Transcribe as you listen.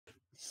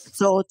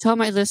So tell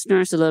my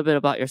listeners a little bit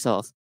about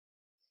yourself.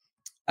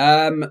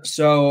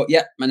 So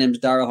yeah, my name's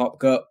Darryl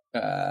Hopcutt,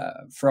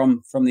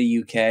 from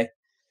the UK.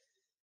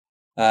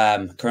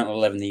 Currently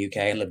live in the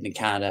UK. Lived in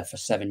Canada for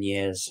 7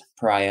 years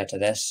prior to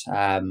this.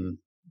 And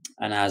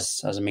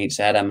as Amit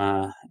said, I'm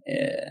a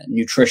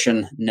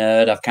nutrition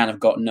nerd. I've kind of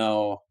got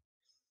no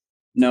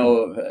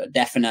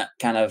definite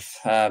kind of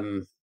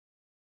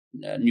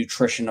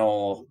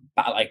nutritional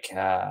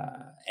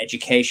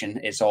education.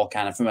 It's all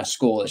kind of from a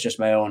school. It's just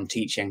my own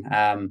teaching.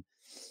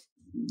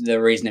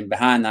 The reasoning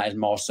behind that is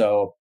more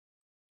so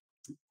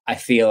I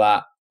feel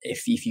that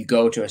if you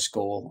go to a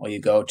school or you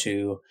go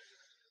to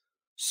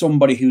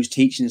somebody who's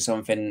teaching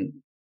something,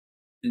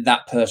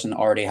 that person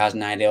already has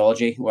an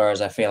ideology.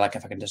 Whereas I feel like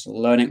if I can just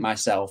learn it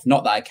myself,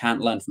 not that I can't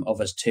learn from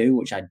others too,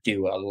 which I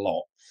do a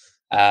lot.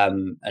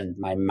 And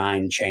my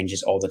mind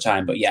changes all the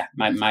time. But yeah,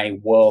 my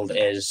world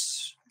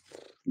is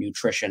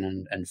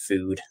nutrition and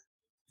food.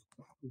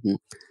 Mm-hmm.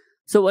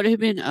 So what have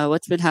been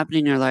what's been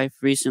happening in your life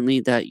recently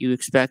that you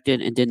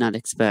expected and did not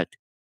expect?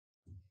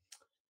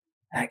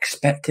 I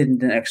expected and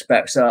didn't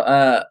expect.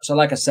 So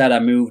like I said, I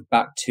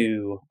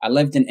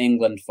lived in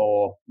England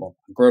I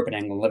grew up in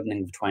England, lived in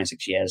England for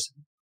 26 years,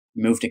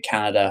 moved to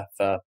Canada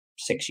for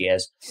 6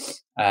 years,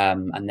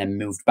 and then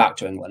moved back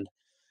to England.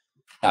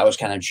 That was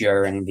kind of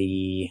during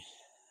the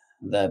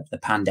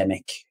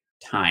pandemic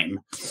time.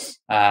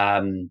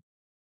 And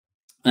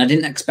I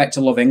didn't expect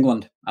to love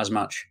England as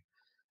much.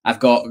 I've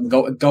got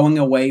going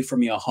away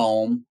from your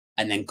home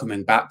and then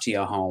coming back to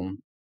your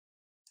home.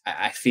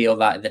 I feel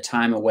that the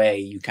time away,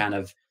 you kind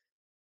of,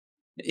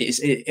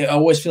 it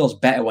always feels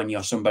better when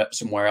you're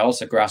somewhere else.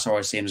 The grass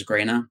always seems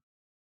greener.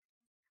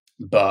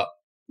 But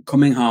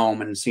coming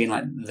home and seeing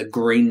like the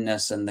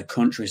greenness and the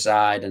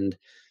countryside and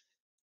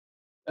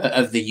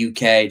of the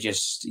UK,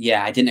 just,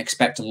 yeah, I didn't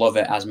expect to love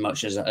it as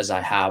much as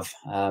I have,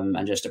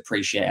 and just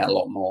appreciate it a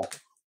lot more.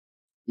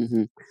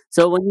 Mm-hmm.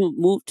 So when you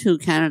moved to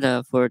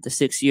Canada for the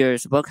 6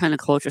 years, what kind of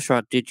culture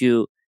shock did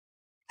you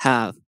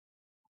have?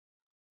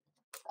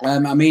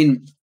 I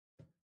mean,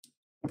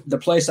 the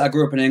place I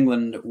grew up in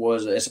England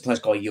it's a place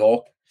called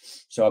York,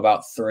 so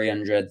about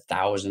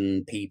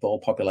 300,000 people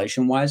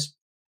population wise.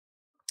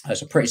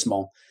 So pretty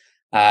small.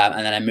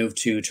 And then I moved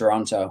to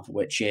Toronto,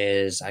 which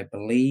is, I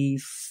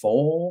believe,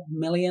 4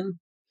 million.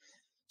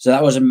 So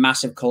that was a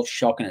massive culture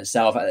shock in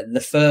itself.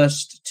 The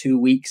first 2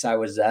 weeks I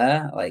was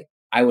there, like,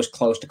 I was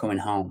close to coming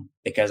home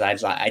because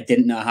I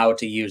didn't know how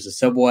to use the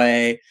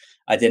subway.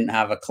 I didn't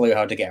have a clue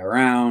how to get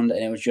around,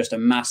 and it was just a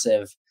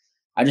massive.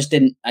 I'd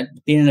been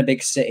in a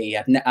big city.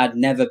 I'd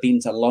never been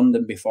to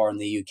London before in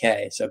the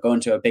UK, so going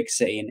to a big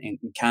city in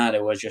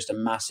Canada was just a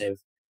massive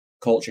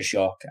culture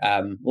shock.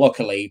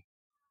 Luckily,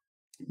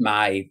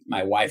 my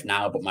wife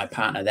now, but my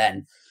partner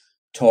then,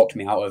 talked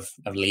me out of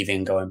leaving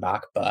and going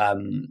back. But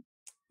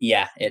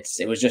yeah,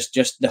 it was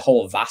just the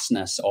whole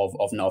vastness of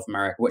North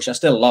America, which I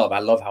still love. I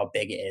love how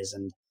big it is,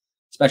 and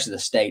especially the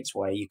States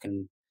where you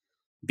can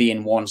be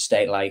in one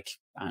state like,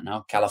 I don't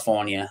know,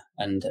 California,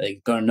 and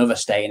go to another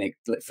state and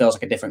it feels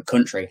like a different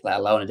country, let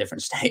alone a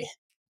different state.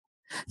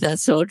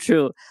 That's so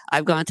true.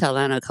 I've gone to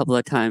Atlanta a couple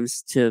of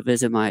times to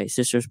visit my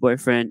sister's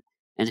boyfriend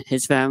and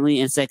his family,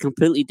 and it's like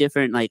completely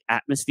different like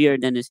atmosphere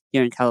than is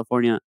here in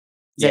California.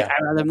 It's like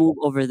I'd rather move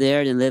over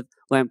there than live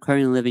where I'm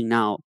currently living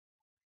now.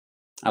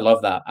 I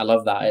love that.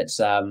 It's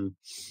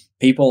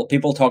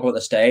people talk about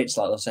the States,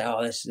 like they'll say,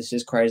 "Oh, this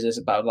is crazy." It's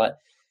about like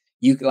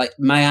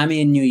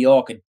Miami and New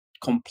York are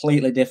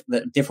completely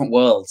different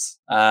worlds,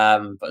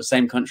 but the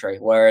same country.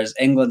 Whereas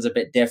England's a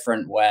bit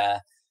different,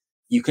 where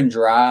you can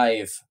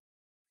drive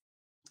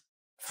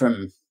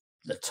from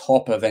the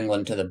top of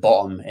England to the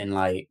bottom in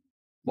like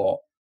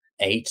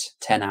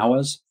 8-10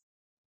 hours.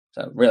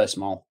 So really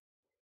small.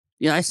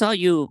 Yeah, I saw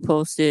you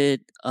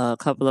posted a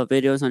couple of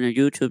videos on your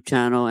YouTube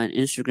channel and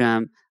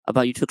Instagram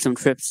about you took some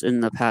trips in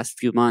the past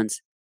few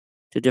months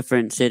to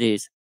different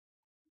cities.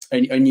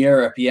 In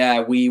Europe,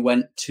 yeah, we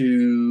went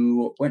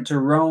to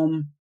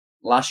Rome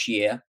last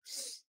year,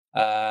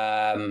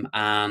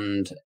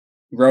 and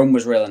Rome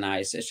was really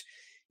nice.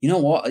 You know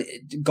what,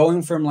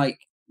 going from like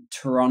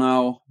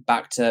Toronto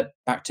back to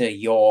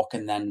York,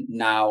 and then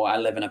now I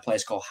live in a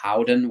place called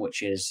Howden,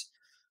 which is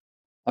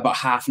about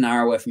half an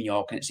hour away from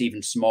York, and it's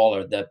even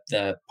smaller.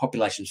 The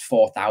population's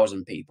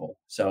 4,000 people.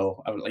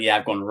 So yeah,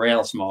 I've gone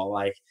real small.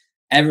 Like,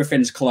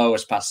 everything's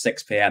closed past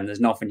 6 p.m. There's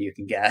nothing you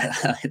can get.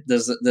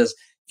 there's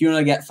if you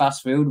want to get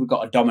fast food, we've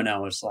got a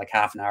Domino's like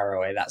half an hour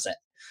away. That's it.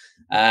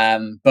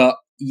 But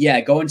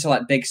yeah, going to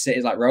like big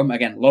cities like Rome,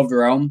 again, loved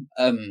Rome.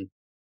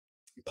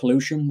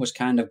 Pollution was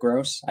kind of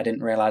gross. I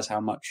didn't realize how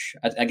much.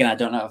 Again, I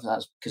don't know if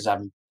that's because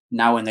I'm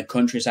now in the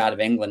countryside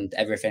of England.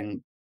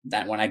 Everything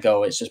that when I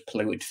go, it's just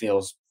polluted,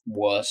 feels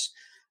worse.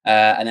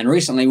 And then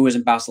recently we was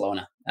in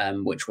Barcelona,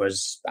 which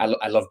was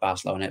I love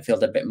Barcelona. It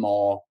feels a bit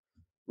more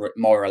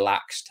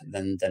relaxed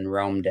than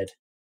Rome did.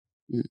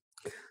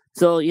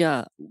 So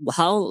yeah,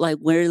 how, like,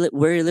 where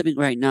you're living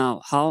right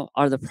now, how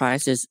are the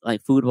prices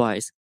like food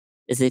wise?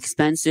 Is it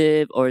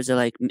expensive or is it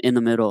like in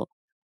the middle?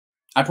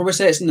 I'd probably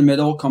say it's in the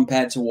middle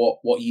compared to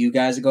what you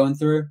guys are going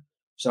through.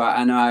 So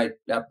I know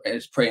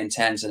it's pretty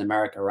intense in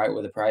America, right,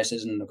 with the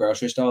prices in the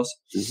grocery stores.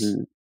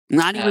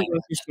 Not even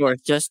grocery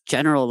stores, just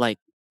general, like,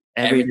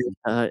 Everything.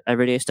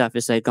 everyday stuff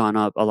is, like, gone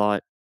up a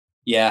lot.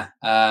 Yeah,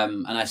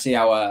 and I see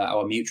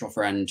our mutual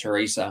friend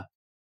Teresa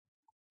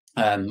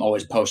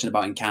always posting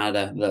about in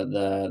Canada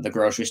the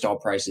grocery store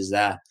prices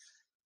there.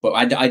 But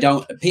I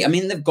don't. I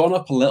mean, they've gone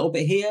up a little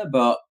bit here,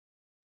 but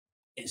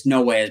it's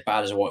no way as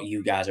bad as what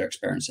you guys are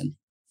experiencing.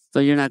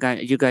 So you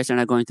guys are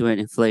not going through an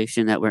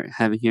inflation that we're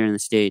having here in the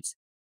States?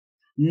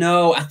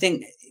 No, I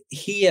think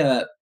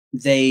here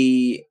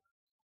I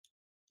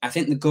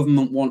think the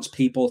government wants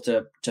people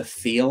to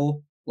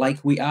feel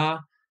like we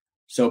are,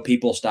 so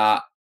people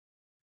start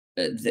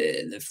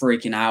the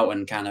freaking out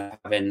and kind of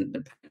having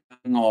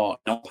or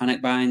not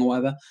panic buying or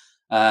whatever.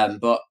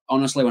 But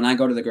honestly, when I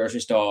go to the grocery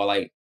store,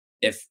 like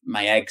if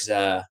my eggs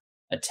are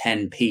a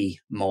 10p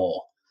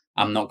more,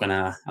 I'm not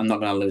gonna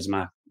lose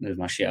my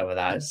shit over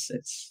that.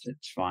 It's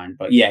fine.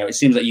 But yeah, it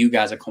seems like you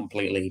guys are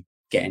completely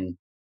getting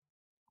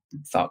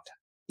fucked.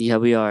 Yeah,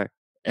 we are.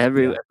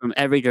 Yeah. From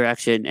every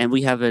direction, and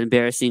we have an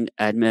embarrassing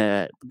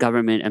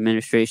government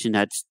administration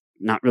that's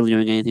not really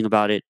doing anything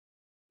about it.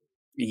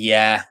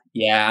 Yeah,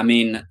 yeah. I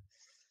mean,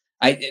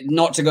 I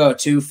not to go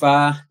too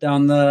far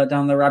down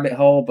the rabbit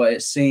hole, but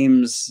it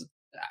seems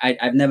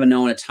I've never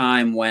known a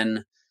time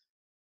when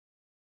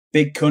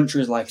big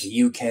countries like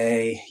the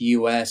UK,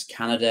 US,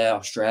 Canada,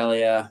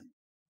 Australia,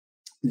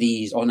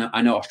 no,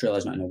 I know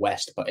Australia's not in the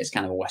West, but it's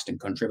kind of a Western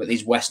country. But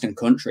these Western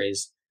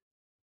countries,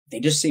 they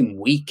just seem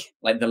weak.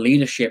 Like the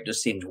leadership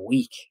just seems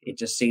weak. It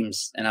just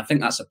seems, and I think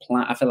that's a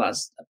plan. I feel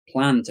that's a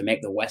plan to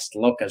make the West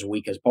look as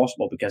weak as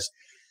possible because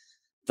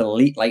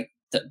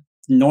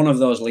none of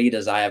those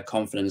leaders I have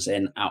confidence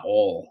in at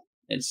all.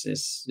 It's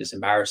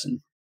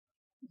embarrassing.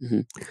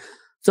 Mhm.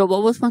 So,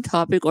 what was one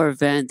topic or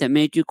event that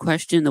made you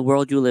question the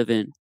world you live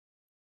in?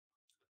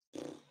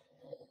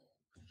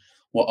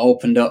 What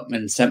opened up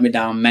and sent me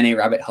down many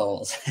rabbit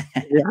holes.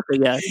 Exactly,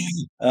 yes.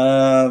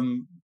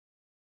 um,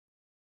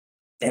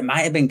 it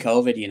might have been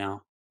COVID.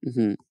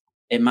 Mhm.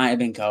 It might have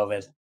been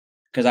COVID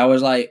because I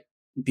was like,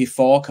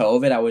 before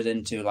COVID, I was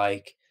into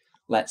like,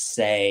 let's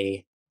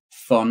say,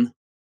 fun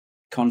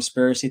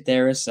conspiracy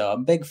theorists.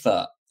 So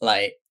Bigfoot,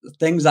 like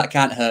things that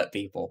can't hurt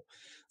people,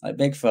 like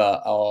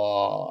Bigfoot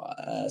or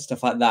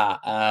stuff like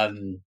that.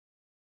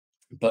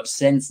 But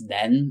since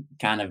then,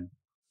 kind of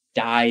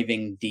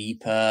diving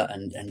deeper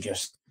and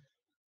just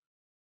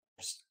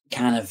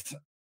kind of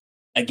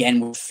again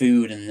with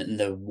food and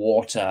the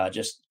water,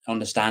 just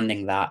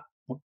understanding that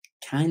we're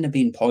kind of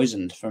being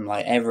poisoned from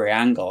like every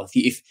angle.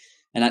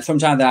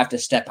 Sometimes I have to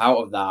step out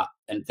of that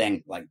and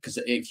think like, because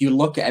if you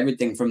look at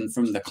everything from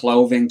the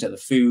clothing to the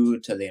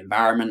food to the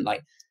environment,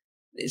 like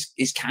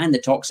it's kind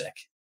of toxic.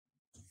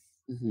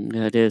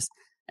 Yeah, it is,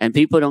 and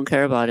people don't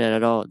care about it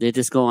at all. They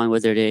just go on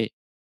with their day.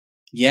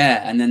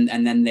 Yeah, and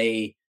then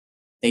they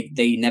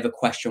never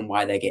question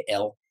why they get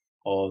ill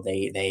or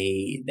they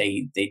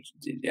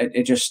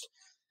it just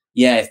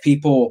yeah, if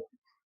people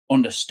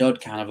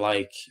understood kind of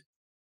like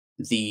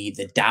the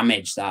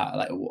damage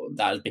that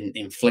has been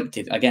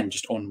inflicted again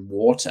just on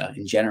water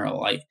in general,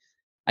 like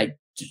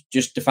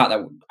just the fact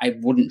that I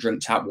wouldn't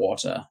drink tap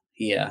water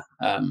here,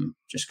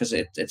 just because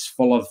it's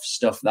full of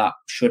stuff that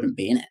shouldn't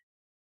be in it.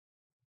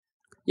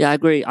 Yeah, I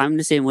agree. I'm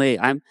the same way.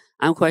 I'm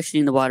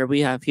questioning the water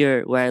we have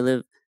here where I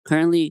live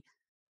currently.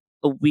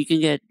 We can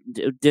get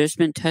there's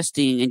been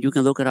testing, and you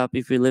can look it up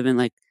if you live in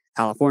like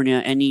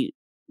California, any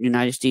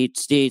United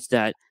States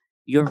that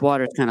your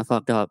water is kind of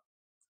fucked up.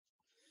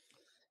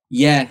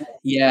 Yeah,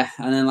 yeah,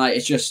 and then like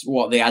it's just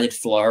what they added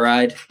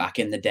fluoride back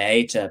in the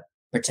day to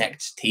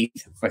protect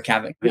teeth for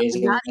cavities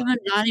and Not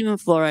whatnot. even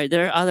fluoride.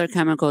 There are other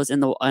chemicals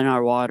in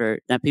our water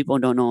that people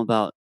don't know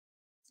about.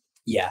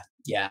 Yeah,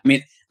 yeah. I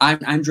mean,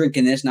 I'm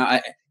drinking this now.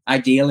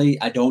 Ideally,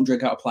 I don't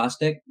drink out of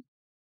plastic,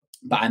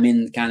 but I'm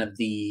in kind of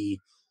the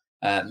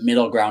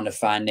middle ground of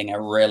finding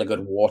a really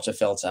good water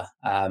filter,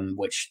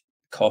 which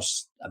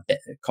costs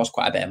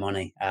quite a bit of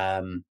money.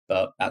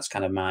 But that's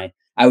kind of my.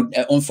 I would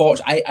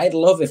unfortunately, I'd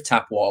love if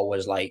tap water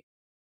was like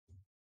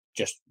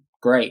just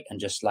great and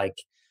just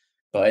like,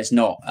 but it's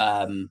not.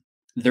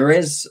 There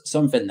is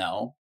something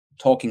though.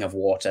 Talking of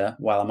water,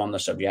 while I'm on the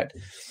subject,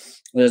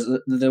 there's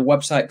the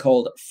website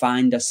called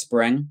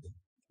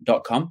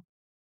findaspring.com.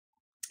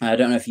 I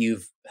don't know if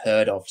you've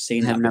heard of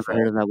seen I've that never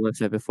heard before. of that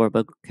website before,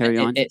 but carry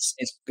on. It's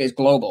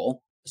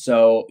global.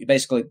 So you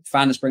basically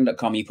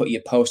findaspring.com, you put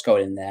your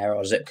postcode in there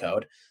or zip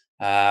code,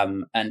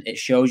 and it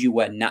shows you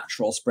where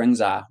natural springs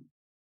are,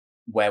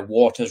 where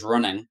water's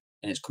running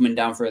and it's coming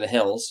down through the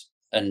hills,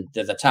 and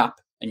there's a tap,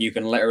 and you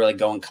can literally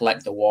go and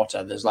collect the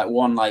water. There's like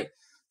one like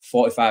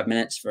 45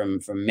 minutes from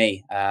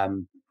me.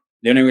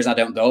 The only reason I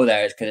don't go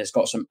there is because it's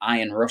got some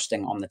iron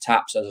rusting on the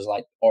tap, so there's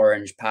like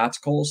orange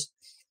particles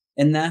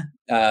in there,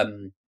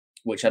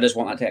 which I just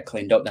want that to get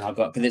cleaned up. Then I'll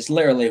go because it's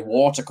literally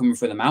water coming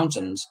through the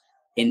mountains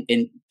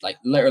in like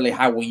literally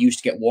how we used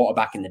to get water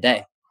back in the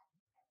day.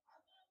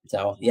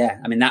 So yeah,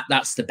 I mean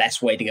that's the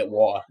best way to get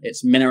water.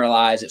 It's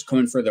mineralized. It's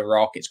coming through the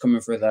rock. It's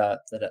coming through the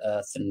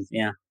earth, and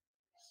yeah.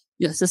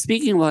 Yeah. So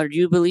speaking of water, do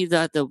you believe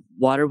that the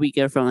water we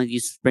get from like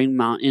these spring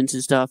mountains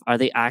and stuff are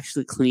they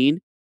actually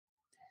clean?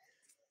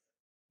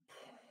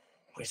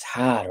 It's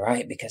hard,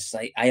 right? Because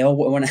I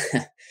always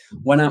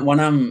when when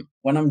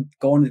I'm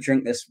going to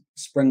drink this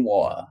spring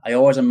water, I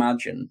always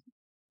imagine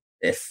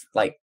if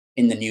like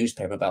in the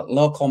newspaper about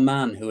local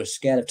man who is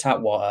scared of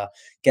tap water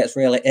gets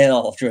really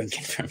ill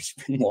drinking from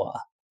spring water.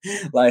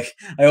 Like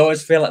I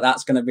always feel like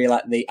that's going to be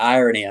like the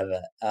irony of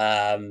it.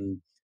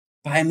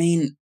 But I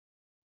mean,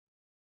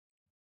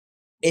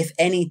 if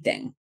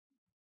anything,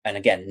 and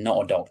again,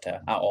 not a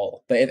doctor at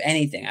all, but if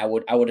anything, I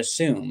would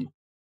assume,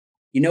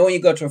 when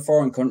you go to a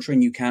foreign country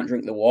and you can't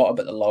drink the water,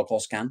 but the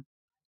locals can.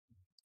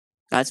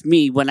 That's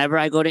me. Whenever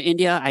I go to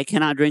India, I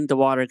cannot drink the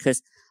water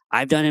because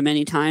I've done it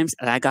many times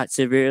and I got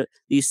severely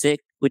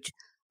sick, which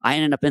I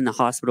ended up in the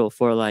hospital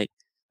for like,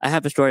 I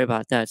have a story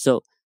about that.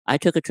 So I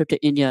took a trip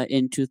to India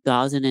in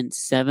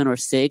 2007 or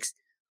 6.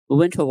 We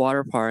went to a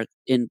water park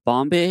in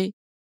Bombay,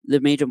 the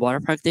major water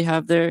park they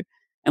have there.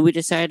 And we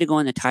decided to go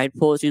in the tide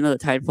pools. You know, the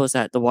tide pools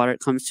that the water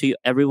comes to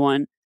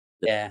everyone.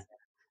 Yeah.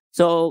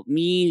 So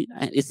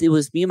it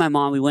was me and my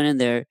mom. We went in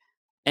there,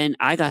 and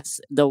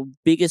the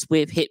biggest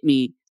wave hit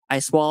me. I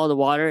swallowed the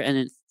water, and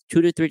then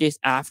 2 to 3 days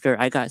after,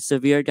 I got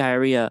severe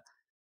diarrhea,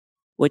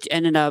 which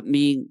ended up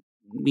me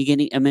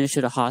getting admitted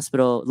to the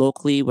hospital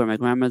locally where my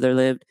grandmother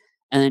lived,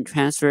 and then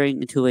transferring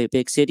into a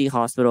big city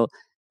hospital,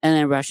 and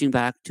then rushing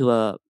back to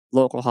a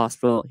local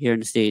hospital here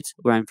in the States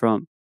where I'm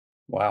from.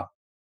 Wow.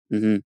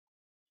 Hmm.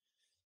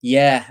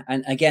 Yeah,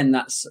 and again,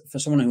 that's for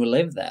someone who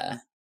lived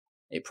there.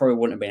 It probably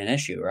wouldn't have been an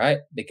issue, right?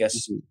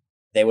 Because Hmm.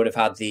 they would have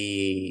had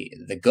the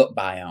gut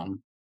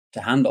biome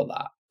to handle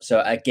that.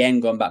 So again,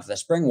 going back to the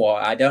spring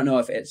water, I don't know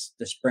if it's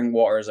the spring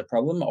water is a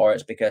problem or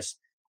it's because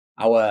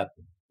our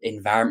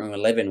environment we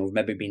live in, we've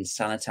maybe been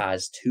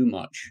sanitized too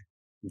much.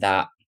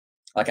 That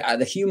like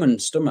the human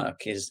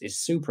stomach is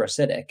super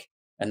acidic,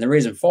 and the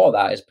reason for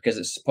that is because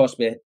it's supposed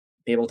to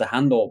be able to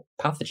handle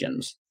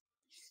pathogens.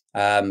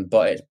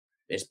 But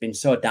it's been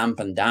so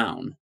dampened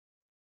down.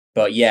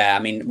 But yeah, I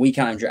mean, we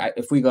can't drink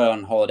if we go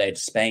on holiday to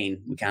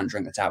Spain, we can't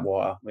drink the tap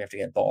water. We have to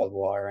get bottled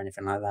water or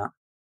anything like that.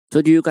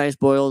 So do you guys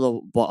boil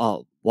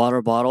the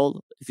water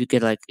bottle if you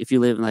get like if you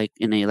live like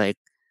in a like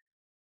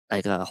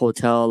a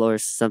hotel or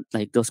some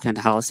like those kind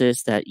of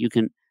houses that you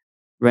can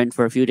rent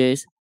for a few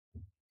days?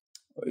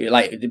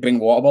 Like they bring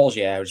water bottles,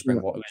 yeah. We just Yeah.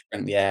 bring water. We just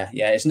bring, yeah,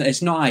 yeah.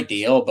 It's not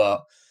ideal,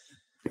 but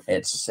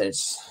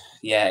it's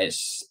yeah.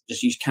 It's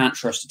just you can't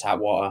trust the tap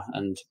water.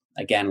 And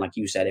again, like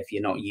you said, if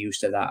you're not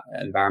used to that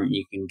environment,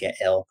 you can get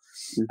ill.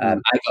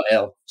 Mhm. I got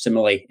ill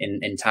similarly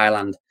in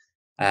Thailand.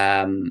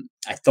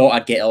 I thought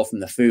I'd get ill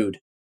from the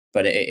food,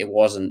 but it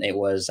wasn't. It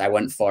was I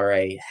went for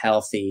a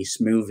healthy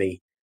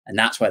smoothie, and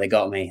that's where they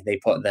got me. They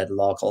put the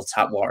local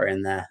tap water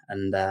in there,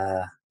 and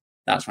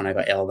that's when I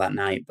got ill that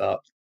night.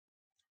 But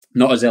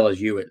not as ill as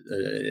you,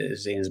 it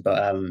seems.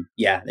 But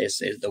yeah, it's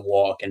the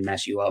water can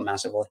mess you up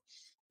massively.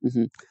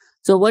 Mhm.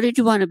 So what did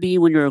you want to be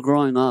when you were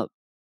growing up?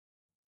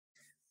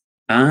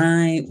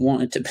 I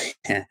wanted to be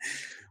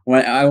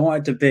when I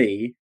wanted to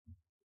be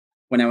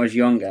when I was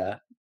younger.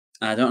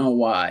 I don't know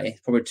why.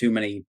 Probably too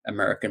many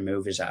American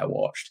movies that I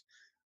watched.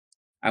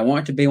 I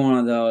wanted to be one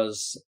of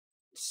those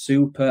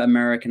super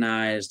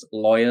Americanized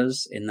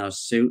lawyers in those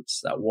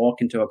suits that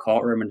walk into a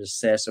courtroom and just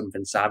say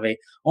something savvy,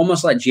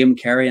 almost like Jim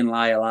Carrey in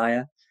Liar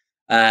Liar.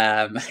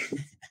 Um,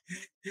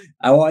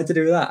 I wanted to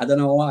do that. I don't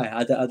know why.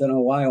 I don't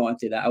know why I wanted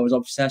to do that. I was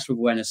obsessed with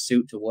wearing a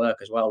suit to work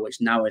as well, which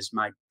now is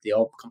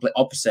complete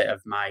opposite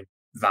of my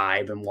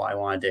vibe and what I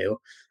want to do.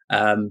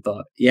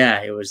 But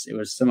yeah, it was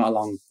somewhat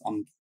along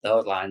on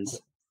those lines.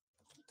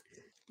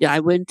 Yeah,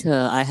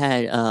 I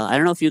had I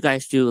don't know if you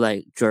guys do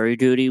like jury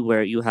duty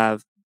where you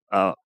have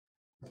uh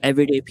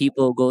everyday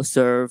people go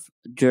serve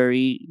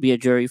be a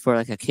jury for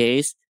like a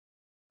case.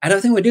 I don't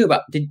think we do.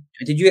 But did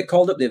you get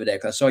called up the other day?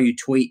 Because I saw you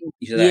tweet.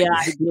 You said Yeah,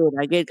 that.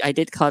 I did. I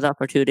did called up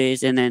for 2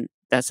 days, and then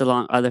that's a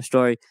long other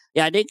story.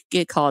 Yeah, I did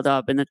get called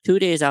up, and the 2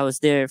 days I was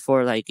there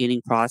for like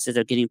getting processed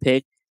or getting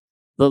picked.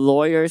 The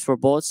lawyers for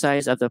both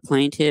sides of the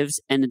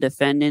plaintiffs and the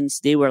defendants,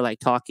 they were like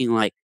talking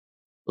like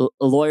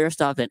lawyer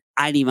stuff that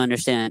I didn't even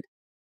understand.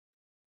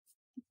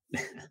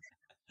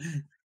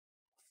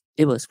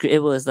 It was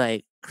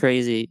like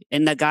crazy,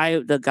 and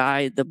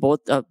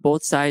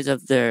both sides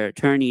of their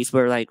attorneys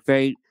were like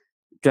very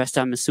dressed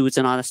up in suits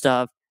and all that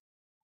stuff.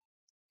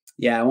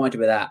 Yeah, I wanted to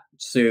be that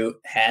suit,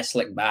 hair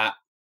slicked back.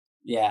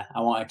 Yeah,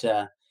 I wanted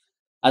to.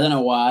 I don't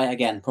know why.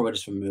 Again, probably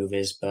just from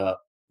movies, but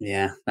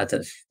yeah, that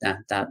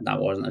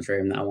wasn't a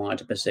dream that I wanted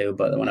to pursue.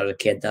 But when I was a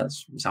kid, that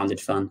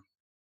sounded fun.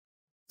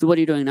 So what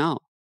are you doing now?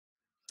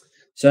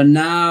 So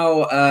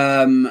now,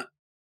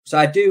 so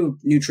I do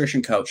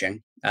nutrition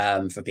coaching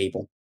for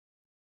people,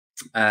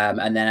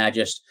 and then I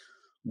just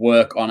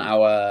work on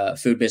our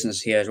food business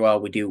here as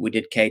well. We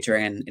did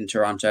catering in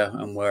Toronto,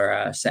 and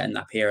we're setting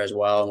up here as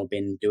well. And we've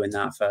been doing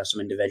that for some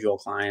individual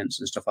clients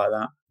and stuff like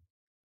that.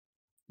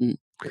 Mm.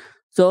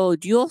 So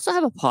do you also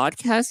have a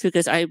podcast?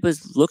 Because I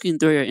was looking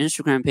through your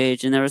Instagram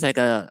page, and there was like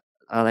a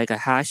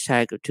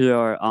hashtag to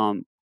your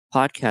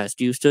podcast.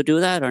 Do you still do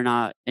that or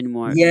not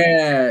anymore?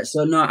 Yeah,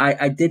 so no,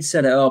 I did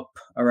set it up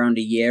around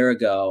a year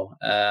ago,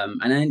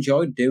 and I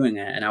enjoyed doing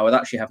it. And I was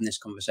actually having this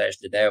conversation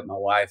today with my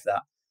wife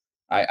that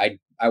I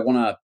want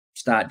to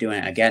start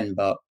doing it again.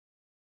 But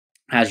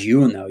as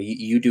you know,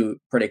 you do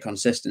pretty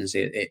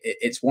consistency.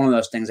 It's one of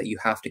those things that you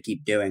have to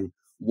keep doing.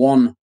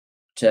 One,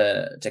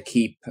 to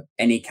keep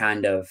any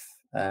kind of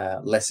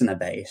listener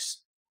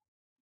base,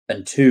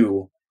 and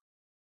two,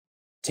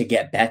 to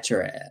get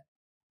better at it.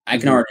 I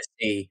can Mhm.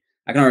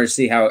 already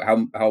see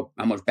how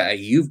much better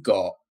you've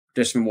got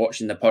just from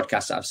watching the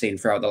podcasts that I've seen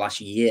throughout the last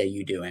year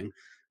you doing.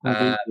 Oh,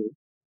 Uh, thank you.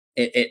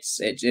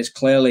 it's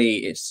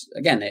clearly it's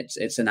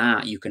an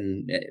art. You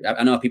can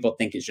I know people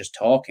think it's just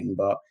talking,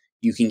 but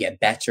you can get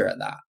better at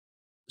that.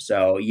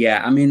 So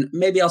yeah, I mean,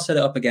 maybe I'll set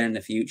it up again in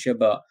the future,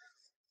 but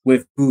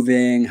with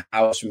moving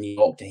house from New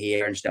York to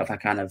here and stuff, I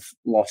kind of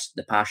lost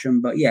the passion.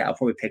 But yeah, I'll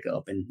probably pick it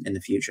up in the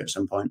future at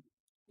some point.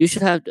 You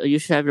should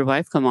have your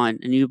wife come on,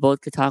 and you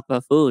both could talk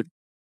about food.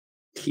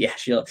 Yeah,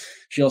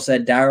 she'll say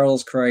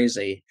Daryl's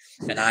crazy,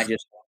 and I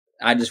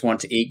just want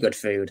to eat good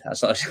food.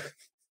 That's what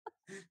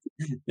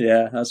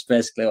yeah, that's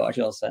basically what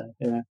she'll say.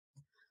 Yeah.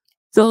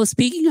 So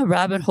speaking of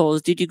rabbit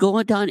holes, did you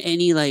go down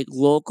any like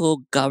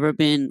local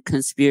government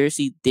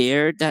conspiracy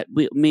there that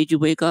made you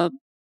wake up?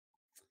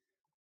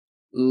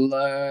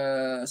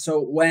 So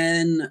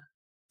when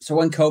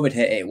COVID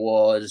hit, it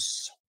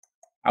was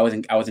I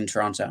was in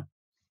Toronto.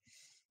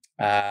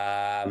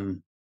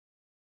 Um,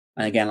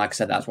 and again, like I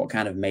said, that's what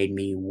kind of made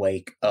me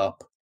wake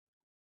up.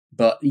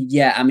 But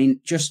yeah, I mean,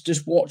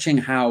 just watching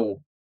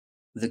how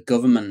the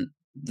government,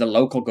 the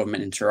local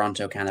government in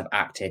Toronto, kind of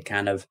acted,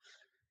 kind of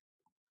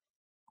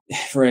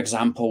for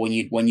example, when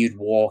you'd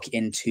walk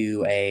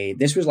into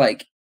this was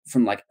like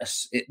from like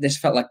this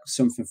felt like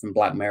something from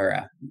Black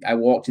Mirror. I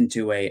walked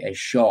into a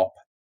shop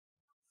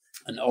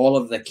and all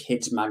of the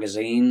kids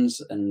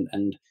magazines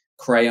and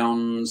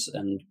crayons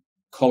and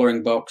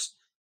coloring books,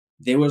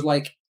 there was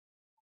like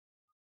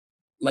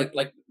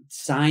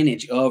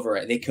signage over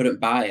it. They couldn't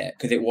buy it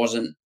because it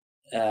wasn't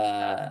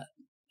uh,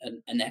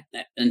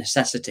 a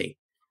necessity.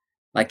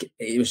 Like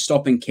it was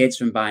stopping kids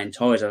from buying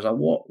toys. I was like,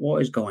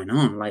 what is going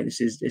on? Like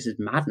this is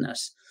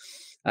madness.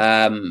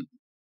 Um,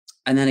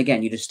 and then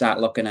again, you just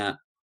start looking at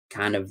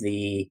kind of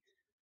you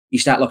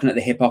start looking at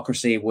the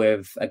hypocrisy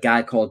with a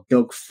guy called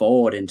Doug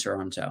Ford in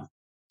Toronto.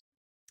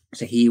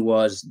 So he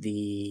was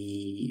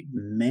the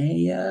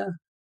mayor,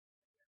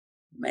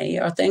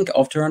 I think,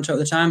 of Toronto at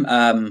the time.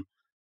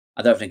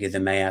 I don't think he's the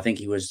mayor. I think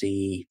he was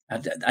you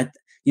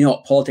know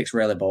what, politics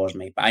really bores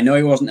me, but I know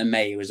he wasn't a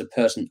mayor. He was a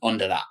person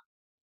under that.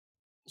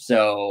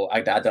 So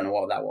I don't know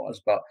what that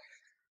was, but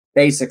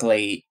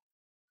basically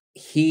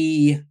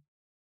he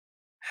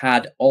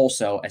had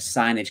also a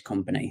signage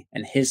company,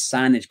 and his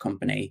signage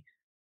company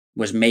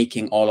was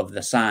making all of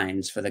the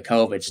signs for the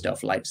COVID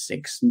stuff, like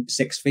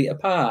 6 feet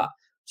apart.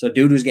 So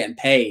dude was getting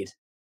paid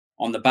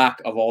on the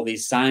back of all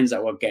these signs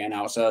that were getting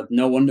out. So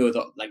no wonder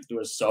that like there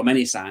was so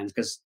many signs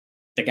because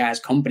the guy's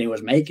company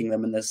was making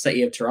them, and the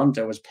city of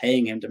Toronto was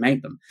paying him to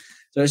make them.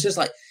 So it's just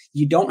like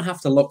you don't have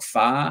to look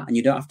far, and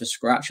you don't have to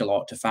scratch a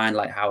lot to find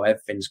like how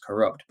everything's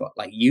corrupt. But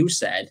like you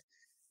said,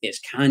 it's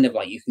kind of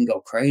like you can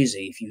go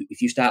crazy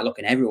if you start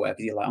looking everywhere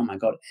because you're like, oh my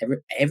god,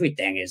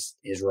 everything is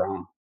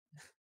wrong.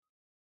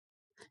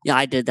 Yeah,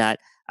 I did that.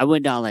 I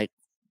went down like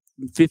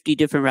 50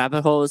 different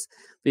rabbit holes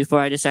before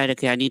I decided,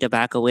 okay, I need to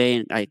back away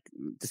and like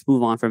just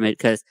move on from it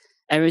because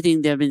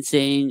everything they've been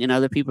saying and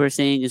other people are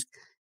saying is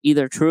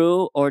either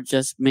true or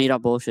just made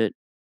up bullshit.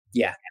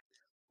 Yeah.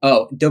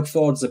 Oh, Doug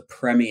Ford's a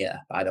premier,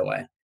 by the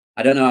way.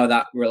 I don't know how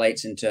that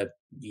relates into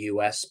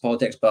US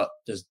politics, but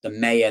there's the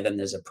mayor, then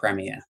there's a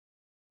premier.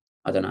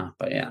 I don't know,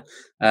 but yeah.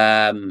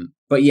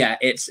 But yeah,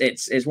 it's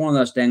one of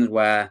those things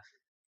where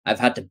I've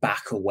had to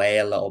back away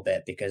a little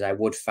bit because I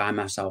would find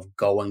myself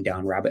going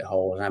down rabbit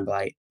holes, and I'm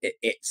like,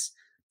 it's.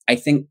 I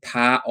think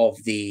part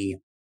of the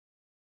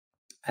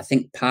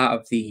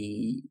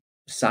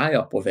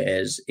psyop of it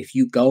is if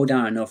you go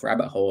down enough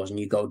rabbit holes and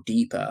you go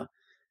deeper,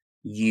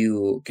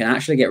 you can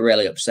actually get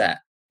really upset.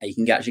 And you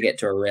can actually get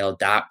to a real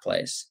dark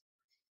place.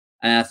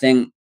 And I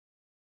think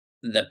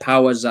the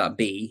powers that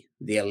be,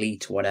 the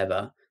elite,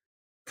 whatever,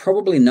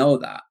 probably know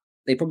that.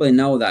 They probably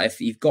know that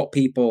if you've got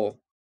people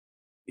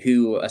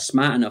who are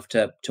smart enough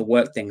to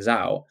work things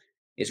out,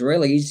 it's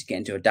really easy to get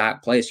into a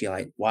dark place. You're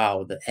like,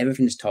 wow,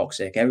 everything's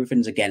toxic,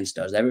 everything's against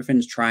us,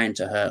 everything's trying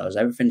to hurt us,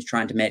 everything's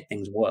trying to make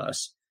things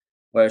worse.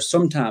 Whereas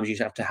sometimes you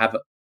just have to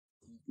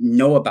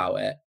know about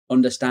it,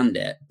 understand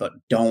it, but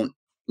don't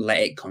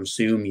let it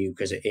consume you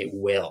because it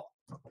will.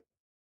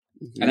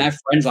 And I Mhm. have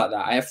friends like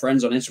that. I have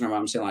friends on Instagram where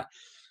I'm saying like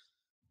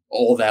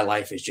all their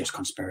life is just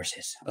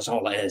conspiracies. That's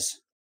all it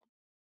is.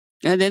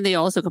 And then they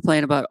also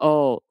complain about,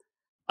 oh,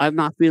 I'm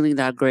not feeling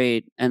that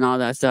great and all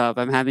that stuff.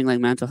 I'm having like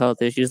mental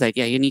health issues. Like,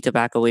 yeah, you need to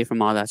back away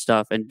from all that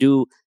stuff and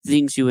do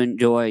things you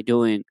enjoy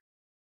doing.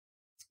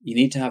 You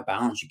need to have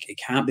balance. It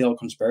can't be all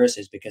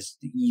conspiracies because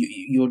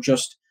you'll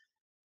just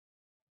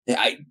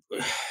I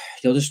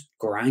you'll just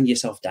grind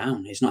yourself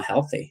down. It's not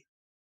healthy.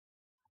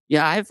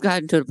 Yeah, I've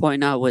gotten to the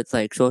point now with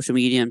like social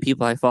media and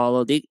people I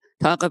follow.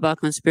 talk about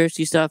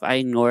conspiracy stuff, I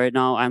ignore it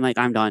now. I'm like,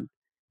 I'm done.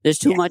 There's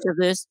too much of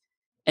this,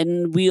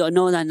 and we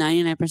know that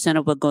 99%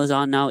 of what goes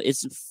on now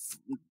is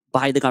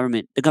by the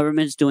government. The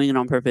government is doing it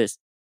on purpose.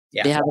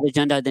 Yeah. They have an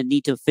agenda that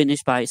need to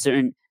finish by a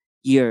certain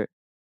year.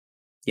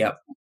 Yep.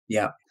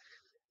 Yeah.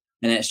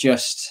 And it's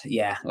just,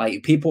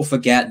 like people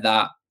forget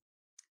that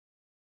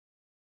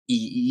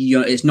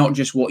it's not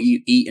just what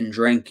you eat and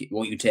drink,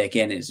 what you take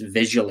in, it's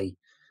visually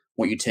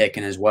what you take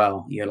in as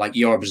well.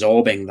 You're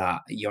absorbing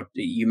that.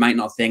 You might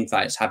not think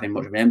that it's having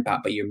much of an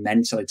impact, but you're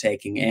mentally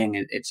taking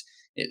in.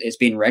 It's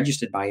being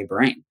registered by your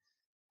brain.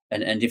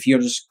 And if you're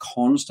just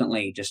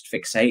constantly just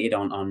fixated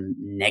on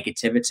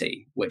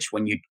negativity, which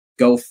when you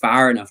go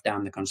far enough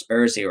down the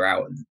conspiracy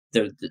route,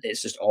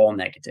 it's just all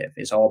negative.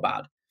 It's all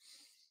bad.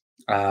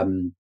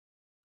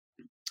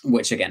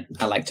 Which again,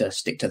 I like to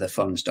stick to the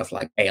fun stuff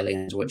like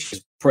aliens, which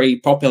is pretty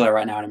popular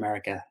right now in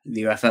America,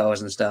 the UFOs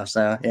and stuff.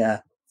 So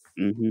yeah.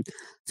 Mm-hmm.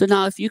 So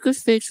now, if you could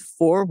fix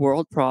 4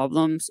 world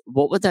problems,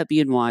 what would that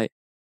be and why?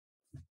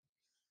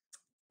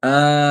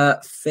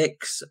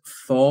 Fix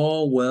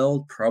 4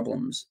 world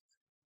problems.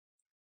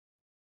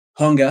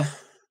 Hunger,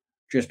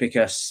 just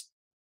because.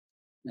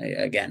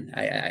 Again,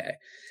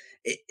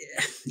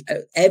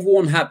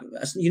 everyone have.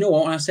 You know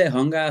what? When I say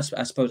hunger,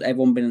 I suppose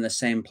everyone been in the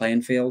same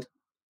playing field.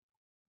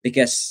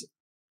 Because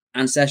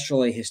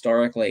ancestrally,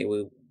 historically,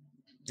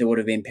 there would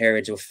have been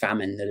periods of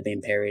famine. There would have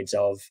been periods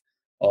of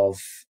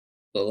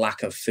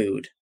lack of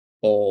food,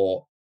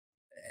 or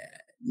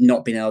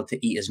not being able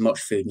to eat as much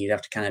food, and you'd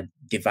have to kind of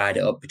divide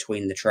it up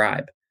between the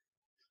tribe.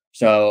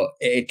 So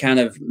it kind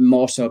of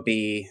more so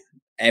be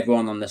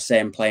everyone on the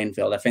same playing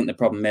field. I think the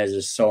problem is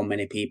there's so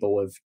many people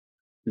with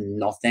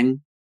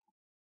nothing,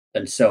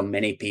 and so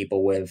many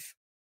people with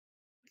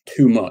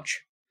too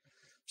much.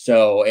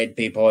 So it'd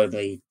be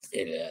probably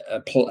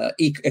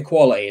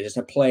equality. There's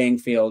a playing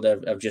field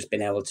of just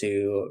being able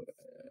to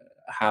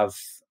have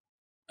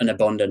an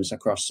abundance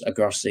across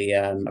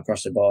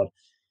the board.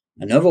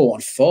 Another one,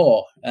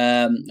 4.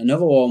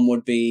 Another one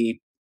would be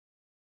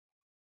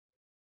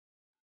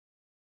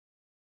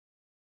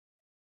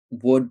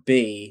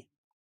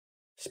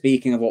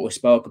speaking of what we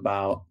spoke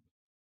about,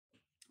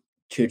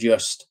 to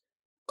just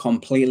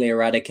completely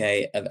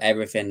eradicate of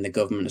everything the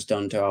government has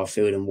done to our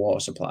food and water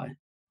supply.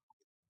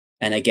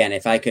 And again,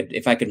 if I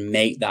could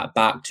make that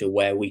back to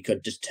where we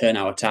could just turn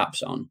our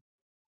taps on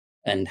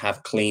and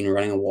have clean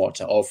running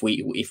water, or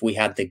if we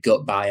had the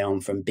gut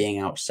biome from being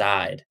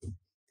outside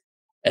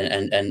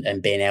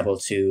and being able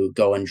to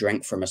go and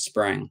drink from a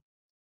spring,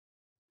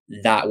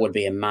 that would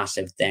be a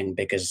massive thing.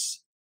 Because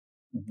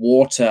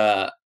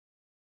water,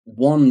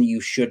 one,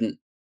 you shouldn't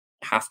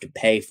have to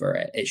pay for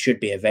it. It should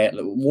be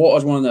available. Water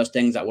is one of those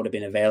things that would have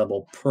been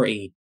available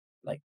pretty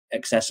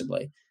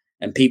accessibly,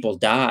 and people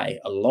die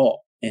a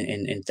lot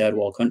in third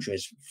world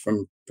countries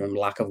from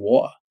lack of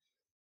water.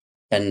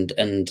 And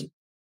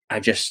I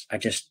just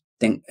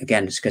think,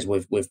 again, it's because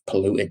we've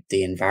polluted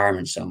the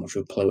environment so much.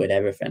 We've polluted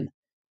everything.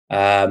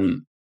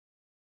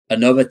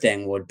 Another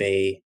thing would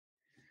be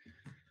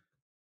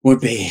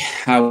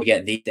how we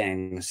get these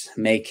things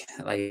make,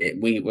 like,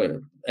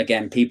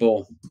 again,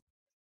 people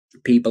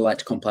like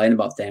to complain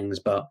about things,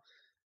 but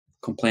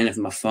complaining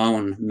from a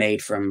phone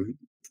made from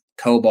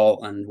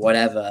cobalt and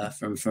whatever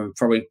from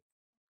probably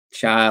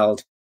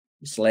child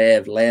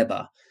slave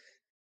labor.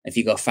 If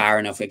you go far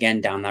enough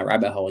again down that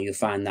rabbit hole, you'll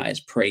find that it's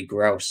pretty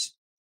gross.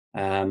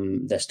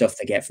 The stuff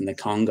they get from the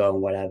Congo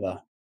and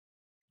whatever.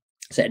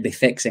 So it'd be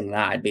fixing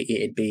that.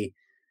 It'd be,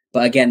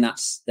 but again,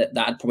 that'd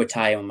probably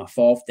tie in with my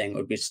 4th thing. It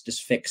would be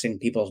just fixing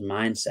people's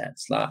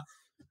mindsets. A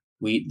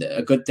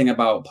good thing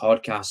about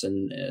podcasts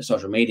and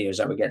social media is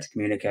that we get to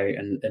communicate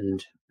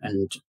and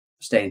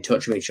stay in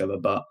touch with each other.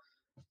 But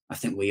I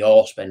think we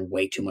all spend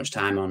way too much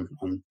time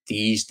on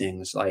these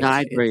things. No,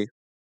 I agree.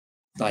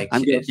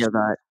 I'm guilty of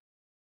that.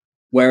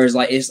 Whereas,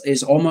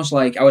 it's almost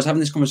like I was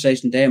having this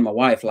conversation today with my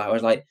wife. I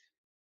was like,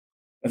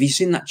 "Have you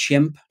seen that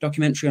chimp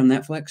documentary on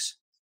Netflix?"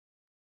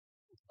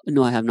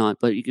 No, I have not.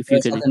 But if you can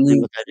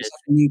explain what that is,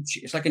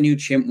 it's like a new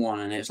chimp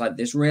one, and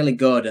it's really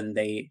good. And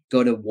they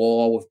go to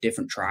war with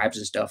different tribes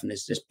and stuff, and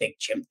there's this big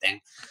chimp thing.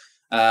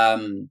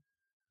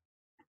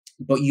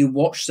 But you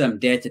watch them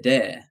day to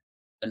day,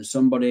 and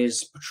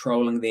somebody's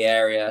patrolling the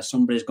area,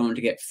 somebody's going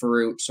to get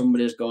fruit,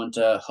 somebody's going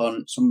to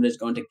hunt, somebody's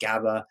going to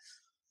gather.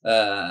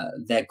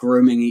 They're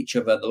grooming each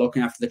other, they're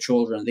looking after the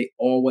children. They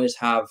always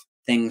have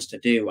things to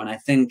do. And I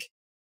think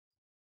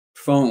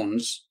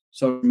phones,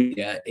 social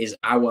media, is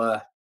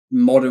our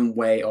modern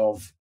way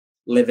of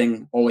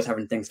living, always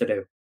having things to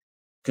do.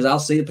 Because I'll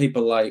see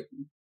people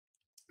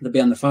they'll be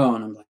on the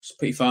phone, I'm like, just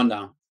put your phone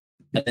down,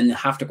 and then they'll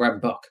have to grab a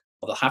book,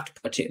 or they'll have to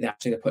put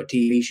a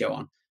TV show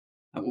on.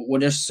 And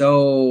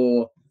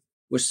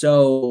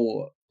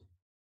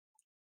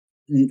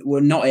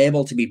we're not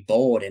able to be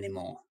bored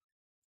anymore.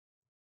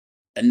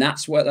 And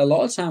that's where a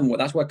lot of time,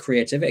 that's where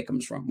creativity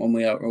comes from, when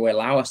we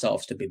allow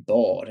ourselves to be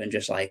bored and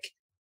just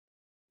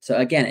so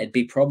again, it'd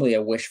be probably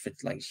a wish for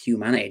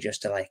humanity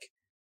just to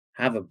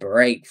have a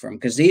break from,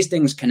 because these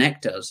things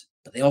connect us,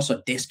 but they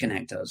also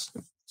disconnect us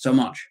so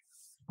much.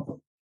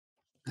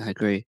 I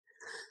agree.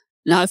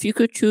 Now, if you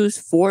could choose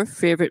 4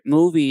 favorite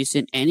movies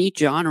in any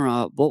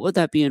genre, what would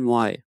that be and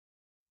why?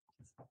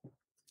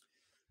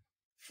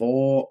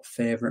 4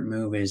 favorite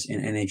movies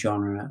in any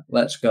genre.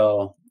 Let's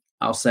go.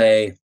 I'll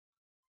say,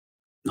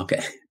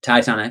 okay,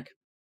 Titanic.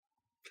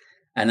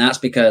 And that's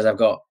because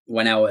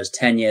when I was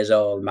 10 years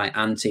old, my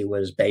auntie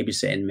was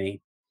babysitting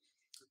me.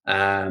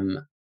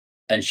 And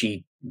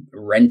she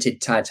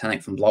rented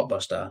Titanic from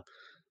Blockbuster.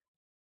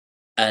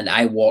 And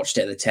I watched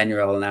it at the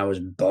 10-year-old and I was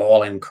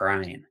bawling,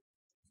 crying.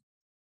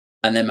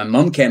 And then my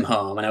mum came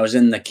home and I was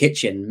in the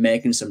kitchen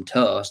making some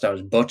toast. I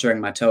was buttering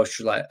my toast.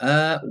 She was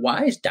like,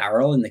 why is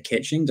Darrell in the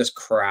kitchen just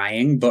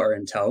crying,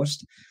 buttering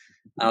toast?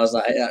 I was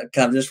like,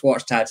 I've just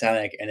watched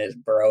Titanic and it's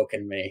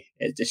broken me.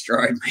 It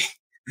destroyed me.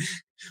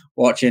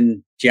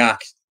 Watching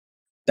Jack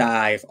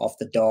dive off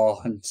the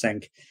door and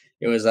sink.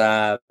 It was,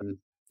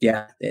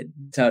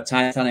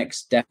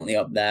 Titanic's definitely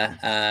up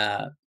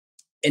there.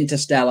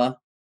 Interstellar.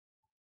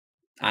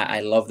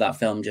 I love that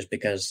film just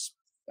because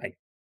I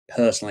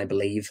personally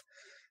believe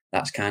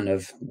that's kind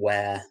of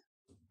where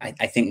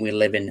I think we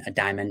live in a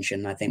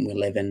dimension. I think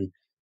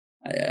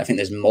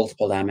there's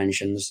multiple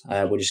dimensions.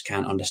 We just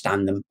can't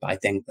understand them. But I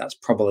think that's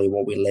probably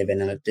what we live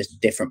in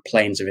different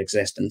planes of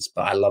existence.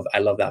 But I love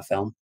that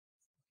film.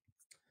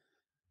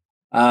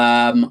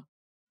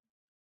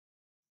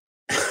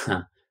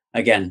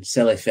 Again,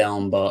 silly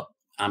film, but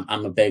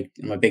I'm a big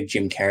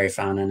Jim Carrey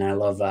fan, and I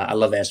love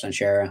Ace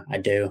Ventura. I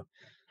do.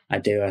 I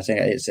think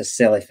it's a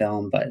silly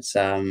film, but it's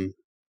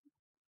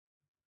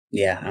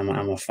yeah, I'm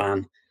a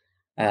fan.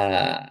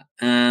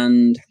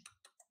 And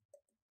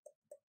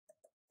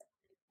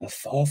a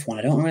fourth one,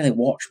 I don't really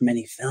watch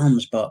many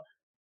films, but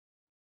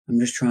I'm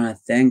just trying to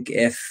think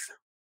if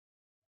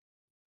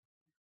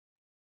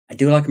I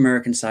do like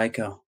American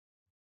Psycho.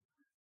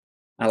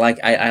 I like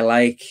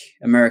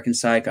American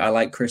Psycho. I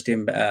like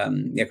Christian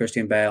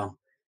Bale.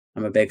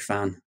 I'm a big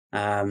fan.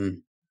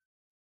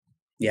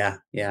 Yeah,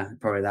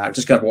 probably that. I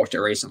just got watched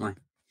it recently.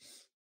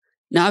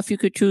 Now, if you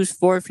could choose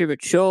 4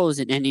 favorite shows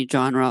in any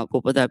genre,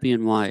 what would that be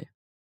and why?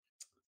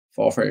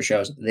 4 favorite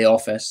shows: The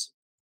Office.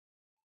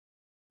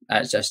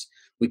 It's just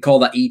we call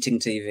that eating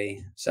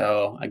TV.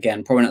 So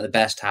again, probably not the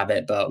best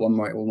habit, but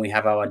when we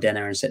have our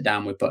dinner and sit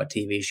down, we put a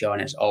TV show,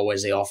 and it's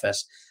always The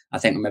Office. I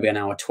think maybe on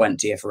our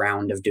 20th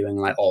round of doing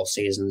like all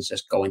seasons,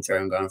 just going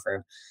through.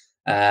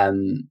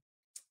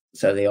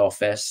 So The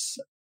Office.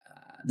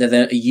 There's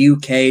a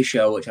UK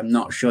show which I'm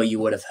not sure you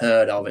would have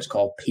heard of. It's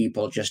called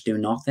People Just Do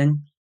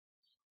Nothing.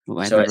 Oh,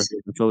 I've never heard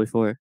the show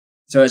before.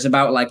 So it's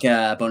about like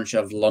a bunch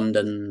of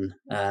London.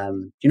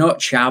 Do you know what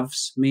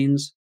chavs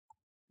means?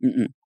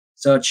 Mm-mm.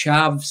 So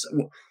chavs,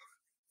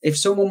 if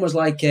someone was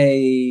like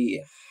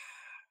I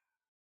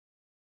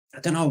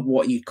don't know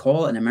what you'd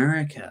call it in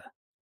America,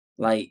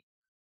 like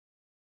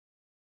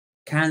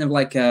kind of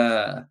like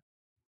a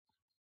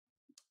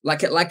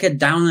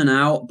down and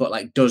out, but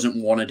like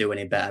doesn't want to do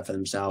any better for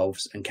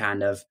themselves, and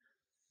kind of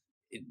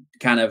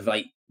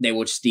like they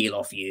would steal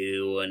off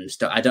you and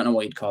stuff. I don't know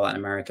what you'd call that in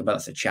America, but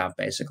that's a chav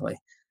basically.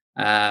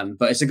 But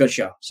it's a good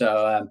show.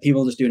 So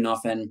People Just Do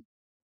Nothing.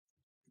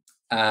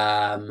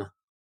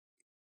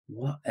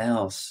 What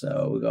else?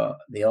 So we got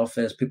The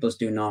Office, People Just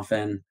Do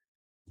Nothing.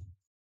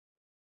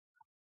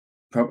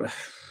 Probably.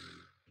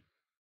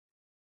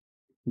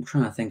 I'm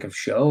trying to think of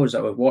shows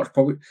that we've watched.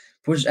 Probably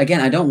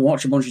again, I don't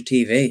watch a bunch of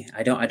TV.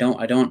 I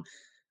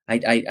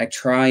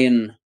try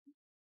and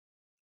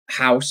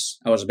House.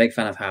 I was a big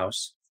fan of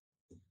House.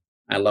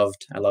 I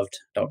loved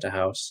Dr.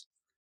 House.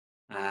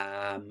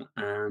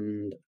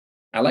 And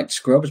I liked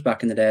Scrubs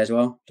back in the day as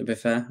well. To be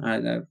fair, I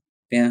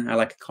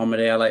like a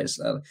comedy. I like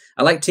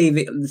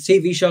TV. The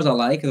TV shows I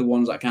like are the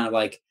ones that kind of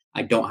like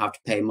I don't have to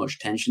pay much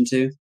attention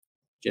to,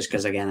 just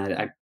because again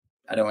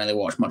I don't really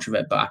watch much of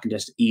it, but I can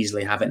just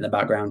easily have it in the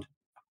background.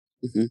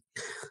 Mm-hmm.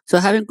 So,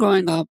 having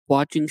growing up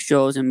watching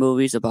shows and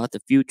movies about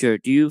the future,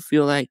 do you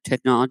feel like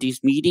technology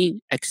is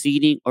meeting,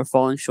 exceeding, or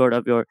falling short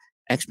of your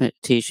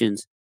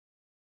expectations?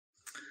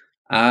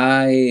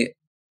 I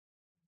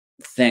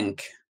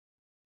think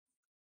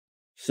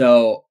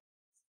so.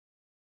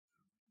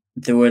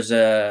 There was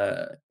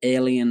a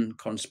alien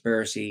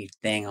conspiracy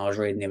thing I was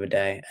reading the other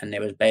day, and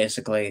it was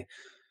basically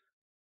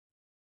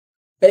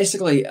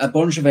a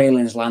bunch of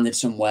aliens landed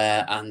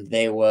somewhere, and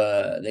they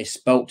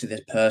spoke to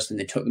this person,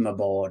 they took them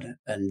aboard,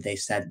 and they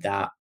said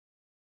that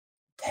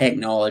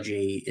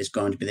technology is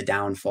going to be the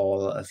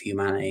downfall of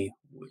humanity.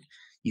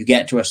 You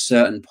get to a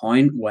certain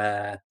point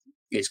where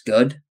it's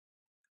good,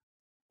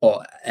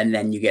 and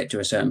then you get to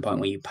a certain point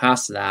where you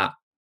pass that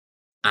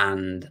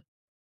and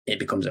it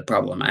becomes a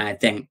problem. And I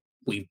think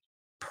we've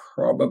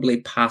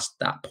probably passed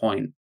that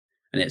point,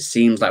 and it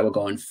seems like we're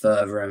going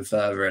further and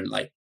further, and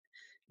like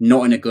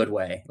not in a good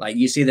way. Like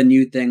you see the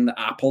new thing that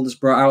Apple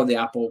just brought out, the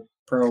Apple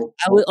Pro.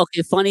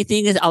 Okay, funny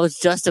thing is, I was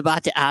just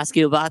about to ask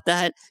you about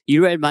that.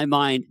 You read my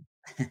mind.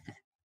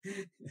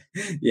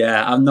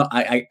 Yeah, I'm not.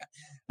 I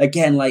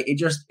again, like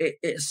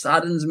it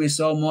saddens me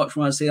so much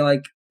when I see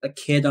like a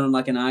kid on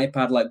like an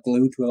iPad like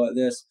glued to it like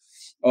this,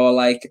 or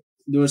like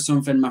there was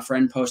something my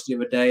friend posted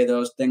the other day.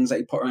 Those things that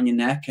you put around your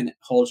neck and it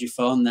holds your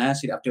phone there, so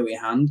you don't have to do it with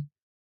your hand.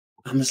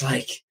 I'm just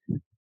like,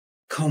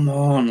 come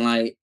on,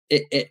 like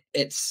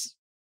it's.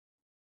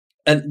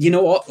 And you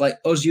know what? Like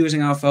us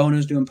using our phone,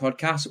 us doing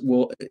podcasts,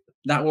 will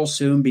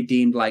soon be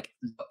deemed like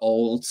the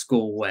old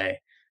school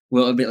way.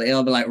 It'll be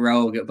like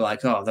rogue. It'll be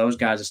like, oh, those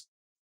guys are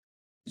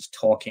just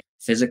talking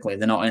physically.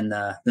 They're not in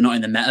the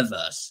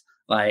metaverse.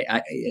 Like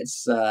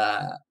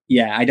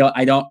yeah,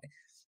 I don't.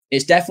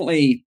 It's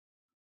definitely.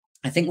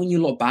 I think when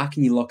you look back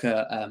and you look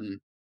at,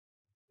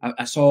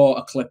 I saw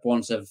a clip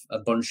once of a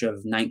bunch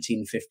of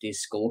 1950s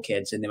school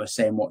kids, and they were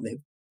saying what they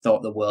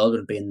thought the world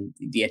would be in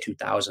the year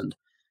 2000. And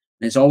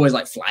it's always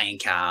like flying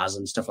cars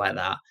and stuff like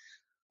that.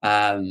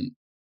 But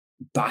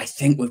I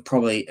think we've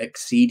probably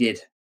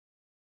exceeded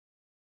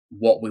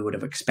what we would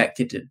have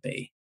expected it to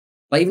be.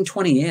 Like even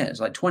 20 years,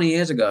 like 20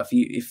 years ago,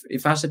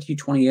 if I said to you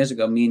 20 years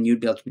ago, me and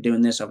you'd be able to be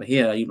doing this over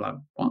here, you'd be like,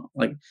 what?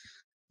 Like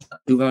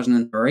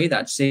 2003,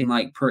 that seemed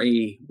like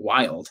pretty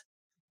wild.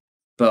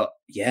 But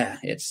yeah,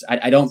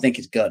 I don't think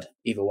it's good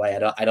either way.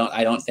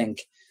 I don't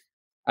think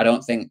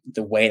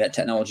the way that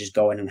technology is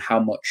going and how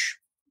much,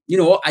 you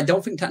know what, I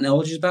don't think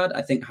technology is bad.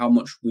 I think how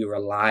much we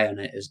rely on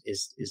it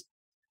is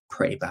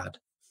pretty bad.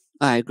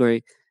 I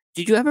agree.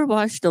 Did you ever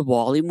watch the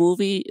Wall-E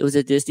movie? It was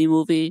a Disney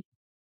movie.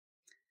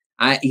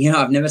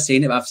 I've never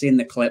seen it, but I've seen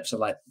the clips of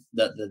like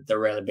the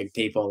really big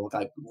people.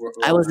 Like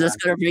I was just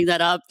gonna bring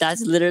that up.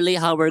 That's literally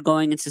how we're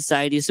going in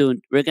society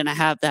soon. We're gonna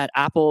have that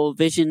Apple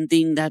Vision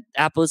thing that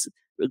Apple's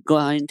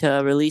going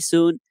to release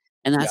soon,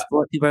 and that's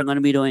what people are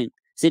gonna be doing,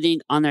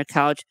 sitting on their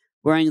couch,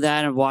 wearing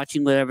that, and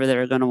watching whatever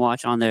they're gonna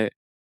watch on there.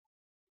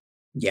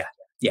 Yeah,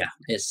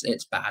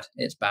 it's bad.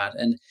 It's bad.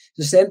 And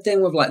the same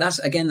thing with like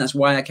that's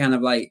why I kind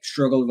of like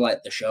struggle with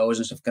like the shows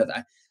and stuff, because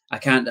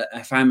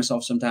I find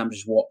myself sometimes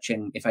just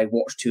watching. If I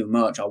watch too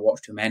much, I'll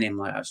watch too many. I'm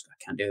like, I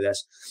can't do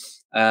this.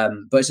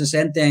 But it's the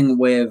same thing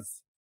with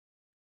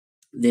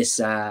this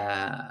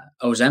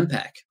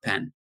Ozempic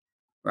pen,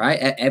 right?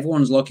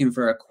 Everyone's looking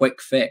for a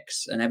quick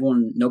fix, and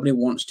nobody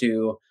wants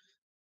to.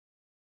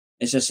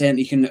 It's the same.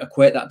 You can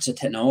equate that to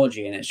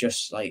technology, and it's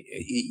just like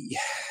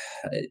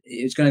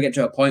it's going to get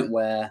to a point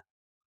where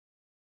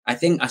I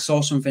think I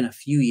saw something a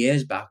few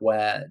years back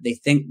where they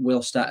think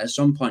we'll at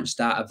some point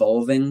start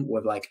evolving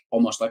with like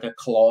almost like a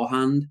claw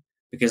hand,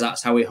 because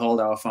that's how we hold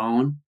our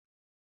phone,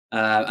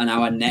 and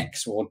our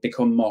necks will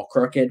become more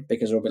crooked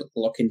because we'll be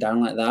looking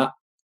down like that.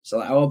 So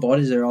like our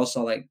bodies are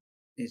also like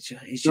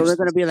So we're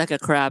gonna be like a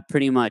crab,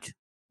 pretty much.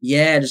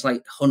 Yeah, just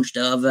like hunched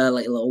over,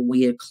 like a little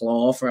weird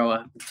claw for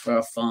our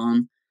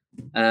phone.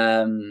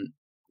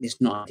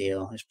 It's not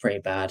ideal. It's pretty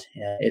bad.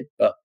 Yeah,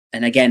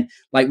 and again,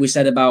 like we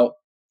said about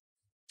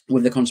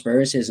with the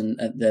conspiracies and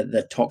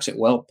the toxic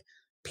wealth,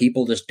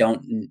 people just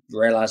don't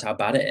realize how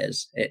bad it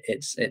is.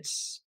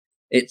 It's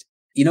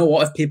you know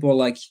what, if people are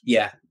like,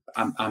 yeah,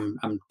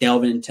 I'm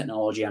delving in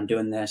technology, I'm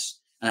doing this,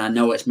 and I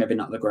know it's maybe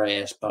not the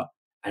greatest, but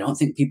I don't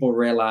think people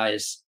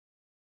realize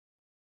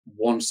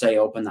once they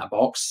open that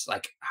box,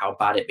 like how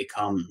bad it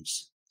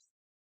becomes.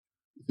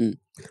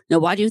 Now,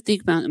 why do you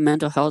think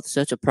mental health is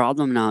such a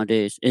problem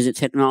nowadays? Is it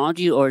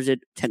technology, or is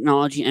it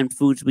technology and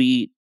foods we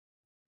eat?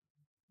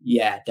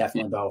 Yeah,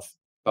 definitely both.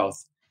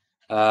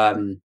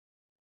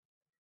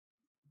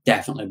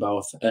 Definitely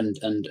both.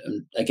 And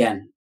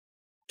again,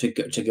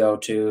 to go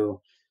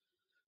to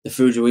the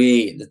foods we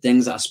eat, the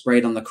things that are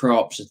sprayed on the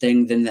crops, the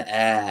things in the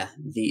air,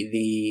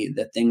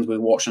 the things we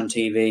watch on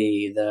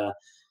TV,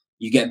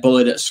 you get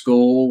bullied at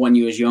school when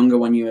you was younger,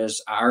 when you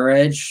was our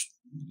age,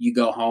 you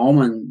go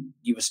home and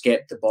you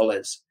escape the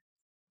bullies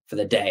for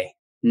the day.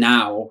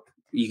 Now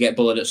you get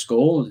bullied at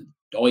school,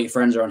 all your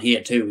friends are on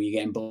here too. You're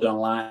getting bullied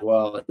online.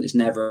 Well, it's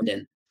never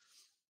ending.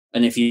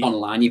 And if you're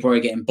online, you're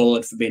probably getting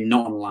bullied for being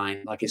not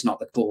online. Like it's not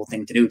the cool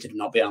thing to do to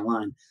not be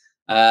online.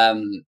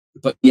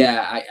 But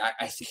yeah,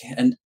 I think,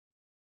 and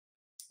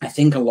I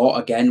think a lot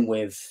again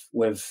with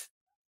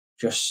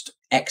just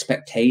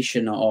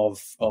expectation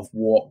of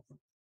what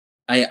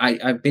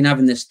I've been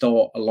having this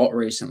thought a lot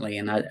recently,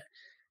 and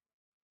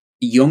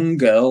young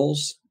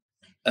girls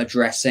are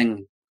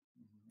dressing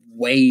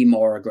way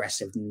more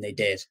aggressive than they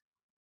did.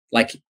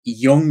 Like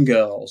young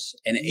girls,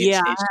 and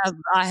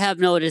I have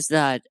noticed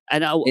that.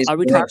 And are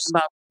we talking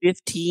about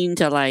 13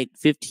 to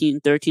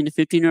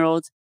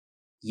 15-year-olds?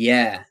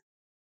 Yeah,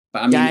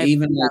 but I mean,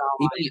 even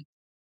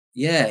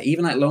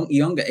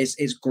younger,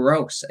 it's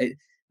gross,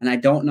 and I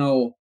don't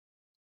know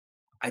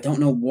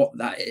what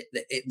that.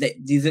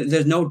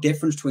 There's no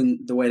difference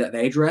between the way that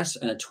they dress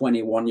and a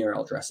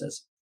 21-year-old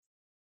dresses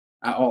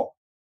at all,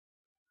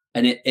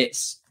 and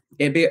it's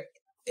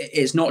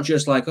not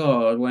just like,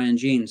 oh, wearing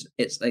jeans.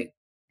 It's like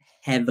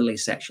heavily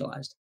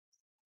sexualized,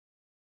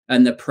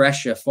 and the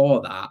pressure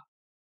for that,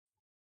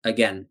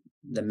 again,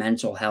 the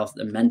mental health,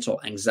 the mental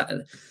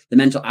anxiety, the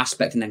mental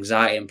aspect and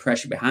anxiety and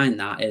pressure behind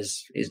that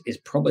is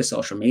probably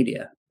social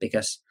media,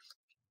 because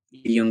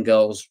young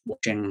girls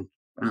watching,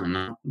 I don't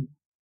know,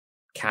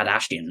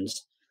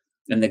 Kardashians,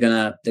 and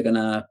they're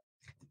gonna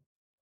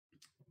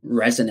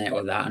resonate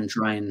with that and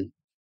try and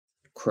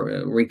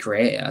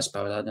recreate it, I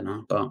suppose. I don't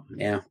know, but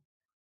yeah.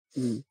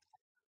 So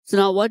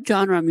now, what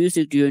genre of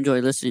music do you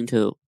enjoy listening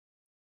to?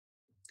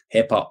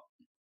 Hip hop.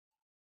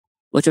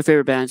 What's your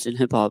favorite bands in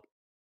hip hop?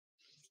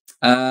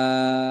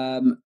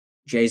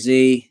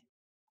 Jay-Z,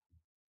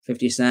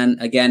 50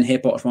 Cent. Again,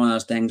 hip hop's one of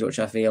those things which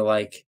I feel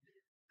like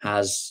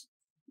has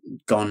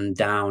gone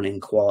down in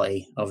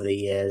quality over the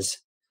years.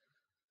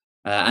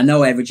 I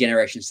know every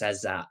generation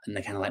says that, and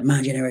they're kind of like,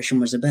 my generation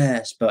was the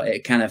best, but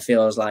it kind of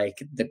feels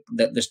like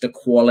just the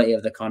quality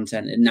of the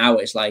content. And now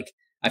it's like,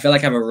 I feel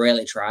like I've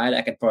really tried.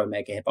 I could probably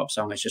make a hip hop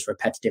song. It's just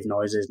repetitive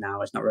noises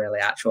now. It's not really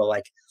actual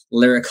like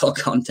lyrical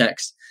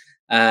context.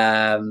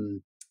 But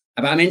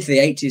I'm into the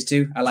 80s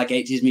too. I like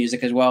 80s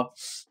music as well.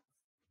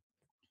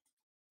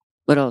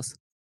 What else?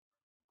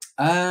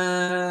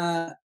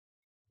 Yeah,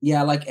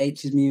 I like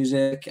 80s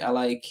music. I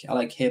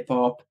like hip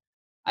hop.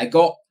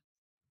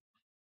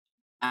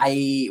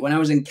 When I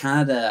was in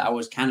Canada, I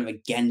was kind of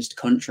against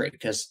country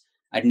because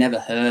I'd never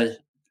heard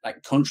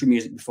like country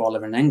music before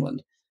living in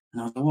England.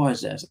 And I was like, what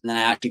is this? And then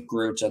I actually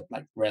grew to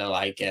like really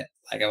like it.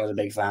 Like I was a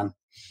big fan.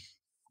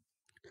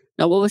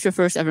 Now, what was your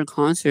first ever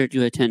concert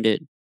you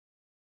attended?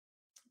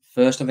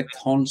 First ever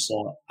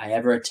concert I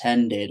ever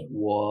attended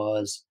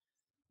was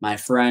my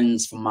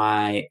friends for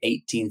my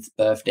 18th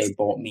birthday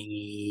bought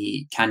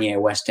me Kanye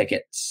West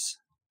tickets.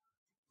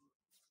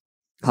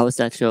 How was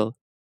that show?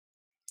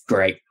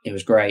 Great. It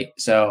was great.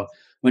 So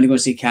went to go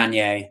see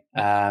Kanye,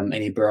 and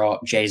he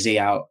brought Jay-Z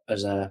out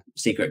as a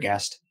secret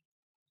guest.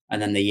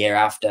 And then the year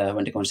after, I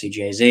went to go and see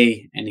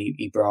Jay-Z, and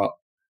he brought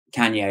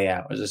Kanye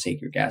out as a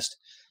secret guest.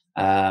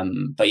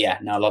 But yeah,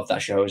 no, I love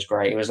that show. It was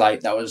great. It was like,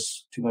 that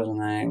was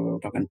 2009. We were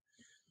talking,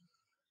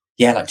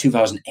 yeah, like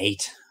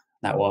 2008.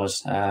 That was.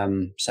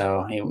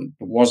 So it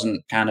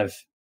wasn't kind of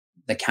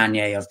the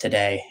Kanye of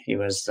today. He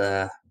was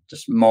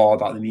just more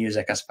about the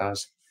music, I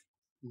suppose.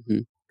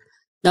 Mm-hmm.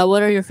 Now,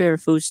 what are your favorite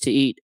foods to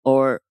eat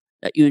or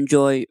that you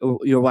enjoy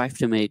your wife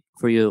to make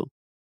for you?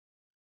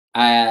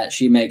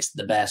 She makes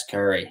the best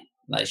curry.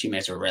 Like she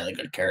makes a really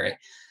good curry.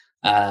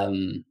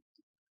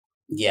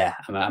 Yeah,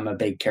 I'm a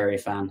big curry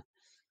fan.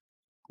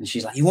 And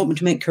she's like, "You want me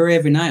to make curry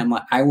every night?" I'm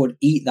like, "I would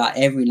eat that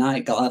every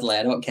night gladly.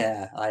 I don't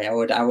care. Like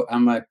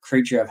I'm a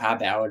creature of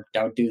habit. I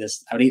would do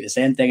this. I would eat the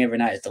same thing every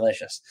night. It's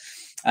delicious."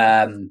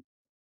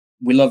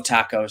 We love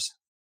tacos.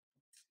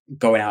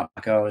 Going out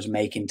tacos,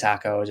 making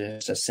tacos.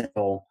 It's just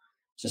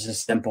a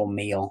simple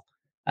meal.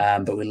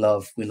 But we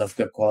love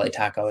good quality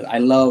tacos. I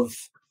love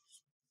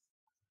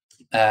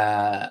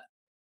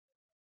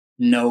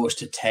nose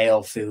to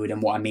tail food,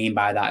 and what I mean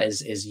by that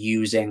is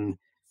using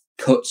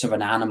cuts of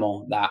an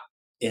animal that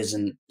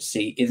isn't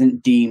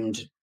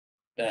deemed.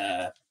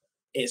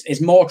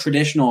 It's more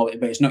traditional,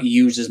 but it's not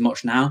used as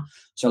much now.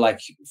 So, like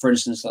for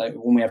instance, like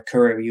when we have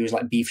curry, we use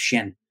like beef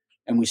shin,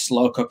 and we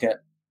slow cook it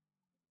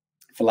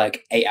for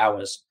like 8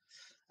 hours.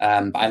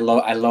 But I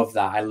love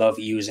that. I love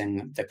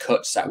using the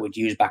cuts that we'd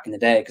use back in the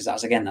day because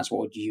that's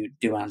what you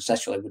do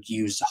ancestrally. Would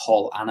use the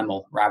whole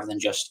animal rather than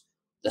just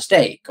the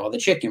steak or the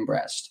chicken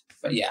breast.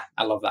 But yeah,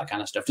 I love that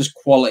kind of stuff. Just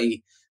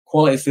quality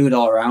food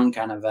all around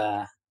kind of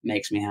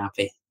makes me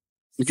happy.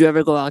 Did you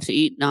ever go out to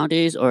eat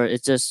nowadays, or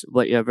it's just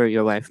whatever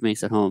your wife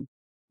makes at home?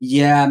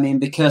 Yeah, I mean,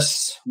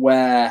 because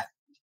we're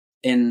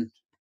in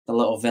the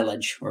little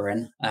village we're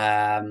in,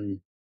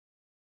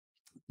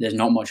 there's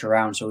not much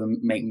around, so we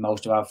make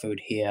most of our food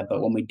here.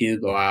 But when we do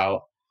go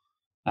out,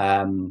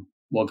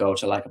 we'll go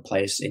to like a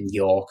place in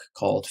York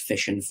called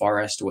Fish and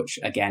Forest, which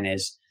again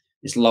is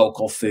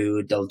local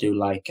food. They'll do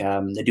like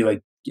they do a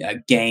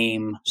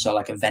game, so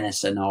like a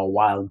venison or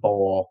wild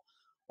boar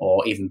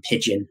or even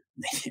pigeon,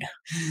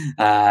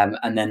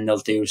 and then they'll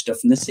do stuff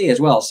from the sea as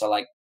well. So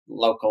like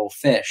local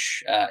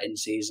fish, in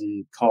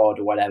season cod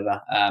or whatever.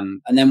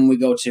 And then when we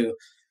go to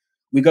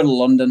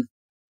London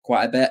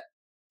quite a bit.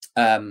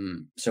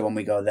 So when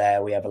we go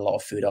there, we have a lot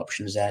of food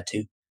options there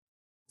too.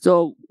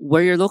 So,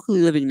 where you're locally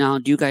living now,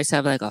 do you guys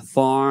have like a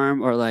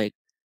farm or like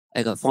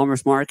a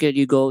farmer's market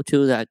you go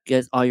to that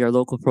gets all your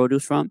local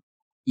produce from?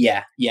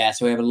 Yeah.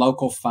 So we have a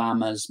local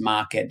farmers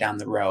market down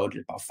the road,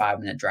 about a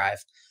 5-minute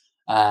drive.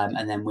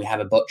 And then we have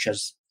a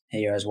butcher's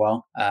here as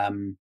well.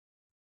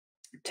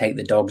 Take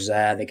the dogs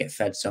there; they get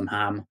fed some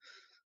ham.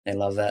 They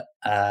love it.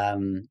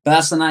 But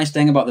that's the nice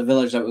thing about the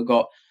village that we've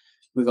got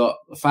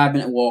a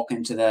 5-minute walk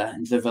into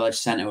the village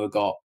centre. We've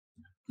got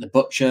the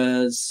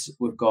butchers,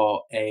 we've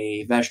got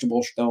a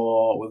vegetable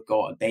store, we've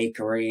got a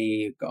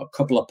bakery, we've got a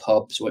couple of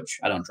pubs, which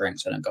I don't drink,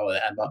 so I don't go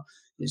there, but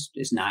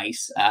it's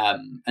nice.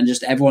 And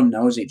just everyone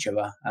knows each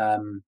other,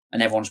 and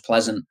everyone's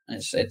pleasant.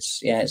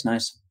 It's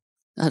nice.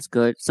 That's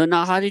good. So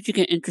now, how did you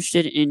get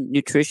interested in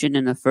nutrition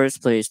in the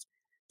first place?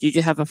 Did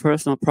you have a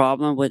personal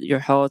problem with your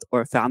health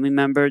or a family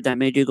member that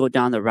made you go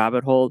down the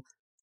rabbit hole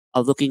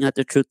of looking at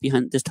the truth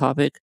behind this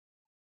topic?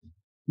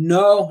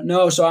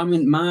 No. So I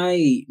mean,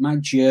 my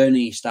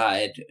journey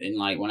started in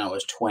like when I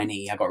was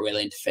 20. I got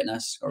really into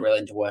fitness, got really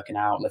into working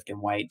out,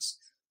 lifting weights,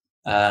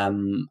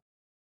 and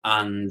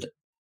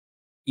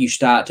you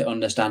start to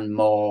understand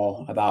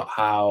more about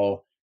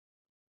how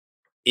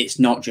it's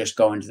not just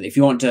going to if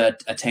you want to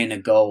attain a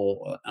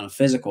goal on a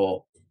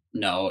physical.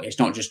 No, it's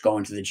not just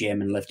going to the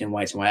gym and lifting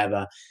weights and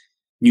whatever.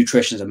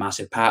 Nutrition is a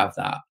massive part of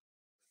that.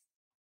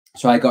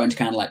 So I got into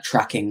kind of like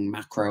tracking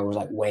macros,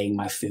 like weighing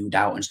my food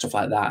out and stuff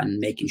like that, and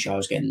making sure I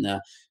was getting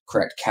the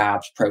correct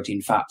carbs,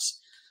 protein, fats.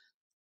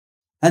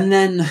 And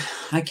then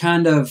I've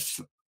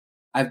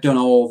done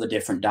all the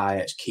different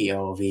diets,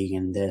 keto,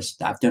 vegan, this,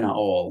 I've done it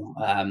all.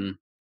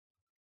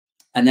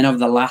 And then over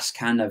the last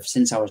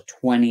since I was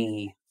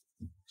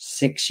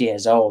 26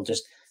 years old,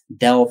 just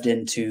delved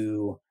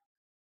into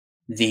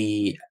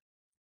the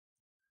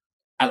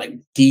like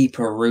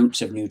deeper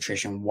roots of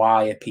nutrition.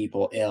 Why are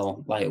people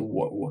ill? Like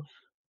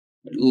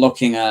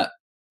looking at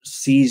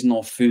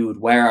seasonal food,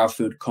 where our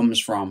food comes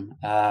from,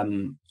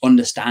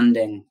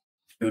 understanding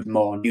food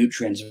more,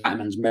 nutrients,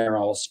 vitamins,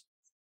 minerals,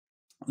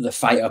 the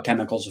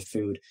phytochemicals of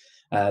food,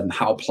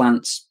 how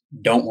plants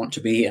don't want to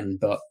be eaten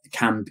but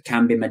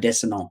can be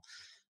medicinal.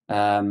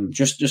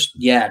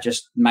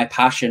 Just my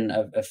passion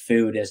of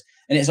food is,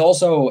 and it's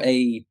also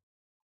a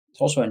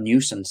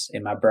nuisance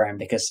in my brain,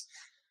 because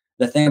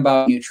the thing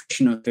about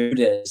nutrition and food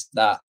is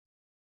that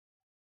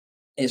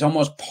it's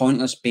almost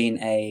pointless being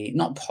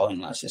not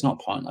pointless, it's not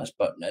pointless,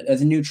 but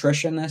as a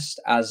nutritionist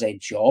as a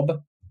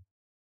job,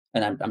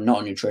 and I'm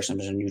not a nutritionist, I'm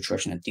just a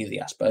nutrition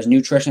enthusiast, but as a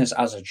nutritionist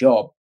as a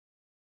job,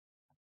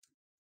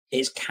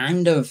 it's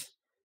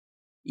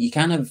you're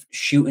kind of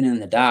shooting in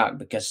the dark,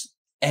 because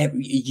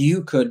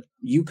you could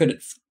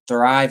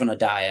thrive on a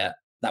diet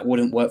that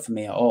wouldn't work for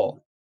me at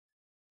all.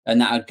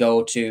 And that would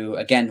go to,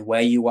 again,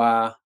 where you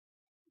are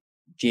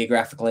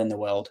geographically in the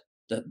world,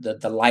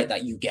 the light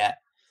that you get,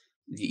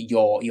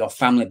 your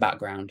family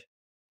background,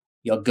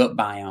 your gut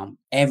biome,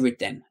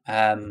 everything.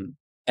 And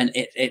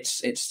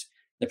it's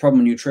the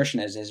problem with nutrition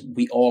is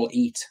we all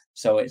eat,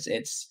 so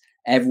it's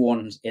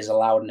everyone is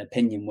allowed an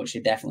opinion, which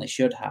they definitely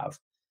should have.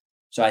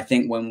 So I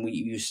think when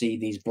you see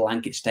these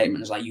blanket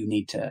statements like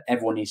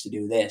everyone needs to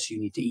do this, you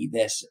need to eat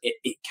this,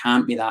 it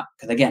can't be that,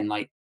 because again,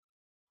 like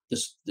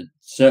there's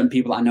certain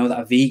people I know that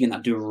are vegan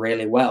that do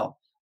really well,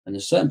 and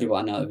there's certain people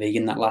I know that are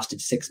vegan that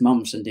lasted 6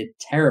 months and did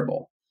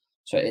terrible.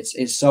 So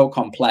it's so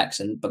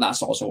complex, but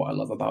that's also what I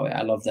love about it.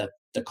 I love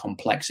the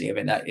complexity of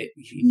it. That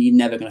you're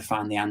never going to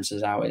find the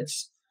answers out.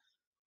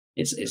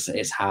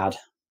 It's hard.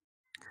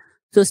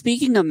 So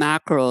speaking of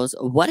macros,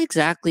 what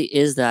exactly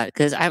is that?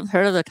 Because I've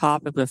heard of the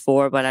topic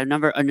before, but I've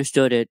never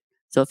understood it.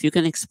 So if you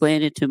can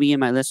explain it to me and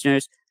my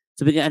listeners,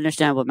 so we can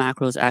understand what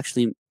macros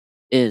actually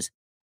is.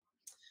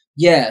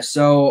 Yeah,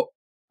 so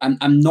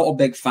I'm not a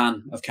big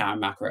fan of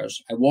counting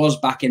macros. I was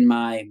back in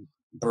my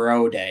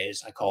bro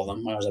days, I call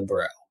them, when I was a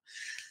bro.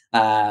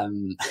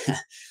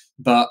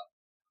 But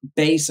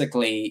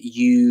basically,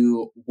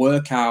 you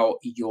work out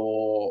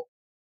the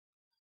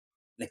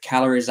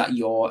calories that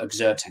you're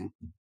exerting.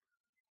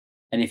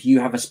 And if you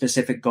have a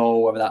specific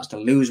goal, whether that's to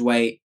lose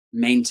weight,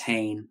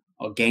 maintain,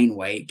 or gain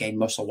weight, gain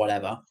muscle,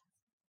 whatever,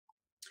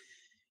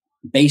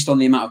 based on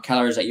the amount of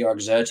calories that you're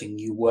exerting,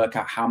 you work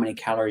out how many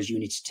calories you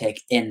need to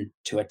take in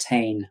to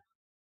attain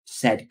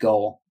said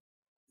goal.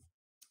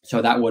 So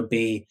that would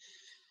be,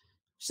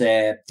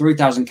 say,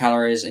 3,000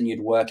 calories, and you'd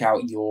work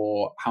out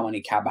how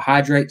many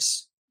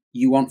carbohydrates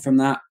you want from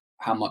that,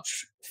 how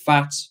much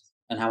fat,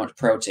 and how much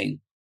protein.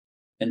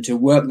 And to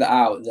work that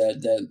out,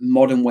 the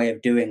modern way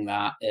of doing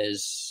that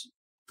is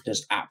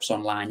there's apps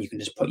online. You can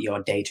just put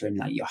your data in,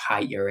 like your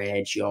height, your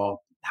age, how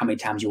many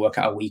times you work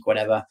out a week,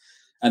 whatever.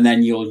 And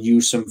then you'll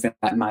use something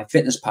like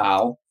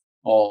MyFitnessPal,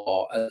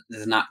 or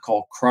there's an app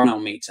called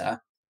Chronometer,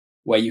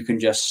 where you can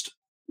just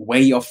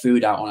weigh your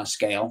food out on a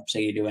scale. So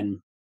you're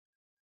doing,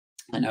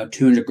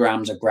 200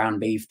 grams of ground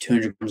beef,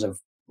 200 grams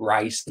of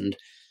rice, and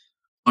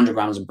 100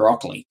 grams of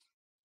broccoli.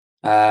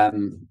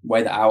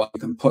 Weigh that out. You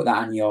can put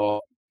that on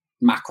your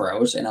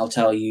macros, and I'll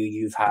tell you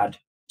you've had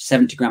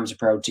 70 grams of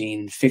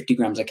protein, 50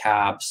 grams of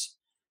carbs,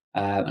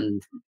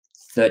 and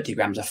 30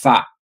 grams of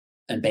fat.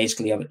 And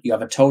basically you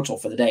have a total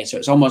for the day. So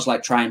it's almost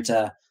like trying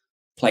to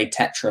play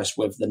Tetris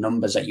with the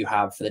numbers that you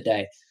have for the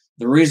day.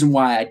 The reason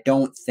why I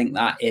don't think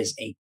that is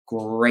a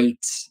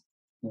great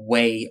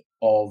way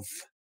of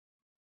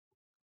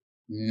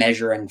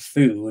measuring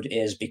food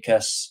is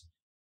because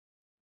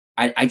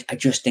I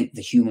just think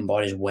the human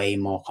body is way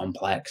more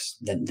complex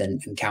than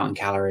counting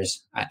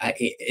calories. I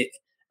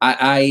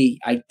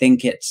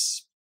think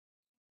it's,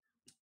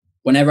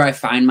 whenever I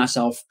find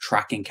myself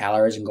tracking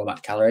calories and go back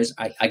to calories,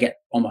 I get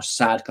almost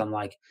sad, because I'm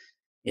like,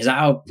 is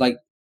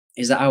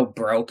that how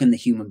broken the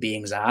human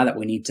beings are, that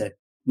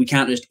we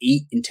can't just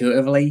eat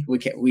intuitively?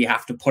 We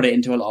have to put it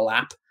into a little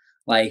app.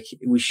 Like,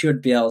 we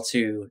should be able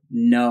to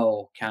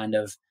know kind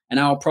of, and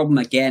our problem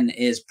again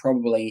is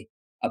probably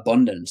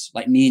abundance.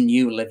 Like me and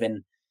you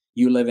living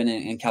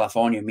in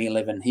California, me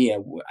living here,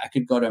 I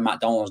could go to a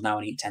McDonald's now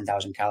and eat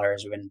 10,000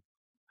 calories within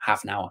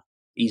half an hour,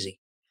 easy.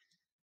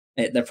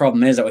 The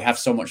problem is that we have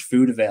so much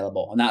food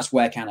available, and that's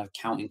where kind of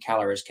counting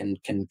calories can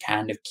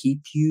kind of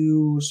keep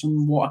you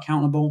somewhat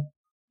accountable.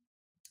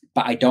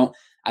 But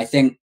I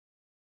think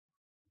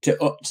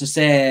to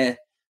say,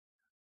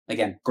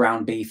 again,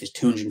 ground beef is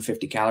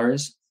 250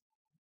 calories.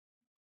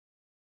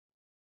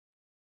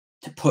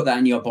 To put that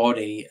in your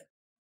body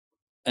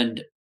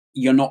and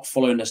you're not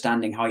fully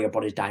understanding how your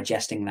body's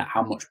digesting that,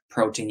 how much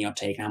protein you're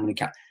taking, how many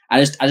I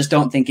just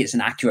don't think it's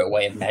an accurate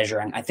way of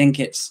measuring. I think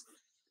it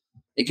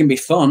can be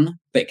fun,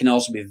 but it can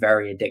also be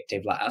very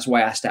addictive. Like that's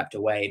why I stepped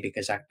away,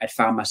 because I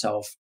found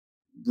myself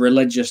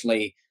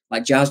religiously,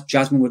 like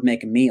Jasmine would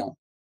make a meal,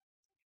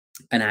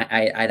 and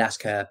I'd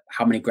ask her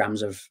how many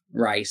grams of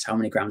rice, how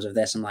many grams of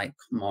this. I'm like,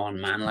 come on,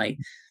 man! Like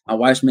my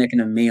wife's making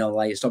a meal.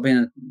 Like stop being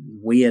a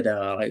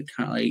weirdo.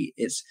 Like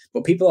it's.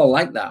 But people are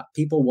like that.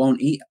 People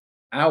won't eat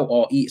out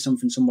or eat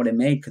something somebody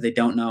made because they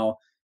don't know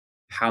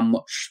how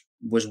much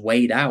was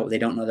weighed out. They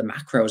don't know the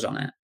macros on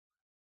it.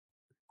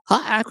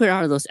 How accurate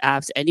are those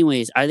apps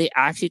anyways? Are they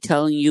actually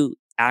telling you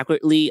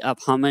accurately of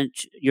how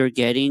much you're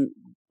getting,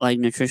 like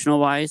nutritional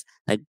wise,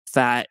 like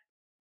fat,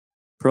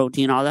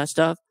 protein, all that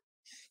stuff?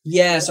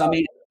 Yes, I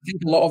mean, I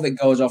think a lot of it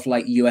goes off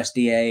like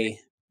USDA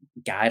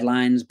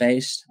guidelines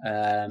based.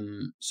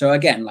 So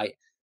again, like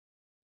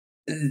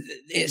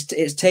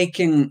it's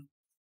taking.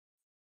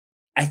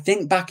 I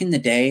think back in the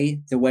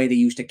day, the way they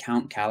used to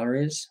count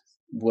calories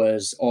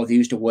was, or they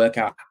used to work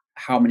out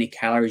how many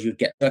calories you'd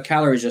get. So a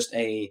calorie is just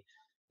a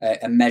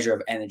measure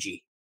of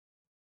energy.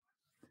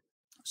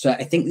 So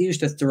I think they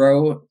used to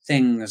throw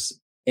things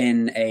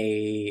in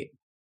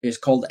it's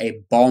called a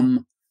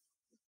bomb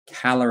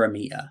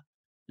calorimeter,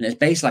 and it's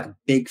based like a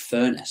big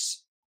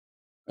furnace,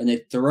 and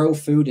they'd throw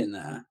food in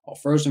there or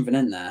throw something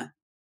in there,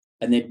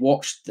 and they'd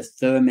watch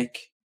the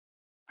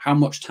how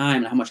much time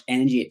and how much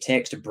energy it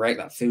takes to break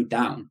that food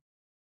down,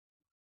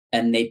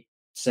 and they'd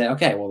say,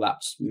 okay, well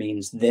that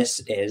means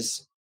this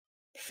is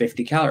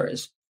 50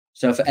 calories.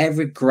 So for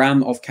every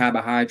gram of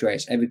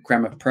carbohydrates, every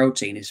gram of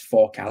protein is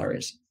 4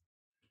 calories.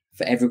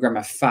 For every gram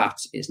of fat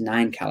is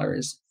 9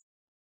 calories.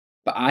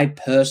 But I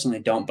personally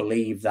don't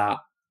believe that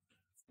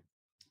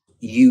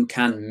you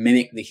can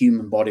mimic the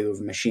human body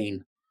with a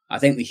machine. I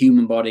think the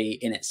human body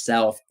in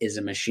itself is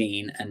a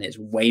machine, and it's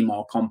way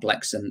more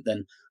complex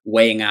than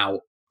weighing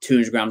out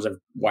 200 grams of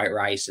white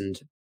rice. And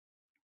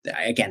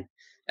again,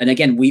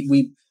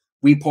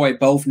 we probably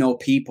both know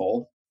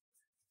people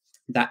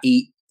that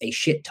eat a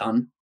shit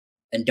ton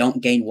and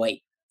don't gain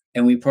weight.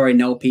 And we probably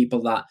know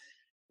people that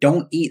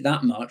don't eat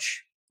that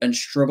much and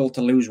struggle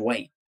to lose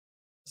weight.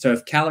 So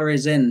if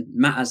calories in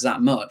matters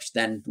that much,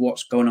 then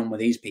what's going on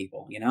with these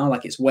people? You know,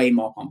 like it's way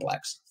more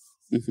complex.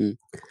 Hmm.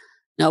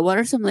 Now, what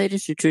are some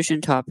latest nutrition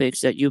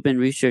topics that you've been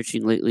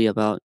researching lately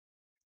about?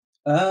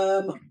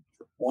 1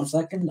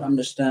 second. I'm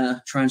just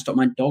trying to stop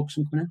my dogs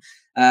from coming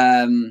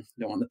in.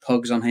 Don't want the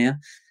pugs on here.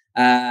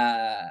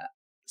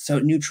 So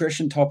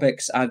nutrition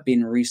topics I've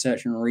been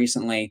researching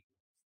recently,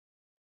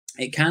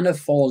 it kind of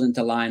falls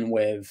into line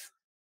with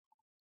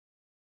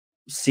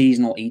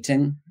seasonal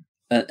eating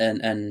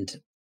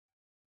and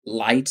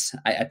light.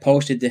 I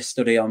posted this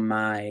study on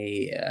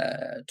my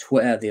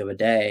Twitter the other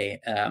day,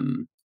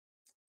 and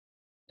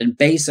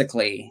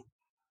basically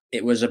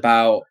it was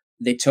about,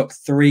 they took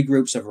 3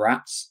 groups of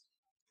rats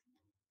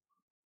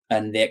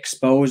and they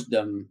exposed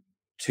them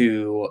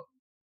to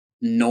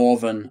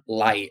northern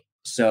light,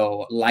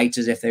 so light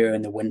as if they were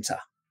in the winter,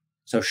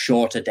 so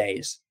shorter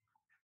days,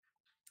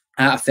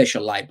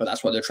 artificial light, but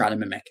that's what they're trying to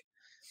mimic.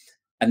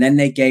 And then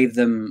they gave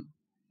them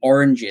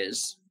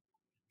oranges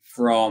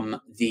from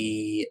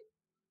they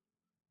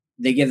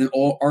give them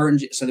all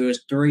orange. So there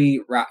was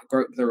 3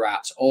 groups of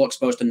rats, all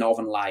exposed to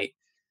northern light.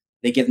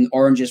 They give them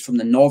oranges from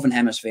the northern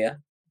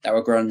hemisphere that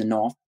were grown in the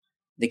north.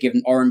 They give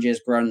them oranges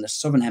grown in the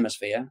southern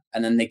hemisphere,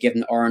 and then they give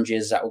them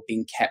oranges that were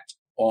being kept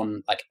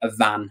on like a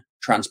van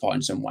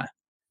transporting somewhere.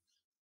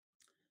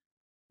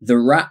 The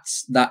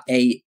rats that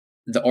ate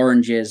the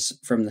oranges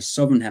from the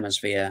southern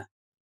hemisphere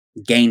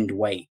gained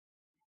weight.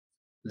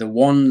 The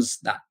ones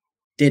that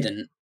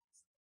didn't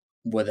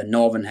were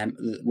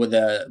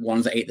the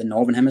ones that ate the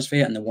northern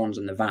hemisphere and the ones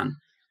in the van.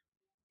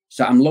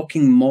 So I'm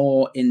looking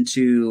more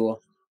into,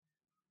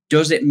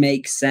 does it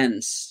make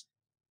sense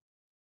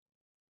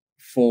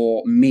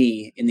for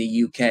me in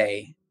the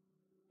UK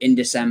in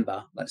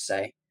December, let's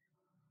say,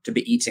 to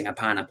be eating a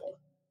pineapple?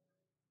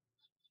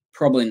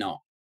 Probably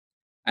not.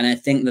 And I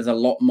think there's a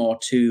lot more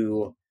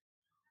to,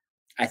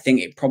 I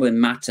think it probably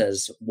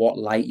matters what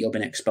light you've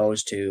been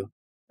exposed to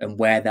and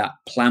where that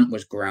plant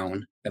was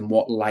grown and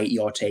what light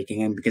you're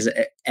taking in, because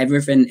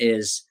everything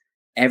is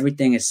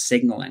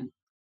signaling.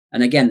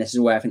 And again, this is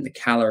where I think the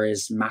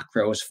calories,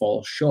 macros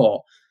fall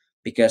short,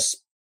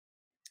 because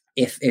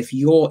if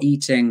you're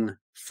eating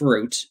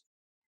fruit,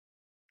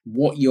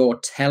 what you're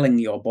telling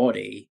your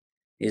body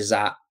is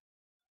that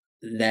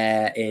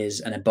there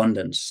is an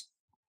abundance.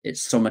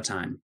 It's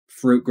summertime.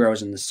 Fruit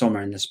grows in the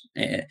summer, in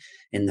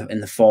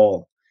the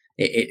fall.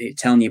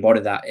 It's telling your body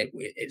that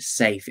it's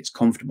safe, it's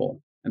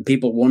comfortable. And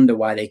people wonder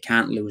why they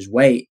can't lose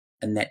weight,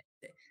 and that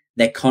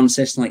they're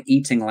consistently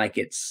eating like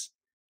it's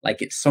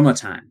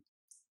summertime.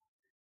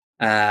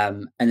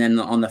 And then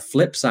on the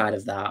flip side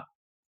of that,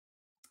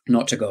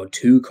 not to go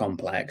too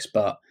complex,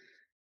 but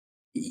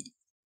do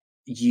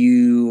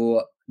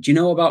you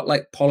know about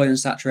like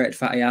polyunsaturated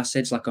fatty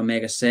acids like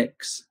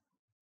omega-6,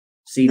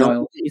 seed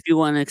oil? If you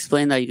want to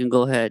explain that, you can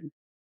go ahead.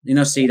 You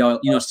know seed oil.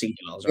 You know seed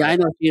oils, right? Yeah, I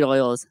know seed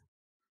oils.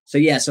 So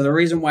yeah, so the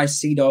reason why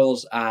seed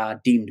oils are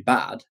deemed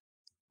bad,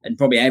 and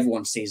probably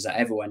everyone sees that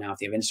everywhere now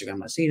if you have Instagram,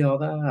 like seed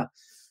oil,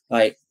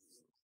 like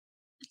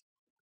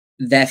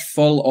they're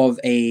full of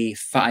a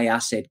fatty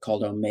acid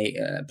called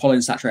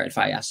polyunsaturated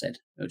fatty acid,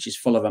 which is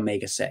full of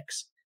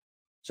omega-6.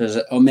 So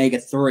there's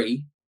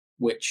omega-3,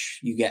 which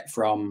you get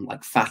from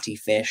like fatty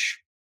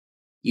fish.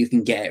 You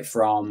can get it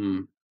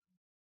from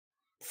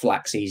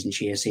flax seeds and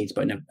chia seeds,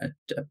 but in a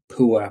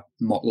poor,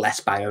 less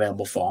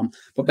bioavailable form.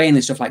 But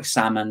mainly stuff like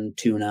salmon,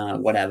 tuna,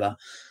 whatever.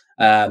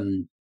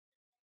 And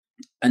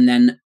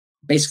then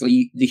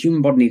basically the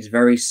human body needs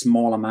very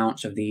small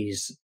amounts of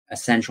these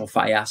essential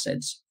fatty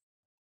acids.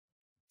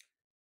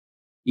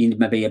 You need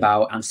maybe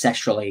about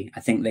ancestrally,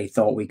 I think they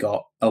thought we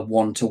got a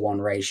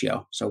 1-to-1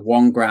 ratio. So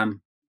 1 gram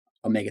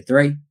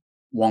omega-3,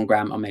 1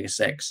 gram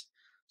omega-6.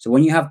 So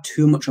when you have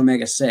too much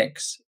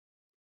omega-6,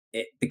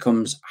 it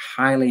becomes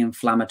highly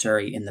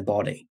inflammatory in the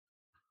body.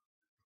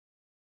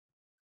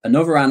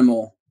 Another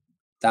animal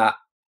that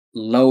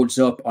loads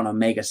up on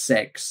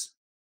omega-6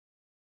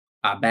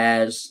 are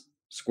bears,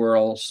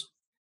 squirrels,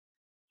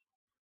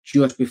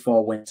 just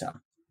before winter,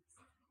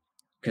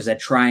 because they're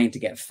trying to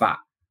get fat.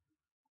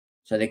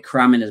 So they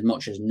cram in as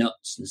much as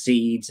nuts and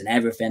seeds and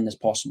everything as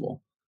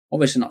possible.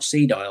 Obviously not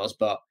seed oils,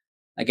 but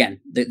again,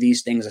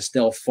 these things are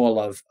still full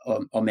of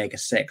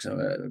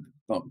omega-6,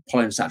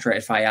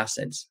 polyunsaturated fatty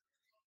acids.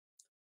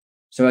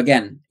 So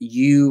again,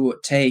 you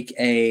take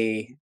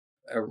a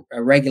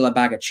regular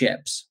bag of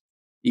chips,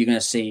 you're going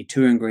to see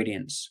 2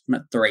 ingredients,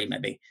 3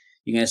 maybe.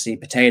 You're going to see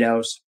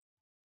potatoes.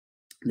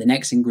 The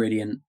next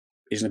ingredient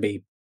is going to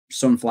be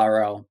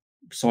sunflower oil,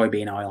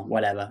 soybean oil,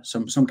 whatever,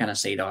 some kind of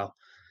seed oil,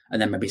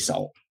 and then maybe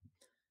salt.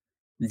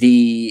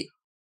 We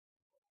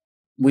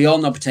all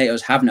know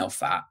potatoes have no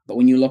fat, but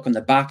when you look on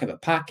the back of a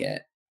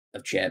packet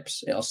of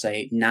chips, it'll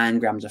say 9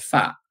 grams of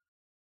fat.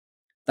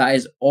 That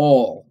is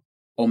all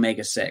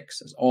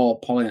omega-6. It's all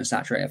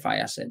polyunsaturated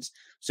fatty acids.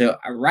 So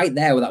right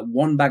there with that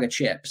one bag of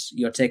chips,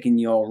 you're taking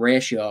your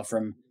ratio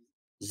from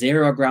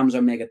 0 grams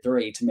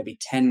omega-3 to maybe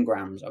 10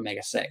 grams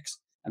omega-6.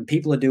 And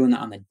people are doing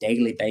that on a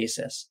daily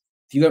basis.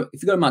 If you go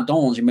to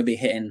McDonald's, you may be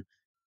hitting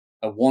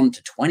a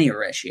 1-to-20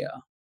 ratio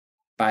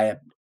by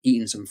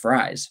eating some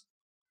fries.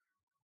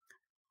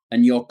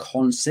 And you're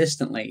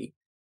consistently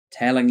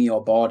telling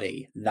your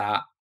body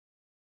that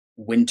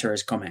winter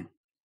is coming.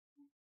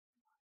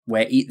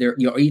 Where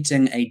you're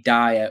eating a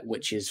diet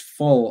which is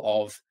full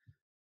of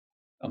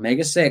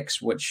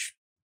omega-6, which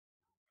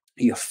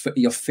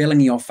you're filling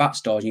your fat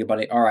stores in your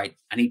body. All right,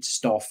 I need to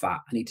store fat.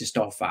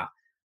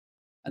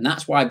 And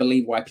that's why I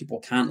believe why people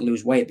can't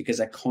lose weight, because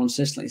they're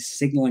consistently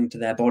signaling to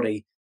their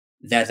body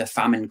there's a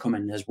famine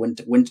coming, there's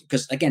winter.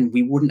 Because again,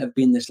 we wouldn't have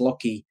been this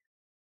lucky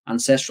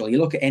ancestrally. You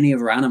look at any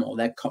other animal,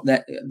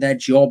 their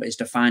job is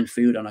to find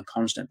food on a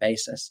constant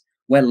basis.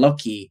 We're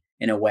lucky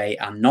in a way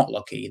and not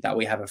lucky that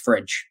we have a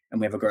fridge and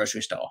we have a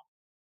grocery store.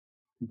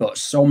 But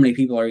so many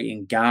people are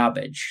eating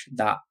garbage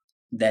that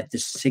they're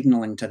just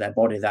signaling to their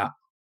body that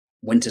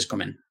winter's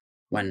coming,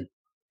 when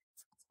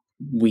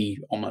we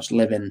almost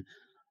live in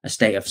a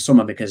state of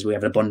summer because we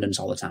have abundance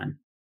all the time.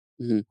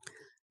 Mm-hmm.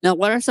 Now,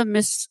 what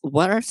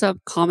are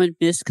some common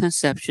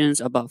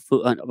misconceptions about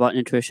food, about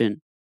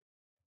nutrition?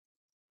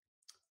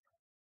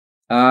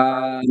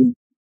 I'd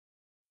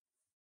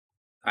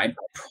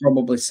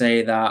probably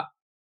say that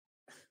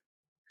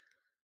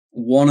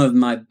one of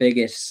my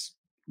biggest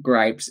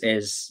gripes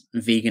is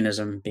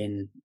veganism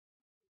being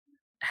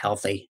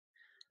healthy.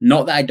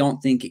 Not that I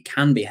don't think it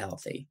can be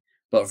healthy,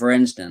 but for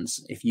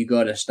instance, if you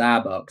go to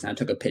Starbucks, and I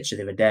took a picture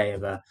the other day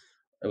of it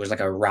was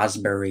like a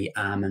raspberry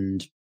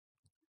almond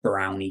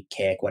brownie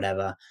cake,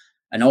 whatever.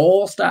 And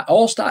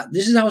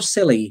this is how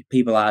silly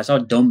people are, it's how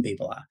dumb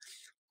people are.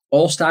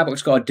 All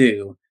Starbucks got to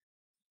do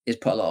is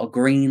put a little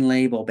green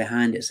label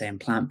behind it saying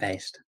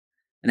plant-based.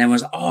 And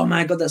everyone's like, oh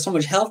my God, that's so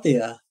much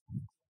healthier.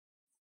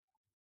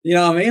 You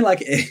know what I mean?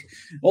 Like,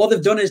 all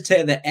they've done is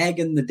take the egg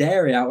and the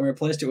dairy out and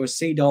replaced it with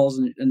seed oils,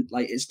 and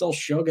like, it's still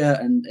sugar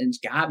and it's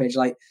garbage.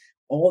 Like,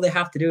 all they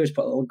have to do is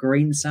put a little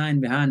green sign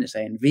behind it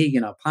saying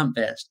vegan or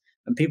plant-based,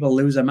 and people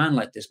lose their mind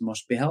like, this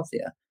must be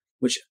healthier,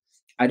 which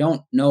I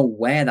don't know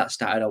where that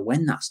started or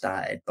when that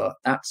started, but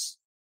that's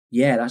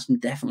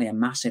definitely a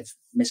massive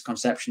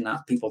misconception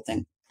that people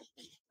think.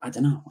 I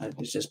don't know. It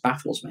just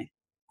baffles me.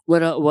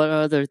 What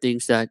are other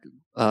things that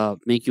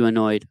make you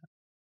annoyed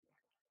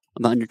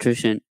about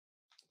nutrition?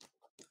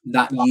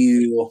 That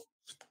you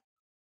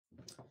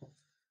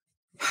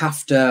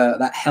have to,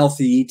 that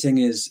healthy eating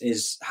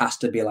has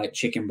to be like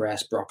chicken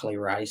breast, broccoli,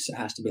 rice. It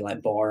has to be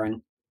like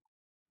boring.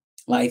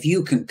 Like, if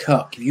you can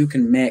cook, if you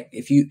can make,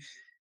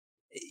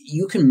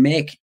 you can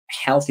make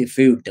healthy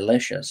food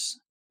delicious.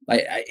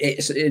 Like,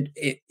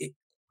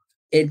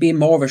 it'd be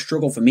more of a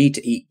struggle for me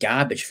to eat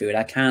garbage food.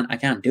 I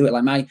can't do it.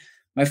 Like,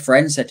 my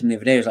friend said to me the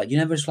other day, he was like, you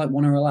never just like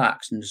want to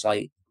relax and just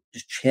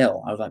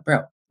chill. I was like,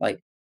 bro,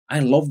 like, I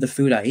love the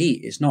food I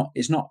eat. It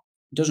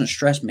doesn't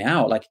stress me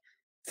out. Like,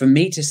 for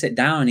me to sit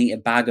down and eat a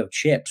bag of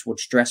chips would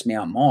stress me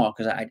out more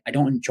because I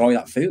don't enjoy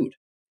that food.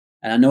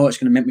 And I know it's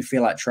going to make me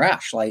feel like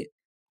trash. Like,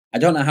 I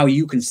don't know how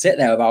you can sit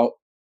there without,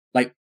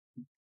 like,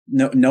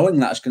 knowing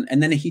that's going,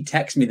 and then he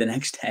texts me the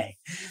next day.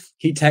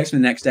 He texts me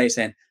the next day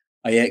saying,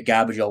 "I ate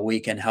garbage all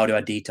weekend. How do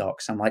I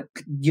detox?" I'm like,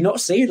 "You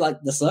not see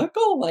like the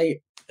circle?"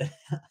 Like,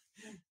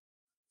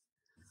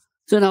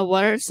 So now,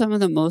 what are some of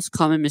the most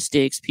common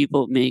mistakes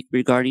people make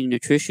regarding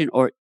nutrition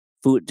or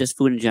food, just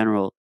food in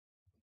general?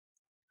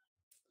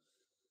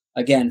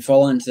 again,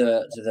 falling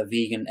to the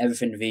vegan,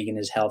 everything vegan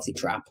is healthy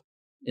trap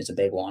is a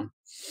big one.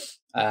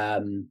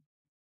 Um,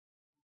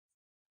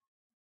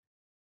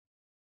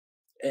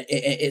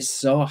 it's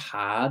so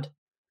hard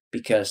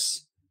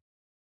because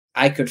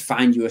I could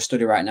find you a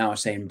study right now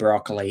saying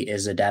broccoli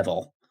is a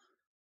devil.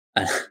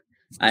 And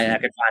I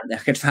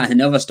could find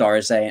another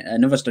study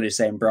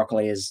saying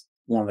broccoli is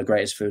one of the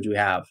greatest foods we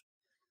have.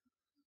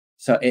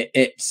 So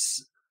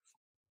it's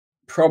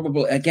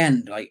probably,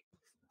 again, like,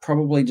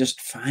 probably just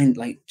find,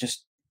 like,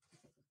 just,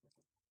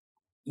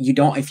 you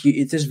don't, if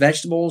there's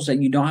vegetables that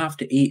you don't have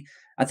to eat.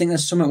 I think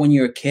there's something when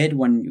you're a kid,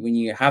 when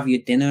you have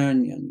your dinner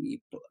and you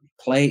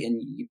plate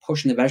and you're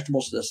pushing the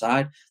vegetables to the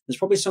side, there's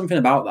probably something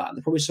about that.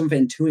 There's probably something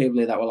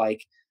intuitively that we're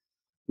like,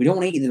 we don't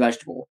want to eat the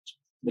vegetables.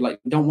 We're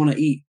like, we don't want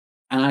to eat.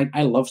 And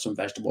I love some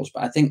vegetables,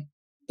 but I think,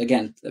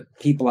 again, the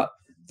people that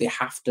they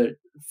have to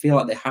feel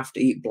like they have to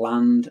eat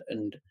bland.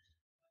 And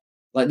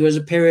like, there was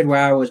a period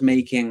where I was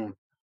making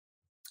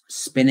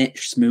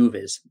spinach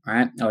smoothies,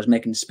 right? I was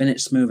making spinach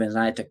smoothies and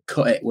I had to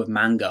cut it with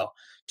mango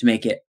to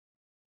make it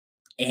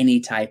any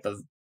type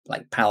of,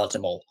 like,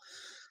 palatable.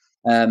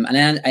 And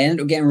then I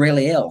ended up getting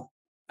really ill.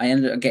 I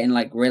ended up getting,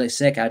 like, really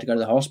sick. I had to go to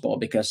the hospital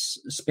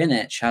because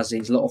spinach has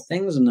these little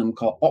things in them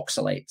called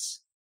oxalates,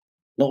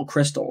 little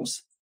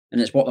crystals, and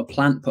it's what the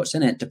plant puts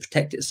in it to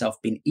protect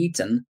itself being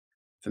eaten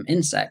from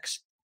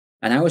insects.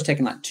 And I was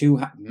taking like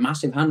two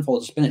massive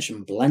handfuls of spinach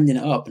and blending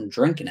it up and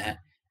drinking it,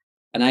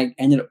 and I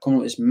ended up coming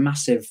with this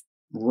massive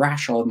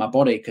rash all over my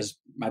body because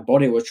my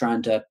body was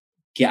trying to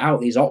get out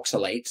these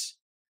oxalates.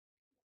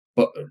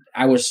 But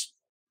I was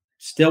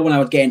still, when I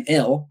was getting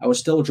ill, I was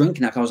still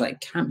drinking that. I was like,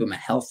 can't be my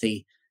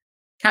healthy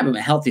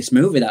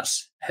smoothie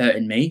that's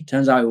hurting me.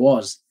 Turns out it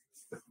was.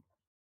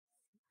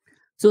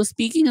 So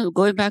speaking of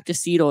going back to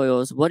seed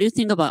oils, what do you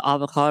think about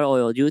avocado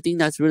oil? Do you think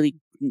that's really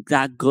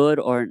that good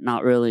or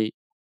not really?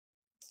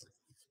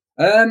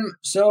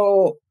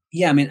 So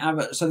yeah, I mean,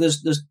 so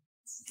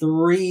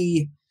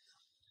three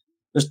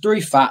there's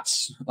three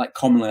fats, like,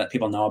 commonly that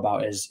people know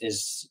about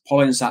is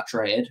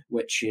polyunsaturated,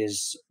 which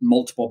is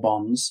multiple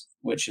bonds,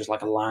 which is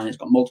like a line. It's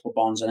got multiple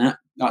bonds in it.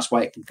 That's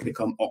why it can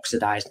become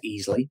oxidized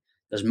easily.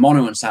 There's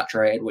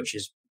monounsaturated, which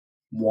is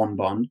one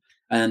bond,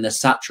 and then there's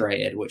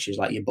saturated, which is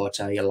like your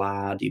butter, your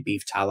lard, your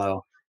beef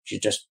tallow, which is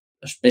just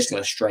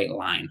basically a straight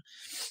line.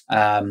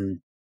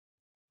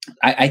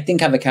 I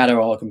think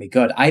avocado oil can be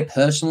good. I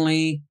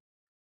personally,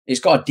 it's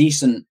got a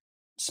decent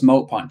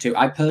smoke point too.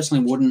 I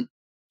personally wouldn't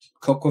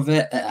cook with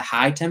it at a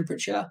high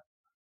temperature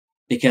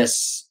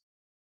because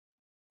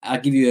I'll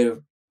give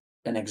you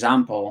an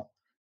example.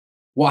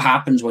 What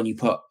happens when you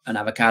put an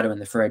avocado in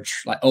the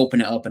fridge, like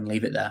open it up and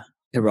leave it there?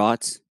 It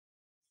rots.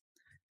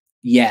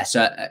 Yeah,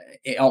 so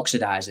it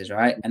oxidizes,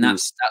 right? And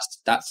that's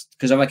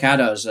because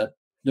avocados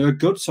they're a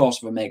good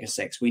source of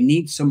omega-6. We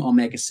need some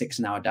omega-6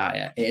 in our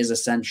diet. It is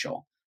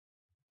essential.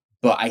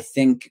 But I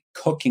think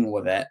cooking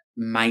with it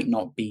might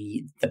not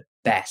be the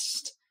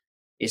best.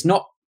 It's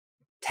not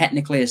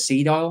technically a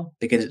seed oil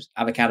because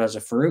avocado is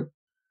a fruit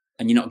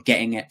and you're not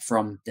getting it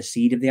from the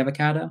seed of the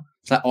avocado.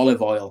 It's like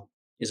olive oil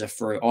is a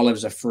fruit.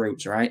 Olives are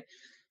fruits, right?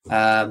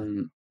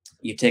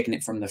 You're taking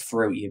it from the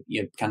fruit.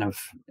 You're kind of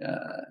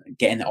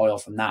getting the oil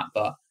from that.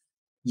 But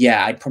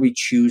yeah, I'd probably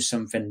choose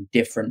something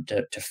different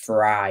to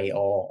fry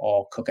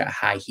or cook at a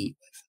high heat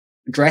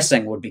with.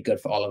 Dressing would be good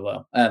for olive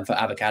oil, for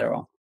avocado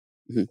oil.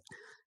 Mm-hmm.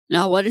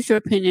 Now, what is your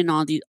opinion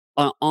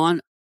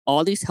on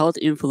all these health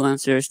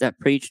influencers that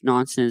preach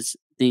nonsense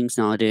things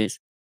nowadays?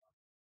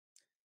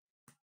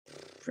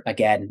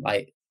 Again,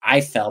 like,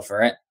 I fell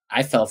for it.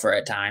 I fell for it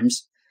at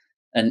times,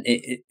 and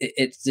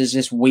it's there's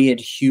this weird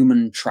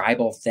human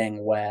tribal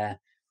thing where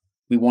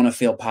we want to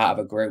feel part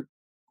of a group.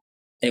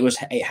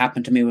 It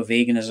happened to me with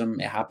veganism.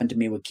 It happened to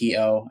me with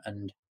keto,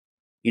 and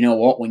you know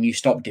what? When you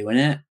stop doing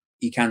it,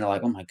 you kind of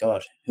like, oh my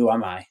god, who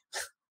am I?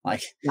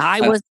 Like,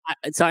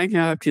 sorry to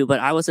interrupt you, but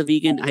I was a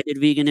vegan. I did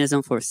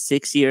veganism for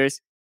 6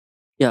 years.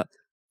 Yeah,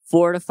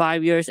 4 to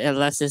 5 years, and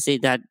let's just say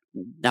that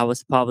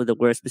was probably the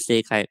worst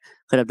mistake I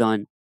could have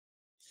done.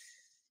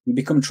 You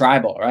become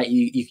tribal, right?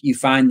 You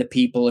find the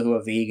people who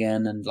are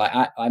vegan, and like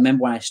I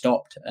remember when I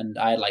stopped, and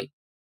I had, like,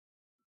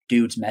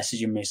 dudes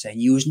messaging me saying,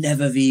 "You was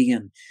never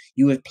vegan.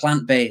 You were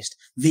plant based.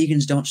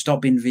 Vegans don't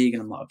stop being vegan."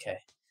 I'm like, okay,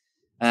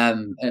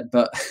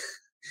 but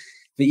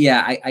but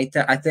yeah,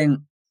 I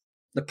think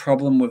the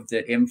problem with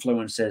the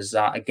influencers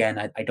that, again,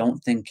 I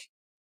don't think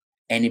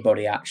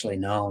anybody actually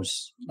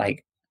knows.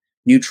 Like,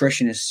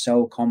 nutrition is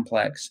so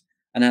complex,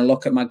 and I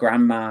look at my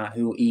grandma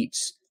who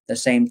eats the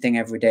same thing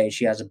every day.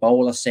 She has a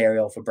bowl of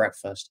cereal for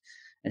breakfast,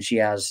 and she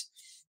has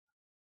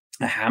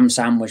a ham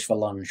sandwich for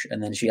lunch,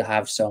 and then she'll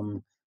have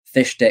some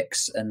fish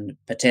sticks and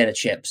potato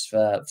chips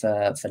for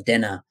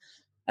dinner,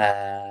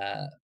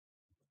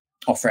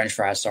 or French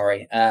fries,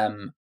 sorry.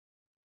 And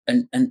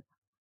and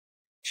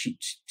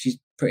she's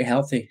pretty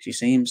healthy. She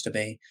seems to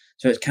be.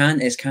 So it's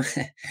kind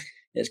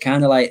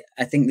of like,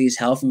 I think these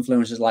health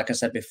influencers, like I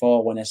said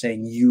before, when they're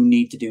saying you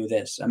need to do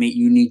this, I mean,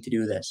 you need to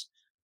do this.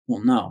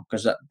 Well, no,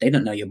 because they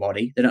don't know your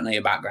body, they don't know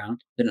your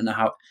background, they don't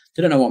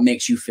know what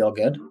makes you feel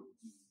good.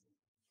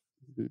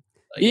 Mhm.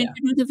 But Did yeah,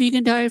 you do the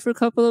vegan diet for a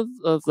couple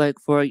of like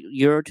for a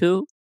year or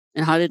two?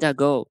 And how did that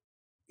go?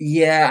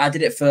 yeah, I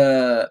did it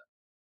for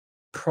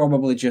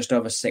probably just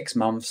over 6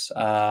 months.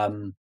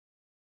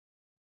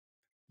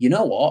 You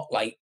know what?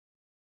 Like,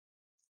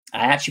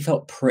 I actually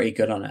felt pretty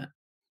good on it.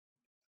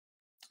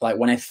 Like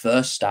when I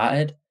first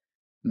started,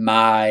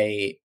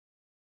 my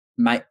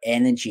my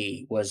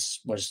energy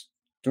was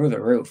through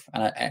the roof,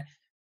 and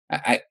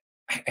I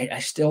I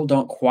still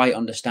don't quite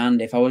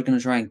understand. If I was going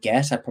to try and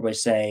guess, I'd probably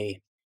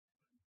say,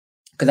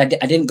 because I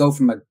didn't go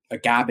from a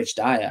garbage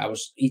diet. I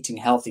was eating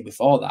healthy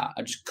before that.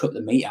 I just cut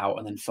the meat out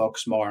and then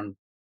focus more on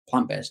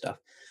plant based stuff.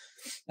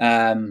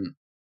 Um,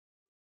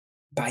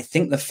 but I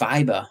think the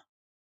fiber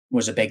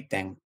was a big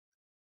thing.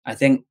 I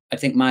think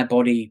my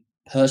body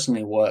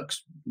personally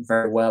works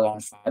very well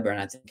on fiber,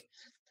 and I think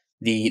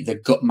the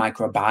gut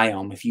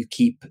microbiome, if you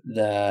keep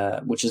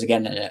which is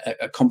again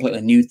a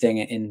completely new thing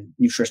in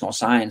nutritional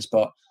science,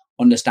 but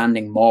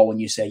understanding more when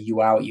you say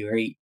you out, you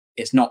eat,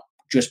 it's not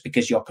just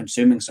because you're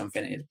consuming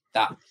something,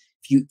 that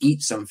if you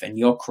eat something,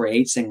 you're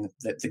creating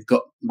the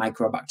gut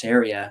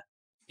microbacteria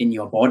in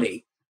your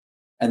body,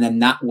 and then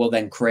that will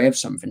then crave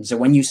something. So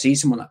when you see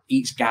someone that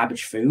eats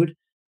garbage food,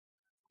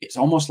 it's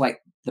almost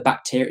like the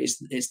bacteria,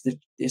 it's the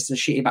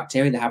shitty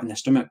bacteria they have in their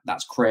stomach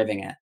that's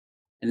craving it,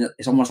 and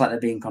it's almost like they're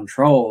being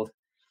controlled.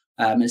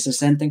 It's the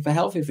same thing for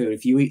healthy food.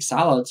 If you eat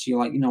salads, you're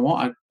like, you know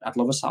what, I'd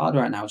love a salad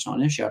right now. It's not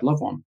an issue. I'd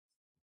love one.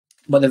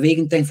 But the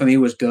vegan thing for me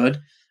was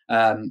good.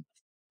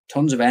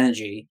 Tons of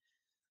energy,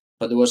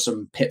 but there was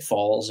some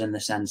pitfalls in the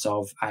sense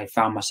of I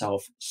found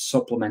myself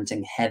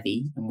supplementing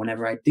heavy, and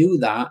whenever I do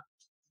that,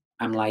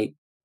 I'm like,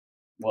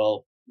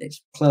 well,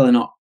 it's clearly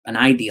not an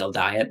ideal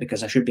diet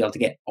because I should be able to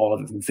get all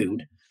of it from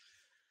food.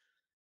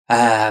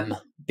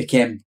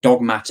 Became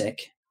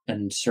dogmatic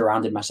and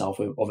surrounded myself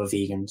with other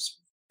vegans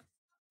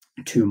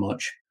too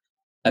much,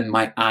 and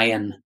my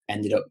iron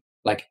ended up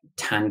like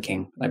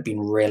tanking, like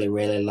being really,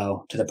 really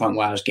low, to the point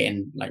where I was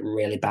getting like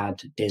really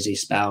bad dizzy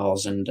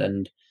spells,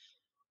 and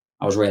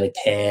I was really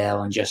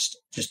pale, and just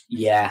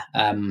yeah,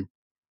 and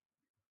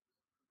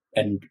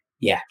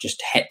yeah,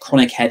 just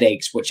chronic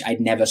headaches, which I'd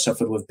never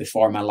suffered with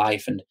before in my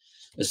life. And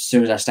as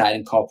soon as I started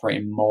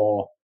incorporating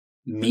more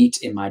meat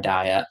in my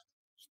diet,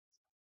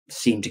 it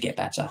seemed to get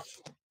better.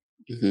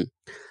 Mhm.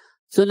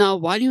 So now,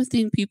 why do you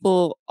think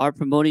people are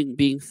promoting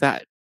being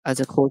fat as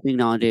a cool thing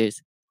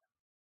nowadays?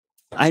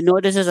 I know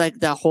this is like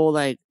that whole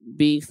like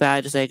being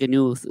fat is like a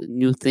new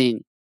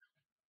thing.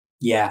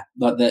 Yeah,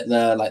 like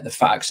the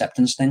fat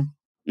acceptance thing.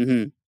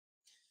 Hmm.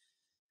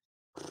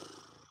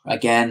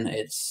 Again,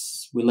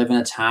 it's we live in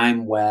a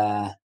time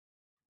where,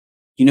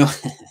 you know,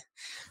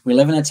 we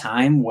live in a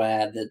time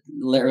where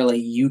literally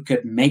you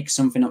could make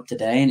something up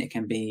today, and it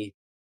can be,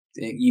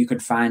 you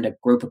could find a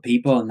group of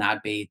people, and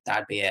that'd be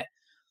it.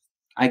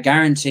 I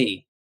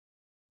guarantee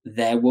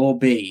there will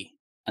be,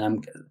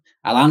 and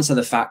I'll answer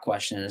the fat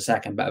question in a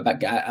second,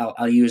 but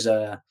I'll use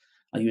a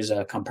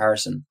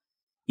comparison.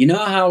 You know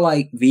how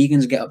like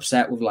vegans get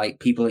upset with like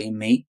people eating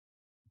meat?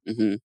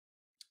 Hmm.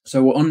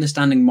 So we're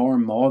understanding more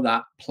and more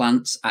that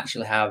plants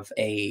actually have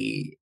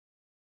a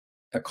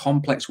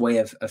complex way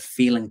of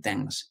feeling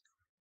things,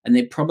 and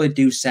they probably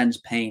do sense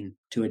pain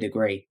to a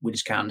degree. We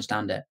just can't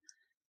understand it.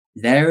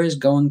 There is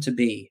going to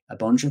be a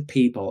bunch of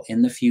people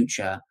in the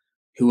future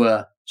who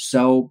are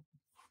so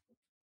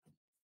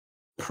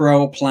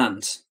pro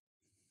plant.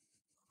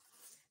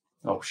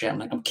 Oh shit!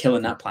 I'm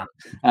killing that plant.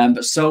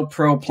 But so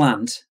pro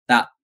plant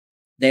that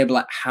they'll be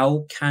like,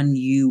 "How can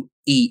you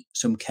eat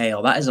some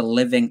kale? That's a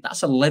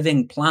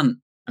living plant.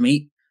 I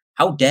mean,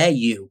 how dare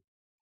you?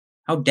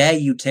 How dare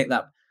you take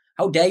that?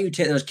 How dare you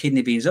take those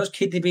kidney beans? Those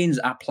kidney beans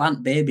are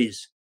plant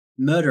babies.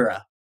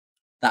 Murderer.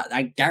 That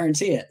I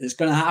guarantee it. It's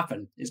going to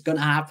happen. It's going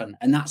to happen.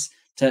 And that's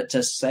to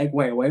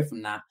segue away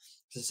from that.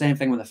 It's the same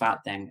thing with the fat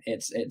thing.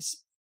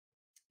 It's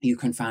you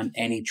can find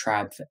any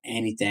tribe for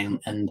anything,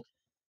 and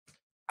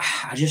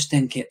I just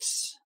think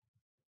it's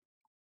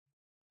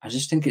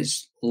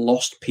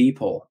lost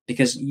people,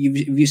 because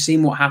you've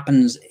seen what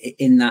happens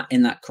in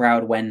that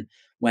crowd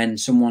when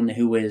someone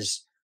who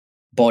is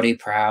body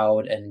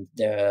proud, and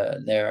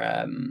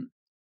they're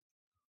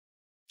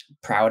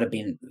proud of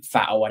being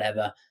fat or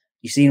whatever.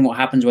 You've seen what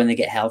happens when they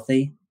get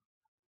healthy.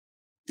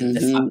 The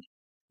fact Hmm.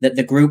 that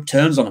the group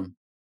turns on them.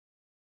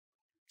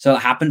 So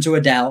it happened to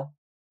Adele.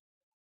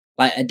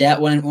 Like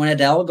Adele, when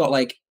Adele got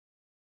like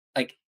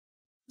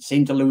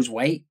seemed to lose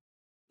weight,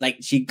 like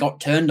she got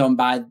turned on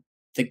by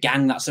the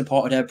gang that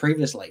supported her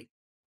previously.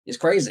 It's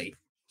crazy.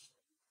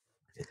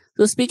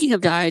 So speaking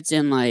of diets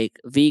and like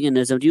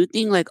veganism, do you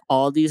think like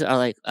all these are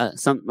like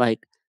like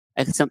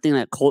something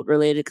like cult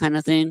related kind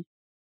of thing?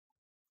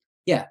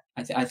 Yeah,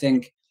 I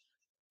think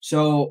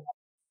so.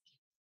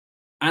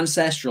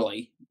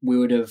 Ancestrally, we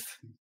would have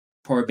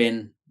probably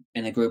been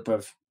in a group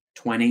of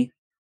 20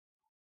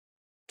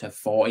 to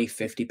 40,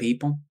 50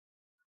 people.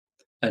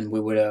 And we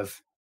would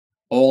have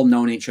all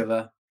known each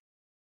other.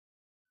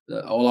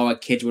 All our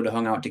kids would have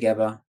hung out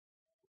together.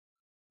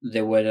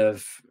 We would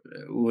have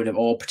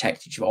all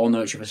protected each other, all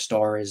know each other's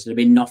stories. There'd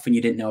been nothing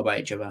you didn't know about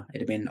each other.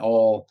 It'd have been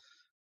all,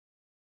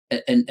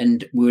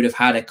 and we would have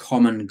had a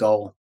common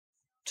goal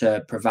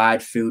to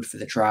provide food for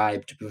the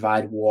tribe, to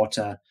provide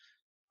water,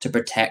 to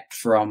protect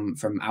from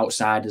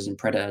outsiders and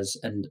predators,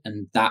 and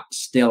that's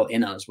still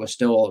in us. We're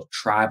still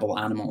tribal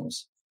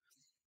animals.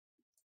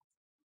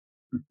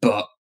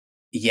 But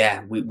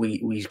yeah,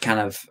 we kind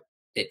of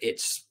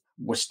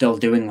we're still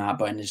doing that,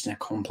 but in just a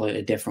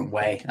completely different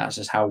way. That's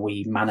just how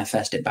we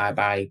manifest it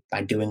by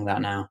doing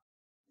that now.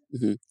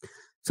 Mm-hmm.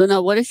 So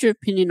now, what is your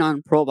opinion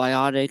on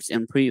probiotics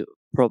and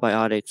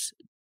probiotics?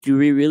 Do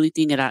we really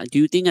think do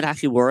you think it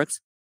actually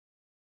works?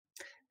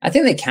 I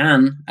think they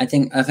can. I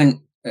think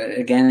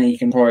again, you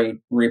can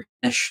probably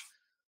replenish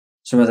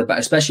some of the,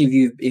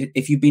 especially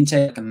if you've been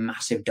taking a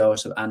massive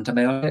dose of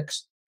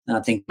antibiotics, then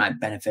I think it might be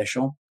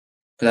beneficial.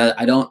 Because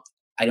I don't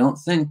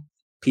think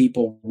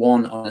people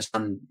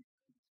understand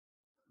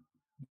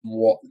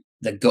what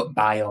the gut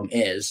biome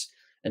is,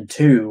 and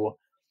two,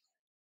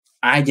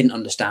 I didn't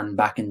understand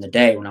back in the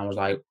day when I was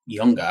like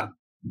younger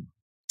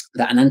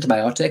that an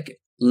antibiotic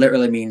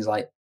literally means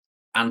like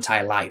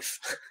anti-life.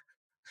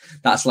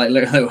 That's like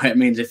literally what it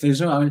means. If there's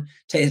someone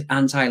take this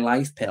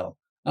anti-life pill,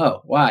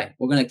 oh, why?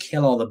 We're going to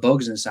kill all the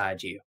bugs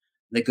inside you,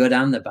 the good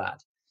and the bad.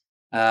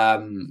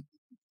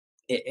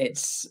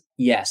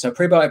 So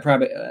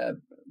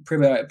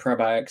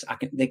probiotics,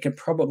 they could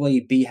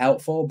probably be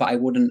helpful, but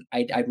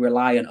I'd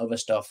rely on other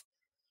stuff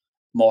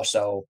more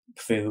so.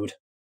 Food,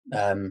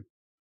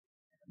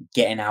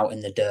 getting out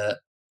in the dirt,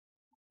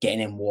 getting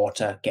in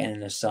water, getting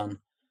in the sun.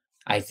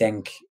 I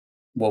think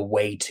we're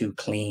way too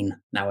clean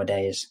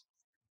nowadays,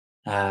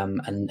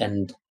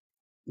 and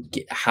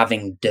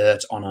having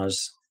dirt on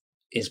us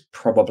is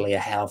probably a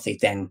healthy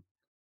thing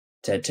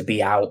to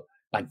be out,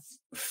 like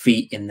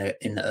feet in the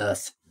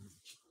earth.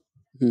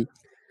 Mm-hmm.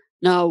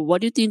 Now, what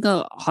do you think?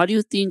 How do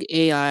you think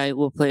AI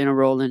will play in a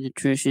role in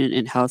nutrition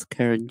and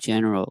healthcare in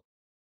general?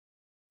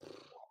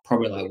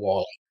 Probably like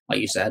Wall, like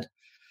you said,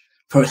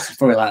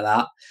 probably like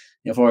that.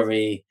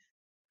 Probably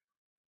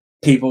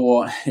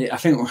people. I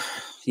think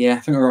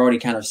we're already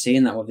kind of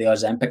seeing that with the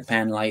Ozempic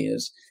pen. Like,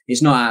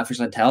 it's not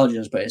artificial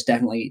intelligence, but it's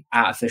definitely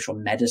artificial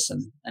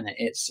medicine, and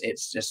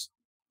it's just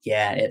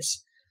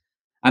it's.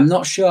 I'm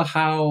not sure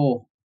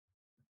how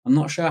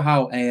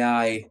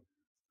AI,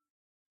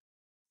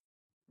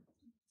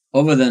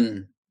 other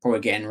than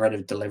probably getting rid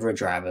of delivery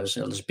drivers,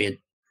 it'll just be a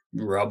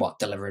robot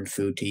delivering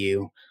food to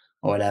you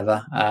or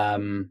whatever.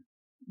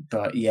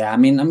 But yeah, I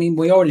mean,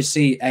 we already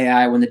see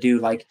AI when they do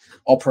like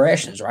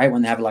operations, right?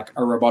 When they have like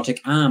a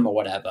robotic arm or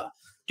whatever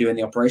doing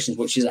the operations,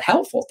 which is a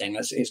helpful thing.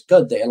 It's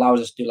good that it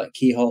allows us to do like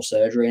keyhole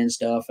surgery and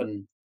stuff.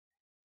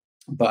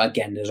 But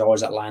again, there's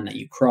always that line that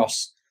you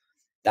cross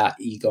that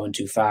you're going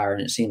too far,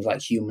 and it seems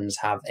like humans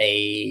have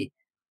a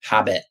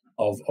habit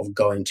of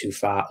going too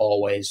far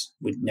always.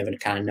 We never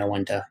kind of know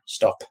when to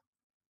stop.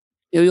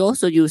 Yeah, we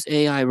also use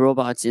AI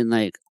robots in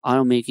like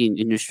automaking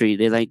industry.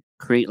 They like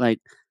create like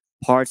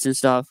parts and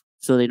stuff,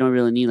 so they don't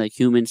really need like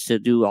humans to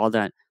do all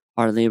that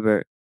hard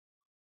labor.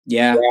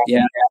 Yeah.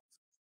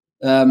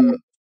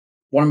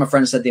 One of my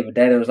friends said the other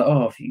day, they was like,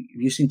 "Oh, have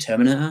you seen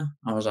Terminator?"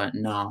 I was like,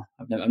 "No,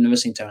 I've never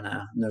seen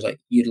Terminator." And they was like,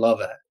 "You'd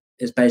love it.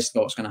 It's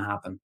basically what's going to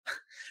happen."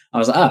 I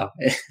was like, "Oh."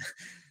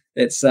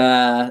 It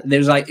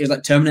was like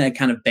Terminator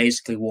kind of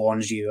basically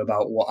warns you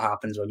about what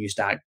happens when you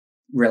start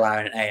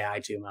relying on AI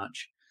too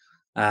much,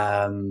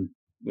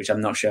 which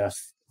I'm not sure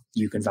if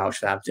you can vouch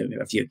for that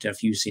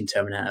if you've seen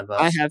Terminator.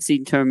 But I have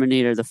seen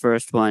Terminator, the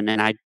first one,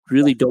 and I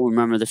really don't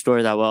remember the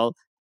story that well.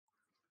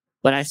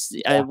 But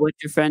what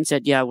your friend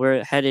said, yeah,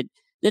 we're headed.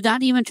 They're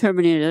not even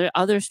Terminator.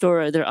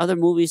 There are other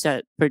movies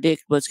that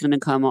predict what's going to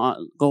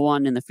go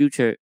on in the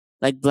future,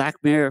 like Black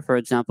Mirror, for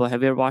example.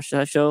 Have you ever watched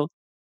that show?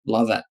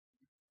 Love it.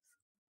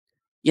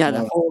 Yeah,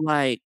 the whole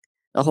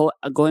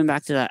going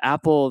back to the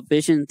Apple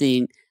Vision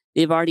thing,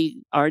 they've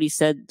already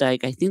said,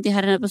 like, I think they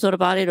had an episode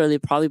about it, or they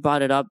probably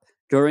brought it up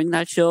during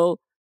that show,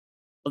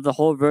 of the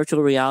whole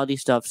virtual reality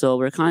stuff. So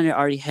we're kind of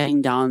already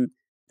heading down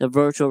the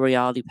virtual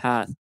reality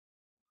path.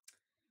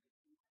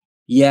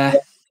 Yeah,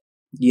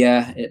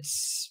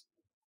 it's.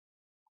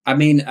 I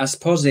mean, I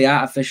suppose the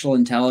artificial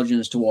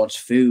intelligence towards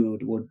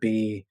food would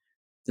be.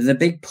 There's a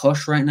big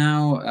push right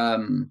now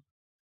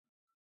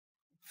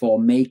for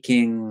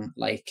making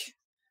like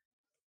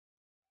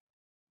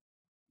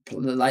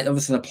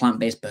obviously the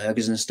plant-based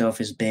burgers and stuff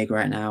is big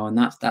right now, and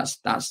that's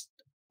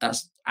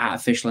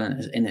artificial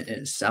in it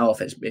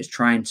itself. It's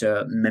trying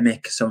to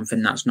mimic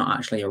something that's not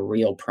actually a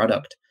real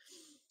product.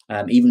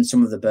 Even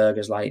some of the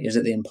burgers, like, is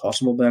it the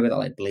Impossible Burger that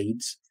like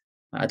bleeds?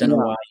 I don't know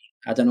why.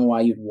 I don't know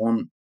why you'd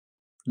want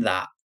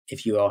that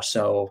if you are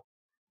so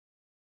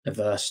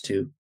averse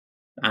to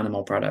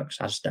animal products.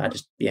 I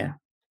just yeah.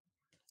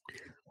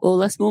 Well,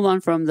 let's move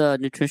on from the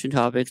nutrition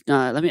topics.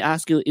 Let me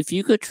ask you, if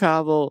you could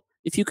time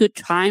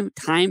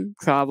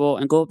travel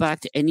and go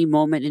back to any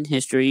moment in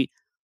history,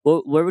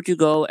 Where would you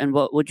go, and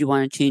what would you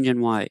want to change,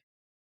 and why?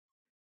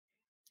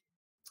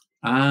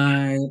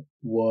 I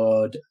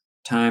would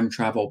time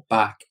travel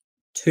back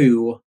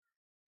to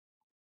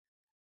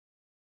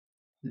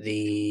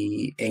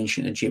the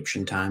ancient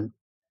Egyptian time,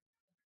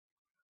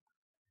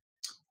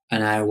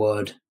 and I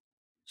would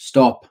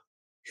stop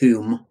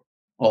whom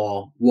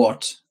or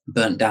what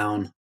burnt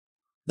down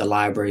the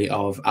Library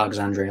of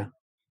Alexandria,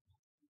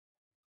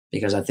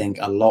 because I think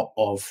a lot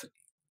of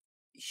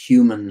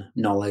human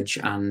knowledge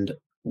and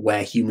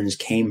where humans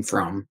came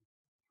from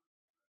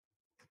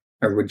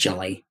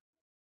originally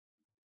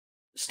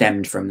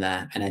stemmed from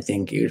there, and I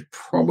think it was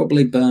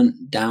probably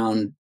burnt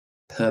down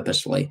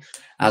purposefully,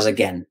 as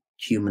again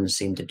humans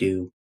seem to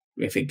do.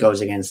 If it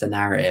goes against the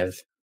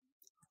narrative,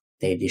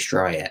 they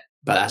destroy it.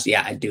 But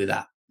I'd do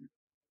that.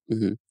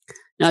 Hmm.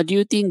 Now, do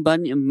you think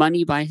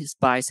money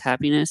buys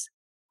happiness?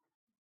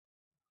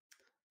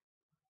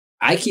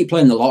 I keep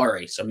playing the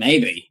lottery, so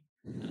maybe.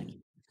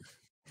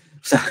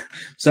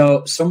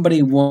 So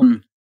somebody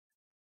won.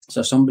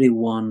 So somebody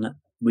won.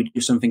 We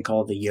do something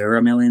called the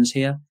Euro Millions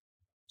here.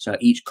 So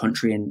each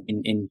country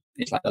in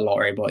it's like the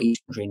lottery, but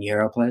each country in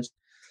Euro plays.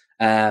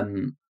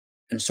 And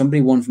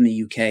somebody won from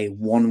the UK,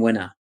 one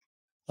winner,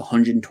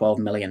 112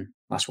 million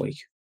last week.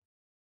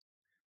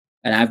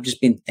 And I've just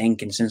been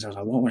thinking since I was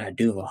like, what would I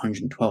do with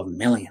 112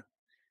 million?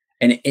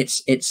 And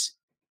it's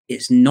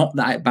not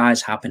that it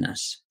buys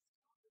happiness.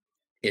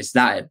 It's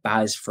that it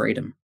buys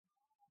freedom.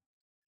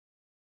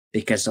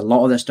 Because a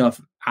lot of the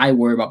stuff I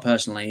worry about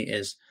personally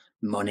is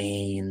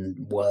money and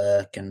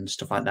work and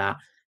stuff like that.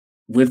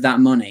 With that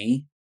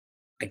money,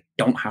 I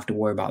don't have to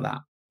worry about that.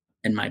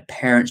 And my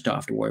parents don't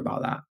have to worry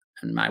about that.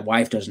 And my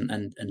wife doesn't,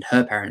 and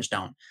her parents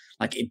don't.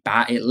 Like it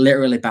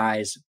literally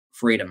buys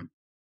freedom.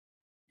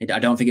 I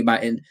don't think it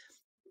buys.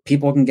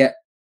 People can get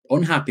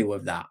unhappy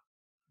with that,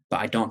 but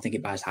I don't think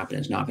it buys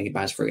happiness. No, I think it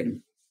buys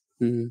freedom.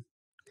 Mm-hmm.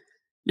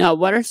 Now,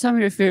 what are some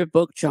of your favorite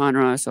book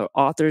genres or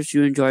authors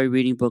you enjoy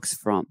reading books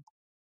from?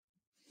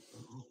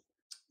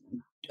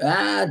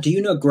 Do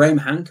you know Graham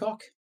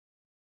Hancock?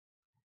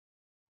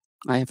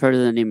 I have heard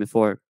of the name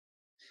before.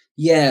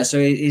 Yeah, so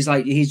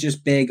he's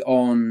just big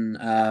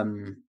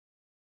on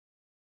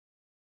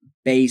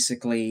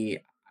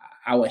basically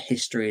our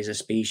history as a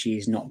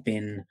species not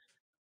been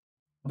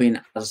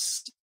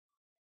as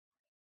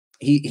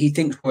he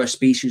thinks we're a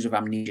species of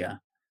amnesia.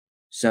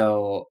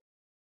 So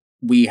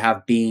we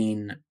have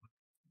been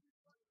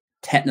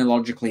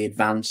technologically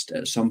advanced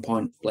at some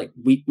point. Like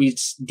we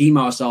deem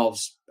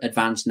ourselves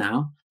advanced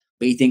now,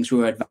 but he thinks we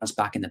were advanced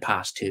back in the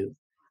past too.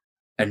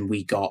 And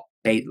we got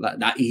like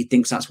that. He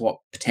thinks that's what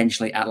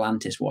potentially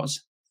Atlantis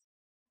was.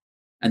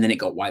 And then it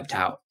got wiped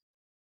out.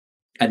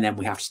 And then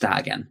we have to start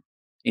again.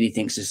 And he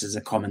thinks this is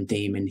a common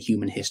theme in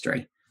human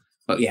history.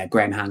 But yeah,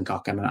 Graham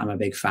Hancock, I'm a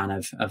big fan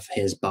of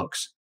his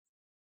books.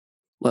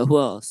 Well, who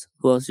else?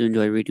 Who else do you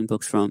enjoy reading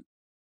books from?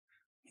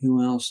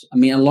 Who else? I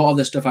mean, a lot of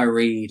the stuff I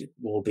read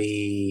will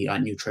be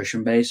like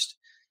nutrition based.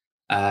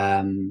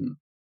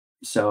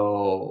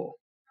 So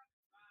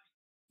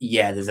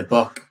yeah, there's a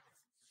book.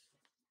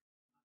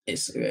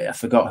 I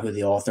forgot who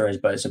the author is,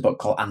 but it's a book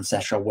called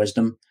Ancestral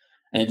Wisdom,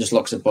 and it just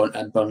looks at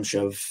a bunch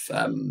of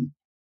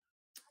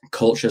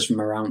cultures from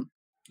around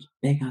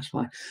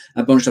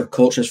a bunch of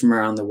cultures from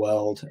around the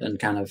world, and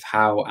kind of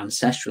how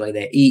ancestrally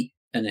they eat,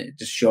 and it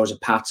just shows a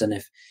pattern.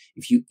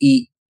 If you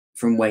eat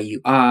from where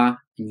you are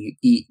and you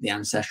eat the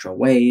ancestral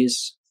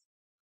ways,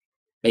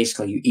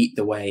 basically you eat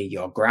the way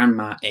your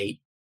grandma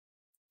ate,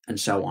 and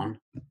so on.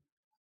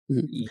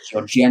 Mm-hmm.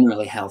 You're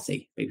generally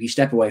healthy, but if you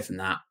step away from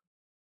that,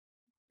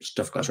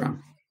 stuff goes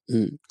wrong.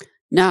 Mm.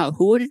 Now,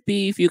 who would it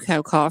be if you could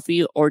have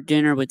coffee or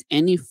dinner with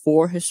any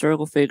 4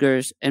 historical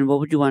figures, and what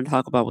would you want to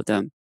talk about with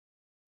them?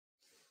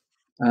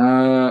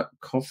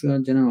 Coffee or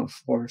dinner with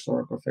 4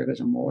 historical figures,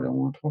 and what would I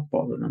want to talk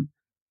about with them?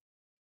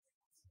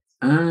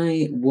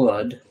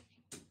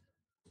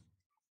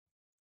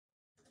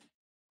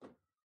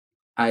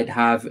 I'd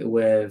have it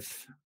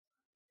with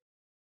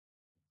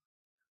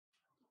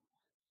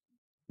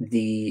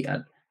the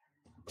I'm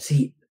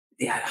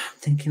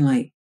thinking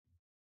like,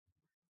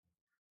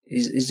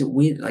 is it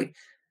weird? Like,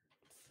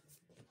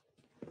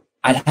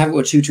 I'd have it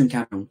with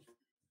Tutankhamun.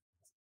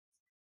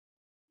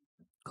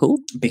 Cool.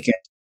 Because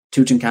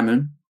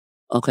Tutankhamun.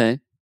 Okay.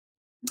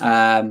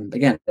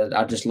 Again,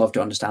 I'd just love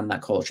to understand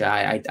that culture.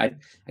 I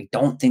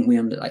don't think we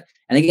and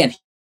again,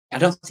 I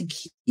don't think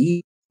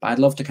but I'd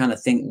love to kind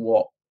of think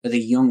what the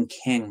young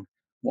king,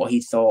 what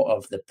he thought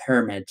of the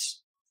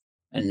pyramids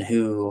and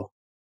who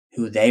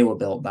they were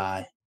built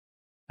by.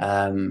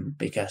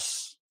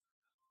 Because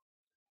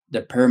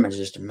the pyramids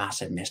is just a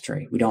massive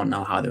mystery. We don't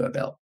know how they were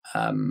built.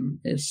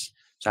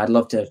 So I'd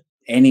love to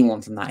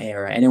anyone from that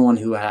era, anyone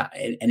who had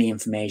any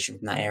information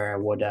from that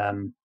era would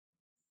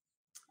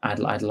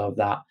I'd love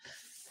that.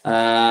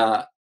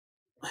 A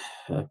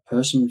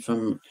person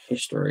from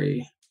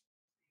history.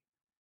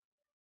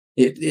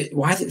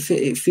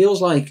 It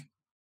feels like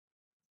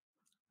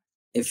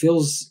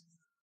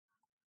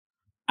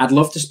I'd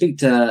love to speak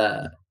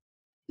to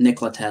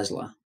Nikola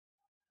Tesla,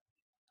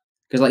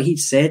 because like he'd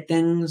said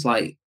things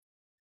like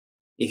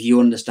if you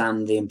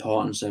understand the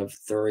importance of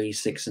 3,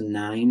 6, and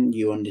 9,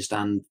 you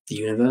understand the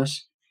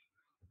universe,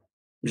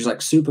 which is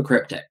like super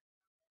cryptic.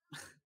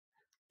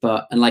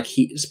 But and like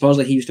he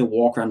supposedly he used to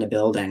walk around the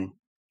building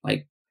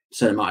like a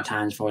certain amount of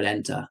times before he'd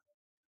enter,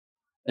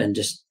 and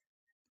just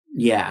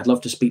yeah, I'd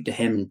love to speak to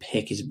him and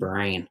pick his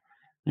brain,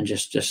 and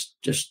just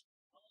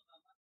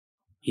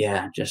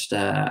yeah, just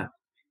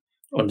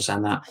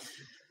understand that.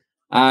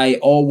 I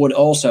would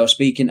also,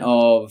 speaking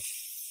of,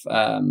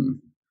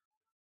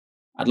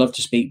 I'd love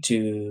to speak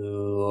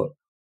to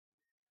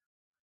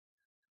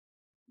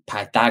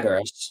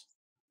Pythagoras,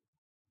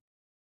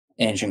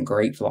 ancient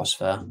Greek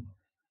philosopher,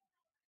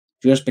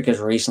 just because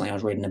recently I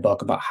was reading a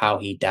book about how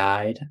he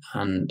died,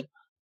 and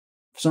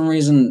for some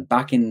reason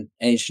back in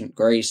ancient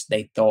Greece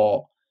they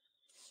thought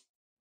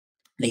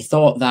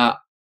that,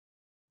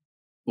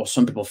 well,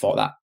 some people thought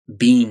that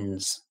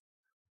beans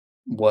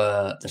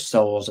were the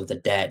souls of the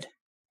dead,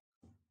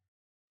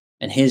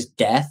 and his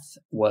death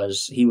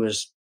was, he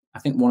was, I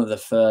think, one of the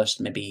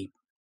first maybe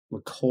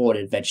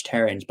recorded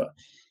vegetarians, but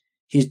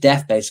his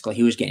death, basically,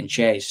 he was getting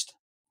chased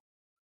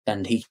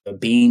and he a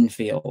bean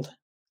field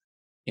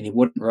and he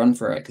wouldn't run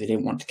for it because he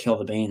didn't want to kill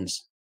the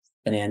beans,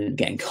 and he ended up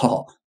getting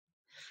caught.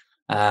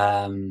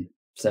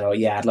 So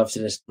yeah, I'd love to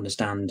just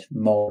understand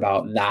more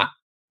about that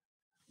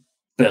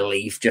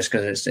belief, just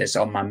because it's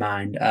on my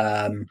mind.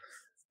 And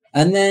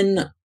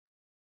then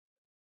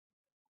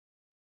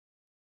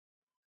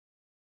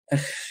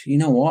you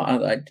know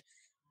what,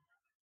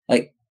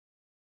 like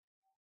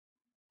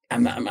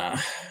I'm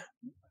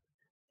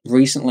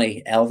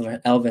recently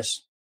Elvis.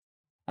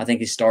 I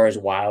think his story is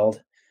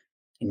wild.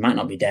 He might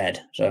not be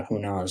dead, so who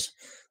knows?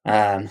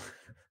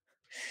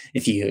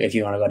 If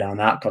you want to go down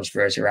that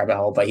conspiracy rabbit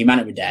hole, but he might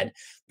not be dead.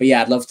 But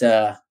yeah, I'd love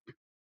to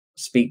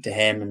speak to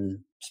him and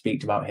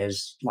speak about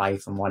his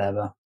life and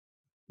whatever.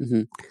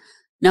 Mm-hmm.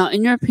 Now,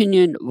 in your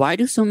opinion, why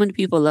do so many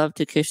people love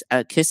to kiss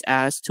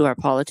ass to our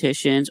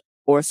politicians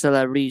or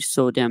celebrities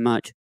so damn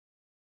much?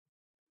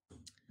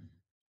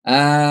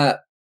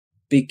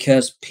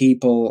 Because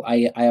people,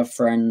 I have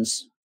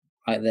friends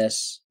like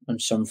this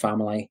and some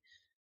family,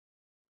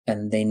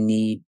 and they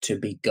need to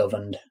be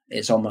governed.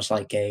 It's almost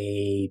like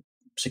a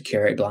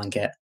security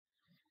blanket.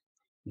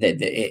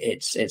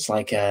 It's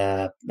like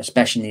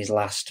especially in these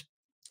last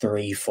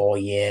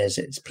 3-4 years,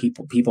 it's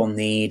people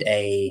need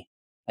a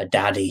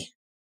daddy.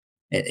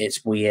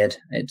 It's weird.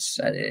 It's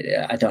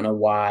I don't know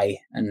why,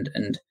 and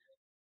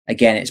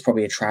again, it's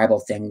probably a tribal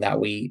thing that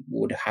we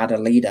would have had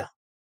a leader.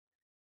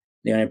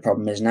 The only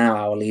problem is now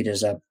our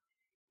leaders are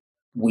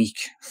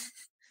weak,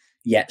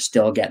 yet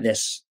still get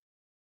this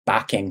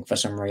backing for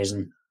some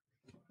reason.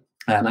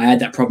 I had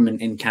that problem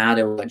in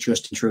Canada with like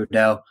Justin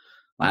Trudeau.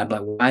 I'd be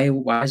like,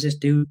 why is this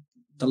dude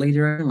the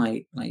leader?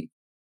 Like,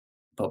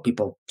 but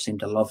people seem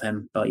to love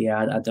him. But yeah,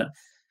 I don't.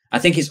 I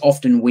think it's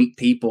often weak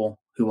people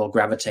who will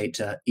gravitate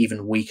to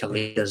even weaker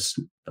leaders.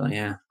 But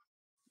yeah.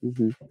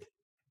 Mm-hmm.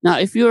 Now,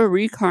 if you were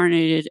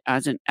reincarnated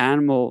as an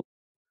animal,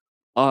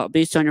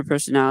 based on your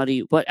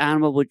personality, what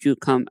animal would you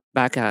come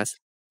back as?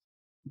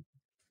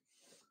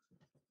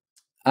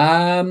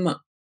 I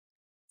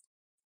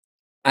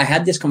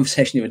had this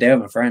conversation the other day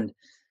with my friend,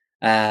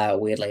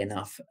 weirdly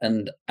enough,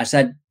 and I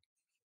said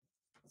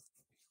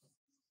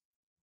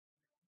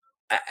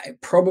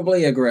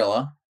probably a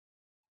gorilla,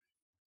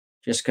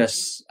 just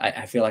because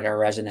I feel like I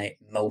resonate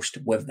most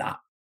with that.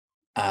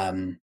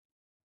 And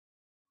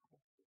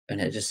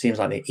it just seems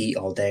like they eat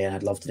all day, and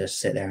I'd love to just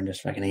sit there and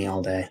just fucking eat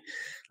all day,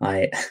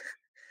 like.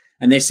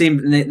 And they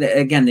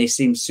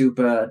seem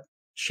super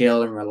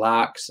chill and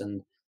relaxed,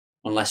 and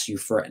unless you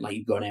like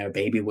you go near a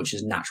baby, which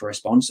is a natural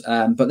response.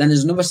 But then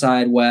there's another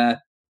side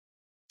where,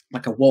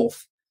 like a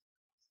wolf,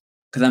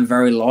 because I'm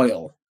very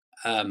loyal.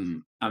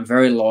 I'm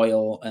very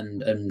loyal,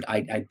 and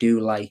I do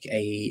like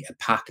a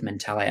pack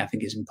mentality. I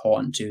think it's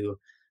important to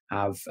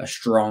have a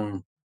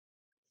strong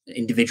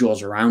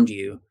individuals around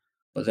you.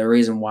 But the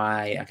reason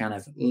why I kind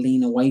of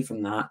lean away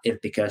from that is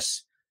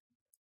because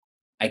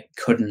I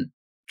couldn't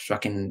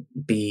fucking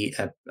be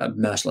a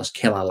merciless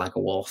killer like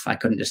a wolf. I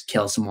couldn't just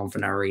kill someone for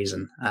no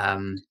reason.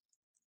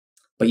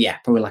 But yeah,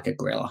 probably like a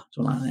gorilla,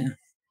 something like that.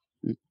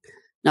 Yeah.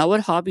 Now, what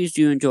hobbies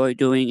do you enjoy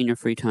doing in your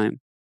free time?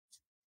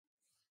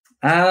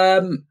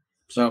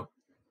 So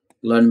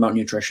learning about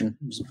nutrition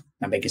is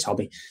my biggest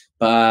hobby,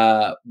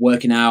 but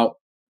working out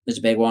is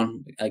a big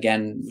one.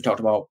 Again, we talked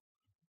about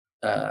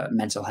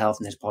mental health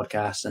in this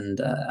podcast, and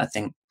I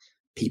think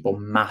people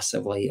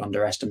massively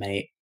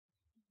underestimate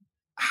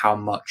how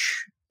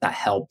much that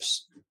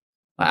helps.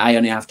 I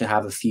only have to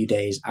have a few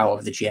days out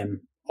of the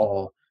gym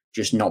or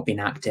just not being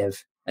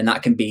active, and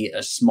that can be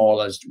as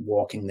small as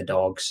walking the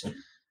dogs.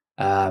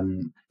 But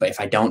if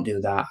I don't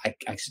do that, I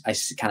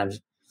kind of,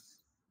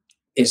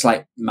 it's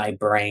like my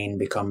brain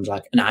becomes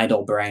like an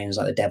idle brain, is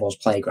like the devil's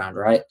playground,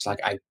 right? It's like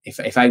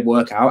if I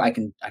work out, I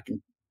can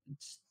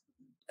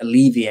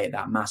alleviate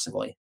that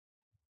massively.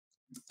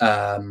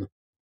 And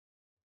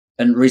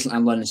recently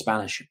I'm learning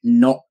Spanish.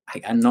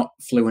 I'm not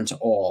fluent at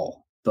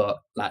all, but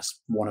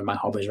that's one of my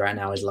hobbies right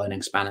now, is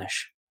learning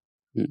Spanish.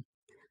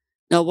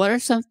 Now, what are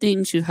some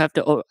things you have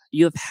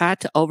had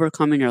to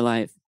overcome in your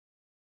life?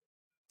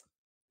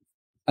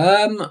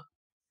 Um,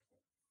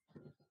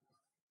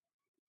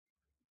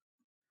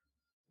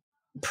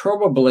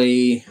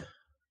 probably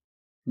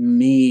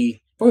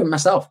probably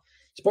myself.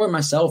 It's probably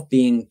myself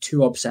being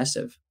too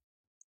obsessive.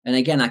 And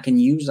again, I can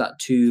use that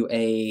to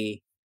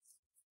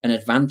an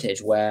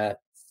advantage where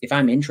if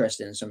I'm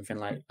interested in something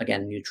like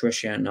again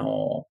nutrition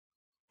or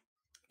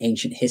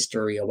ancient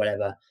history or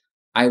whatever,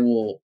 I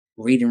will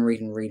read and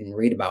read and read and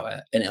read about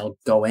it, and it'll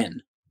go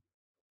in.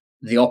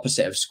 The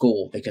opposite of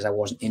school because I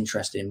wasn't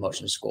interested in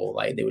much in school.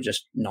 Like they were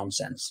just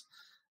nonsense.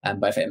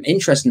 But if I'm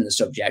interested in the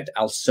subject,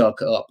 I'll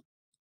soak it up.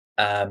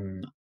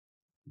 Um,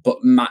 but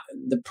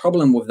the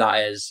problem with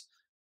that is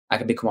I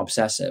can become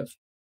obsessive,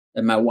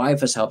 and my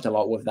wife has helped a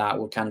lot with that.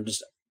 With kind of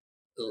just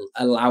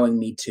allowing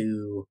me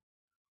to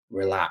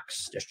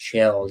relax, just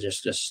chill,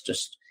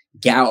 just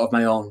get out of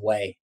my own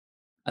way.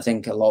 I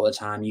think a lot of the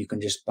time you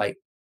can just like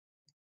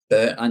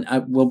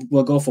and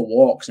we'll go for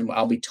walks and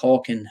I'll be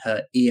talking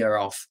her ear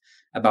off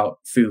about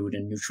food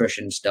and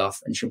nutrition stuff,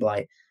 and she'll be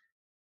like,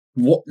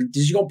 "What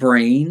does your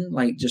brain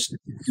like just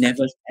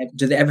never?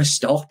 Do they ever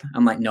stop?"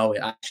 I'm like, "No,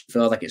 it actually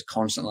feels like it's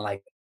constantly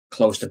like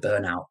close to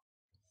burnout."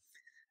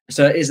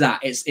 So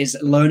it's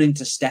learning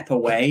to step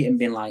away and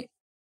being like,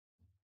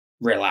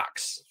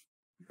 relax.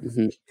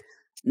 Hmm.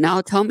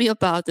 Now, tell me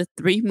about the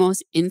three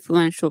most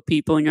influential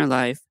people in your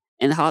life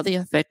and how they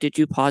affected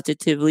you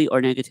positively or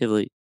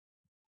negatively.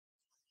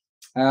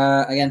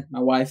 Again, my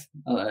wife.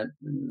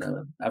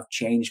 I've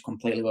changed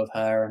completely with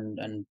her, and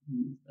I'm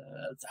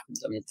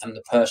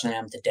the person I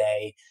am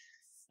today.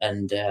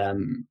 And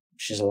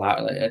she's a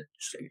lot.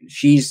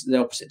 She's the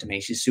opposite to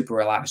me. She's super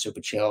relaxed,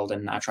 super chilled,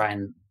 and I try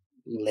and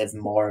live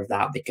more of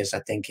that because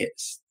I think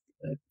it's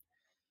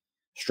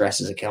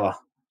stress is a killer.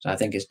 So I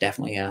think it's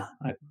definitely a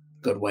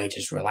good way to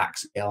just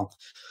relax and chill.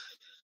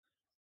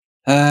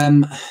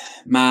 Um,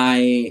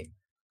 my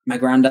my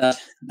granddad,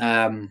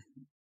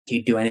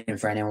 he'd do anything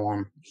for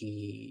anyone.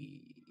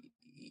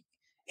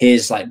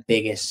 His like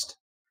biggest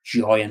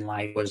joy in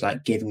life was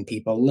like giving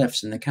people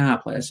lifts in the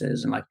car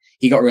places, and like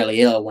he got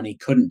really ill when he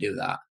couldn't do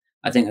that.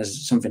 I think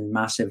there's something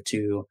massive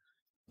to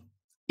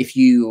if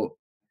you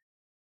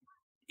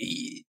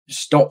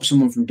stop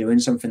someone from doing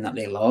something that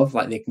they love,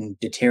 like they can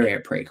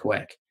deteriorate pretty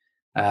quick.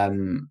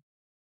 Um,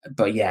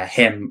 but yeah,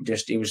 him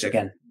just he was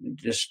again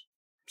just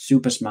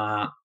super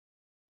smart,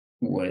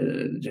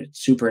 was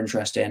super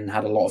interesting.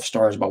 Had a lot of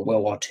stories about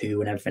World War II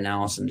and everything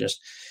else, and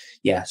just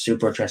yeah,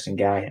 super interesting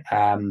guy.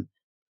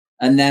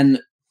 And then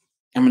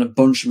I'm going to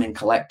bunch them in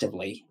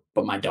collectively.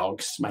 But my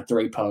dogs, my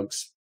three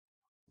pugs,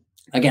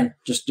 again,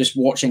 just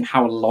watching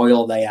how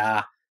loyal they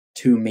are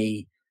to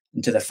me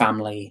and to the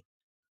family,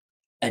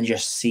 and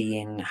just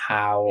seeing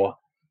how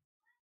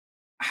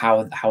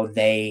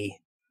they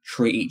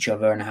treat each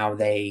other and how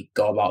they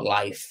go about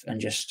life,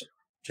 and just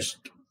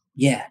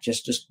yeah,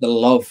 just the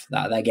love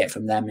that they get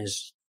from them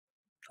is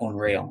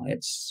unreal.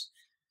 It's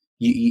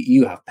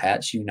you have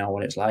pets, you know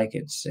what it's like.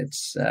 It's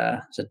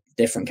a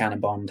different kind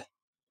of bond.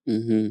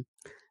 Hmm.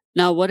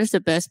 Now, what is the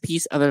best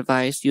piece of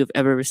advice you have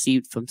ever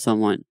received from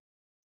someone?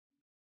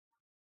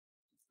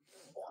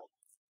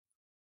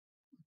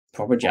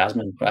 Probably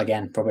Jasmine, but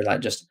again, probably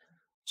like just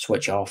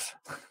switch off.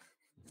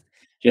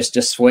 Just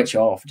switch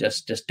off.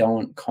 Just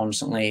don't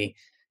constantly.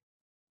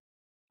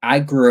 I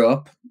grew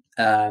up.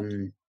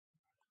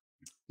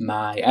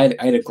 I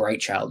had a great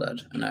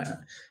childhood,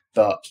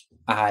 but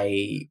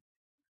I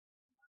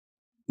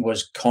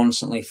was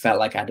constantly felt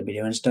like I had to be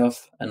doing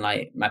stuff, and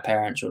like my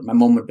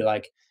mum would be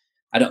like,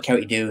 "I don't care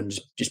what you do, and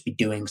just be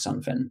doing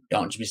something.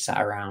 Don't just be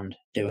sat around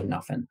doing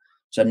nothing."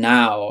 So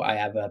now I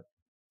have a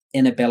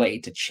inability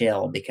to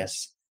chill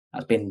because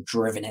that's been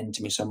driven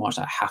into me so much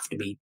that I have to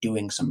be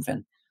doing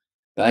something.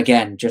 But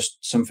again, just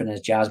something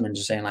as Jasmine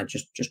just saying, like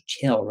just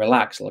chill,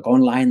 relax, like go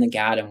and lie in the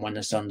garden when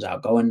the sun's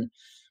out. Go and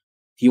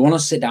if you want to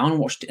sit down and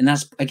watch, and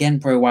that's again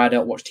probably why I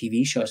don't watch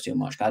TV shows too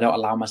much. I don't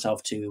allow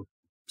myself to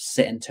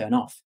sit and turn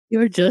off.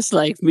 You're just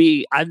like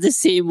me. I'm the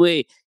same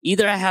way.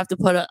 Either I have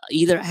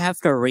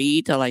to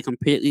read to like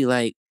completely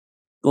like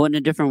go in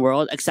a different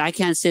world. Because I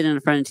can't sit in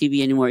front of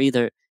TV anymore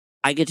either.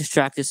 I get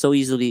distracted so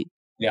easily.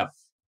 Yeah,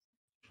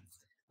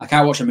 I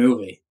can't watch a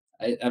movie.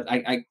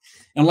 I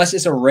unless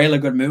it's a really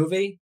good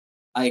movie.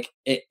 Like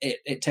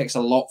it takes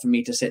a lot for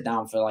me to sit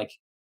down for like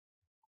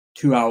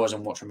 2 hours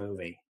and watch a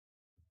movie.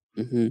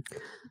 Hmm.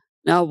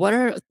 Now, what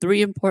are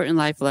three important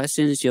life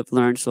lessons you have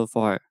learned so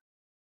far?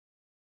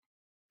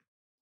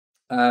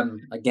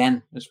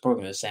 Again, it's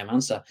probably the same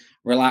answer.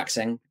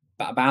 Relaxing,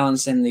 but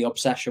balancing the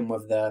obsession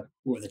with the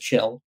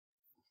chill.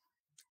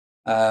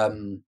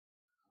 Um,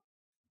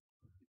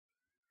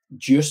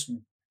 just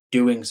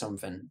doing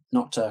something,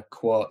 not to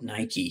quote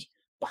Nike,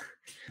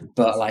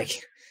 but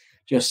like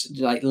just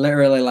like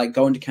literally like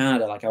going to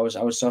Canada. Like I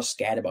was so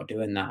scared about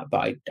doing that, but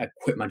I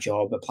quit my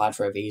job, applied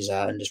for a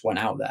visa, and just went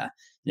out there.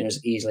 And it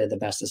was easily the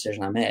best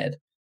decision I made.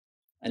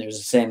 And it was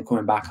the same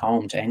coming back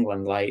home to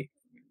England. Like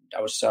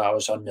I was so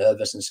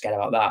nervous and scared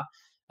about that.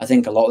 I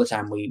think a lot of the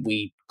time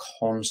we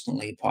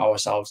constantly put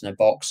ourselves in a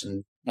box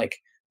and like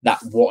that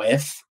what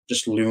if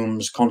just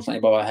looms constantly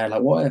above our head,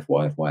 like what if.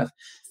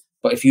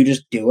 But if you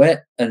just do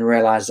it and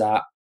realize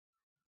that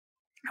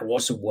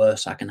what's the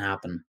worst that can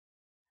happen?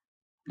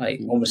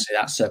 Like, obviously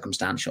that's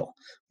circumstantial,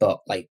 but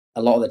like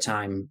a lot of the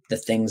time, the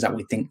things that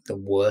we think the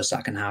worst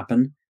that can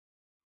happen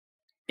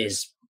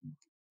is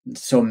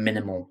so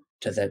minimal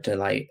to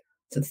the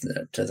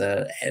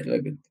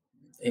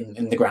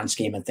in the grand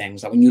scheme of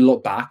things. Like when you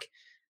look back,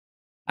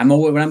 when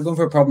I'm going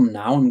for a problem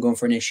now, I'm going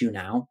for an issue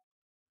now,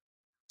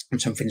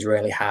 and something's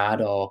really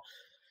hard or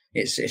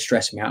it's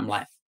stressing me out. I'm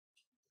like,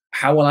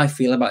 how will I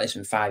feel about this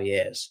in 5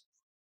 years?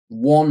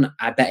 One,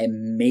 I bet it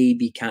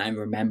maybe can't even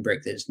remember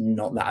it because it's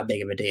not that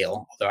big of a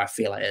deal, although I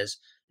feel it is.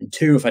 And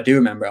two, if I do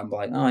remember it, I'm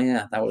like, oh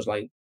yeah, that was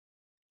like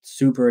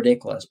super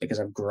ridiculous because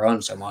I've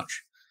grown so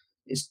much.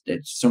 It's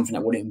something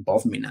that wouldn't even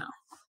bother me now.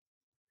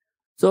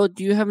 So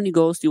do you have any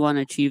goals you want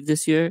to achieve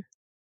this year?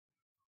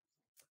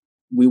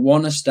 We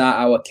want to start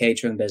our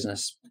catering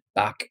business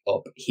back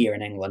up here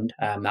in England.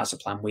 That's the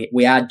plan.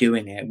 We are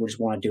doing it. We just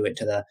want to do it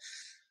to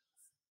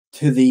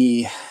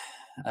the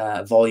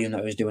volume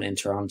that we was doing in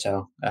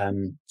Toronto.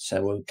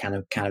 So we kind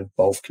of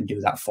both can do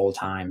that full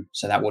time.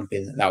 So that would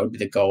be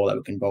the goal, that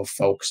we can both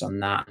focus on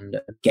that and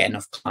get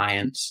enough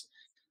clients.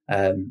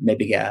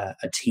 Maybe get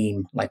a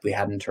team like we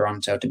had in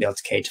Toronto to be able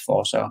to cater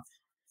for. So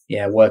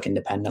yeah, work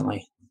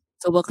independently.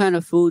 So what kind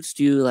of foods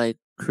do you like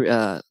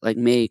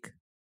make,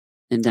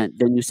 and then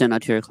you send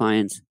out to your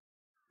clients?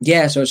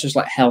 Yeah, so it's just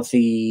like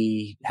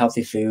healthy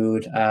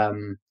food.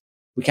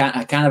 We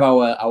can't kind of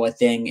our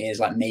thing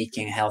is like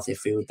making healthy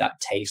food that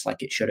tastes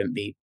like it shouldn't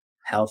be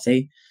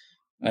healthy.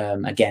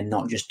 Again,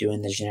 not just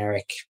doing the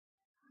generic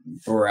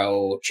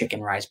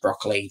chicken, rice,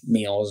 broccoli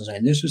meals and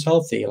saying this is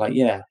healthy. Like,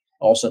 yeah,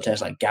 also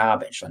tastes like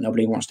garbage. Like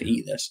nobody wants to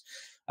eat this.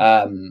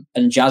 And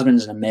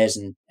Jasmine's an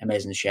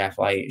amazing chef.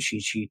 Like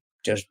she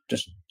just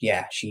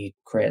she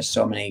creates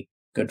so many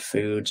good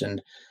foods,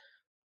 and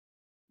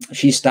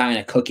she's starting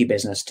a cookie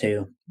business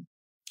too.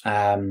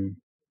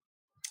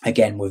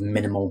 Again, with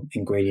minimal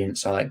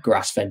ingredients, so like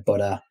grass-fed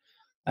butter,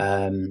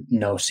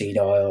 no seed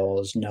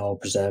oils, no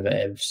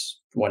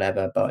preservatives,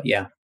 whatever. But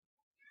yeah.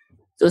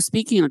 So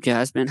speaking of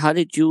Jasmine, how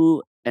did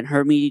you and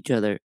her meet each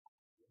other?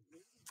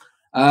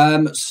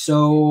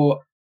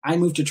 So I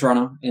moved to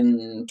Toronto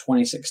in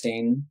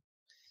 2016,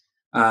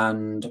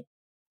 and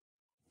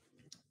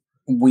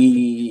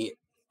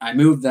I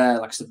moved there,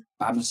 like I said,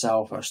 by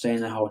myself. I was staying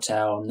in a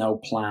hotel, no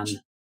plan,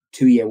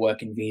 2-year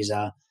working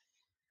visa,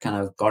 kind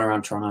of gone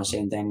around Toronto,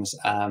 seeing things.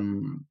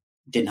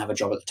 Didn't have a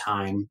job at the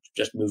time,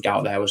 just moved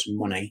out there with some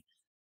money.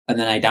 And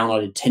then I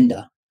downloaded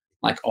Tinder,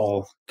 like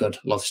all good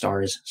love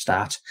stories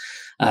start.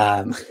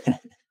 And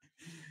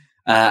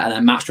I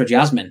matched with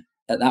Jasmine.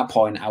 At that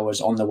point, I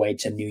was on the way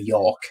to New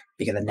York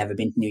because I'd never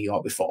been to New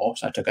York before.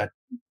 So I took a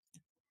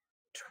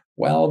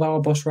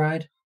 12-hour bus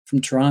ride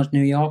from Toronto to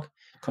New York.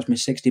 It cost me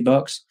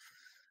 $60.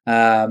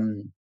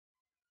 And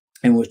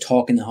we were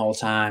talking the whole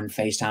time,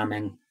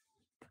 FaceTiming.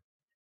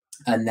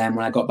 And then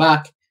when I got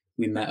back,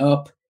 we met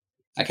up.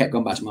 I kept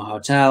going back to my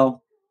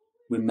hotel.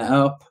 We met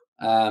up.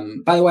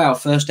 By the way, our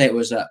first date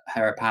was at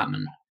her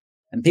apartment.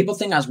 And people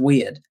think that's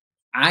weird.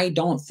 I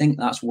don't think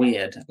that's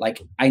weird.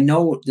 Like, I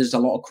know there's a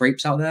lot of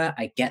creeps out there.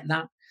 I get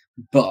that.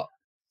 But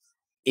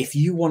if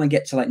you want to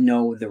get to, like,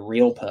 know the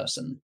real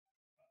person,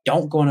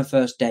 don't go on a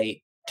first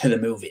date to the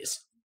movies.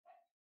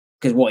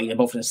 Because what, you're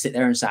both going to sit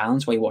there in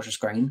silence while you watch a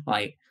screen?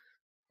 Like,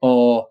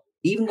 or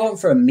even going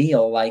for a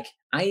meal. Like,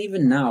 I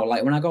even now,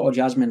 like, when I got with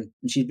Jasmine,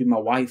 and she's been my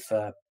wife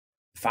for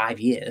 5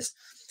 years,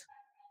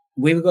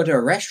 we would go to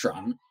a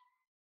restaurant.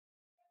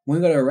 When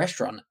we go to a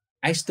restaurant,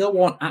 I still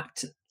won't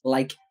act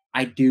like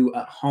I do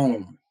at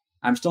home.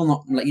 I'm still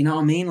not, like, you know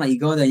what I mean? Like, you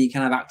go there and you're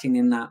kind of acting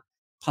in that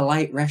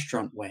polite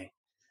restaurant way.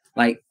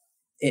 Like,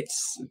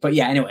 but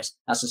yeah, anyways,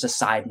 that's just a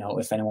side note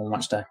if anyone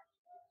wants to,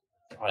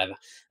 whatever.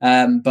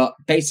 But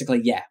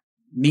basically, yeah,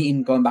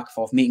 going back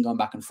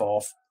and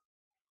forth.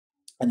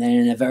 And then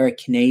in a very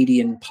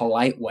Canadian,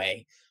 polite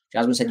way,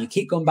 Jasmine said, you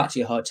keep going back to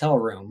your hotel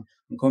room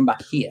and coming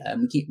back here,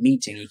 and we keep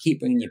meeting, you keep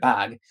bringing your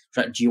bag.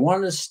 She's like, do you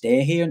want to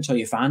stay here until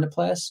you find a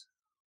place?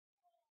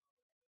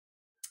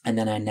 And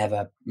then I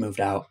never moved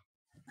out.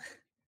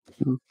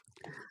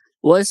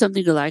 What is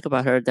something you like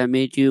about her that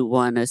made you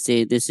want to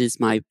say, this is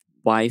my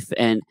wife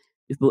and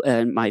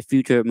my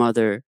future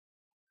mother,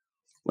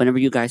 whenever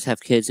you guys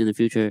have kids in the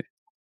future?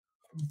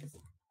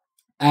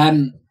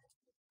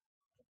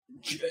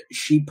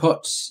 She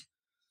puts...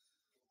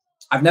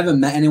 I've never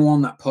met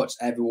anyone that puts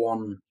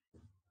everyone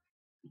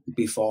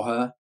before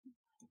her.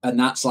 And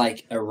that's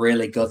like a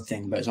really good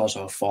thing, but it's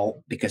also a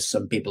fault because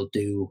some people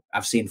do.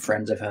 I've seen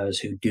friends of hers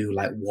who do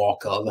like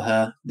walk over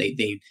her.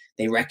 They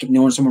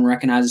know when someone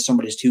recognizes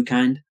somebody's too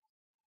kind,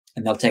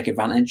 and they'll take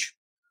advantage.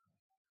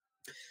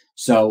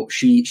 So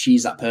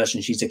she's that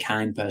person. She's a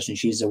kind person.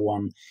 She's the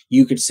one.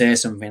 You could say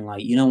something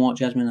like, you know what,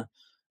 Jasmine,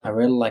 I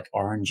really like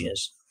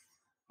oranges.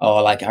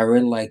 Or like, I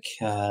really like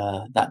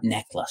that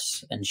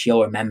necklace. And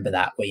she'll remember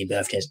that when your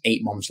birthday is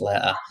 8 months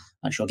later.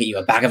 And she'll get you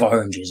a bag of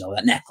oranges or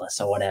that necklace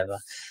or whatever.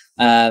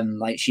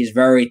 Like, she's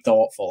very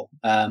thoughtful.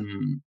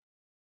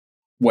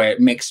 where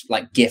it makes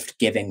like gift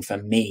giving for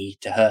me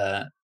to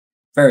her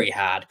very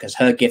hard, because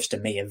her gifts to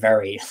me are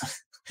very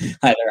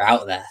like they're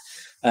out there.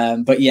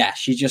 But yeah,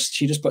 she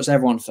just puts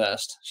everyone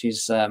first.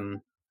 She's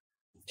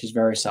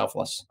very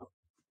selfless.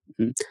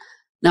 Mhm.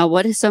 Now,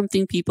 what is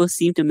something people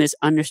seem to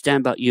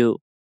misunderstand about you?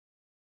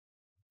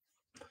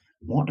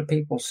 What do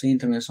people seem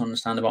to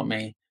misunderstand about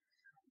me?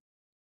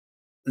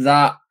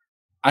 That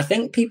I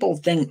think people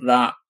think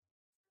that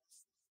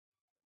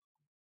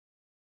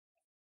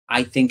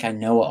I think I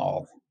know it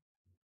all.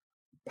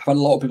 I've had a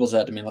lot of people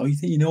say to me, like, "Oh, you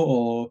think you know it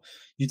all?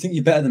 You think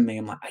you're better than me?"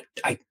 I'm like,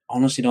 I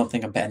honestly don't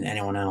think I'm better than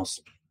anyone else.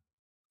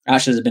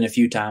 Actually, there's been a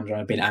few times when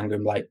I've been angry.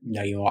 I'm like,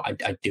 "No, you know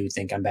what? I do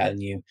think I'm better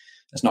than you."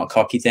 It's not a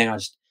cocky thing. I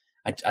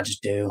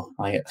just do.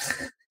 Like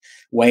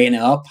weighing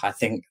it up, I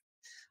think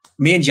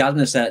me and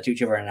Jasmine said it to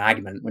each other in an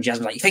argument. When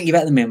Jasmine's like, "You think you're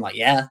better than me?" I'm like,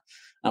 "Yeah."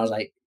 I was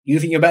like, "You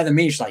think you're better than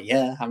me?" She's like,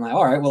 "Yeah." I'm like,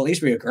 "All right, well, at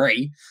least we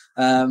agree."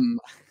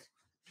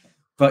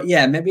 But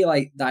yeah, maybe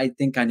like that. I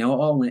think I know it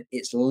all. When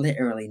it's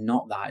literally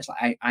not that. It's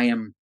like I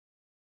am.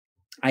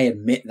 I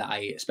admit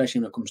that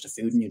especially when it comes to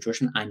food and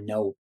nutrition, I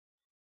know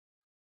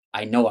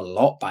a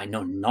lot, but I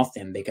know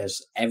nothing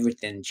because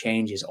everything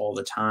changes all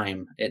the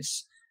time.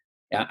 It's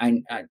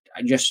I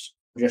just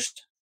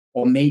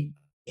or maybe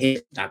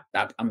that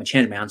I'm gonna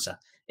change my answer.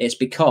 It's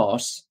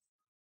because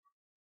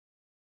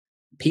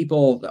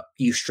people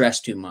you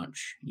stress too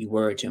much, you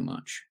worry too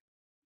much.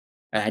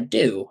 And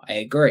I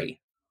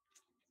agree.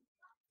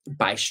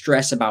 But I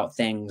stress about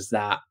things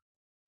that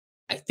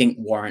I think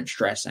warrant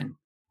stressing.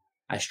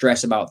 I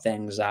stress about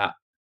things that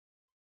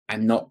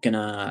I'm not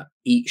gonna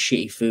eat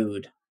shitty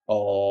food,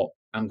 or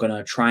I'm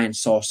gonna try and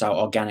source out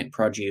organic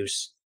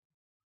produce.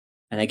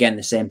 And again,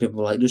 the same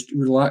people are like, just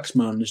relax,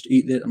 man, just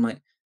eat it. I'm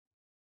like,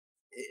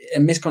 a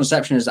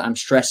misconception is that I'm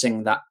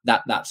stressing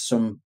that's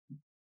some.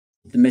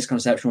 The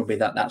misconception would be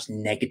that that's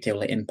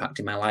negatively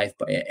impacting my life,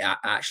 but it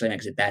actually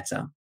makes it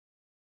better.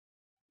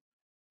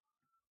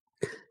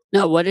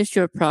 Now, what is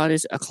your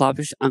proudest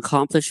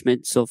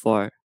accomplishment so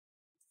far?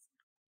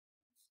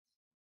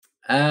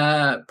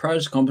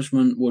 Proudest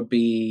accomplishment would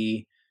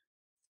be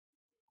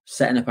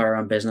setting up our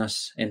own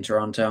business in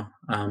Toronto.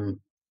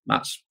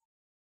 That's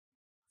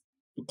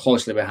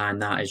closely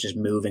behind that is just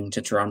moving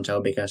to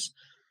Toronto because,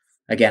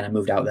 again, I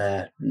moved out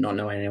there not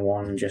knowing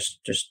anyone, just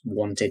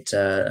wanted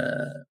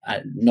to.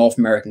 North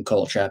American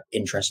culture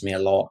interests me a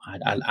lot.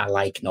 I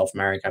like North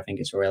America. I think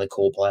it's a really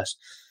cool place.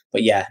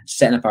 But yeah,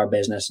 setting up our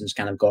business and just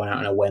kind of going out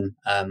on a whim,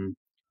 and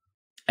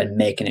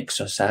making it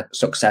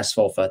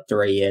successful for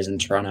 3 years in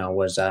Toronto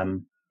was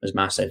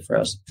massive for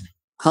us.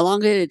 How long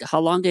did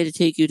it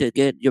take you to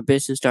get your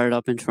business started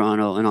up in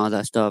Toronto and all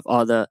that stuff?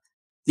 All the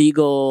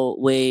legal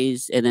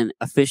ways and then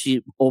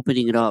officially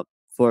opening it up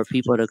for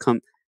people to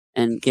come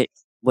and get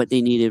what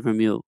they needed from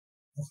you.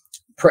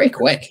 Pretty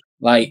quick.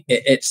 Like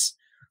it's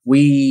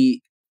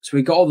we so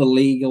we got all the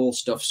legal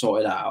stuff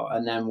sorted out,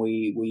 and then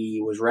we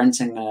was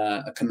renting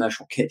a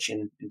commercial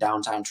kitchen in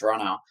downtown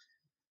Toronto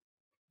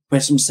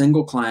with some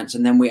single clients,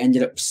 and then we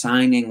ended up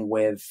signing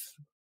with.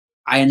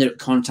 I ended up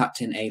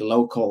contacting a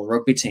local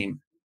rugby team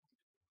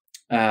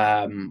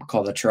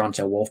called the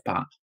Toronto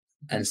Wolfpack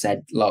and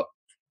said, "Look,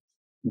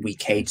 we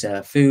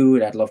cater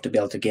food. I'd love to be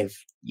able to give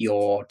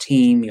your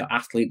team, your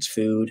athletes,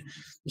 food.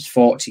 There's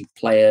 40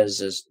 players,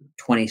 there's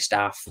 20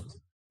 staff.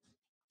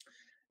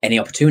 Any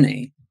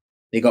opportunity?"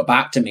 They got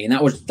back to me, and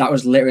that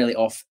was literally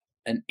off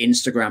an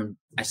Instagram.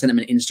 I sent them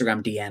an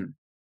Instagram DM.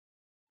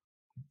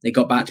 They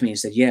got back to me and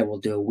said, "Yeah, we'll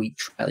do a week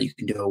trial. You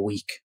can do a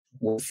week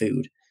with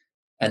food."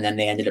 And then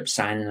they ended up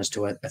signing us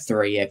to a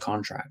 3-year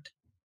contract.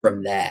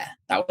 From there,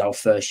 that was our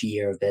first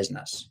year of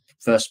business,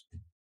 first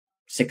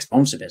 6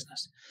 months of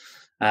business.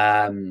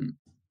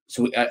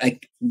 So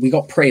we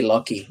got pretty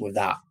lucky with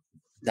that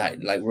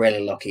like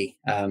really lucky.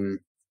 And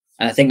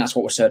I think that's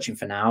what we're searching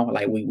for now.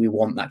 Like we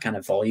want that kind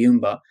of volume,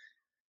 but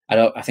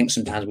I think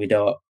sometimes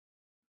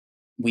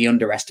we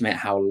underestimate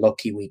how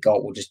lucky we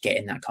got with just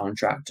getting that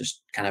contract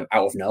just kind of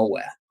out of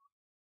nowhere.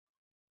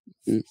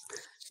 Mm.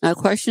 Now,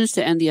 questions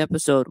to end the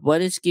episode. What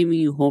is giving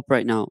you hope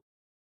right now?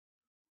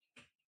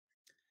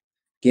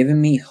 Giving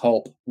me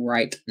hope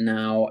right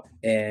now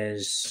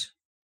is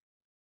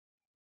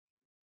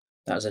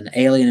that's an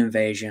alien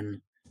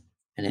invasion,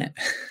 and it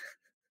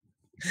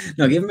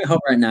no, giving me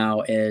hope right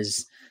now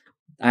is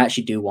I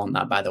actually do want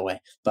that, by the way.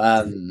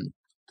 But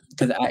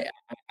because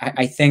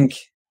I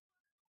think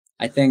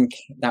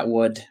that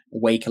would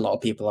wake a lot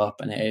of people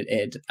up, and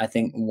it I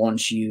think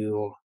once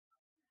you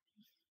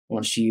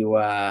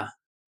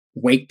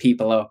wake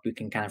people up, we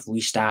can kind of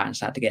restart and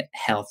start to get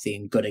healthy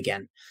and good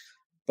again.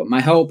 But my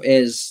hope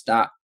is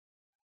that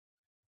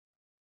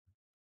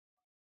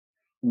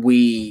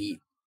we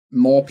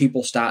more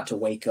people start to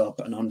wake up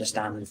and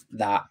understand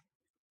that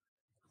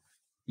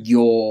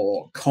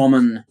your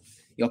common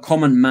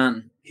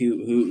man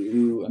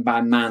who and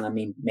by man I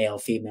mean male,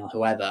 female,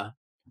 whoever,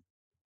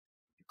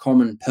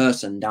 common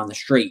person down the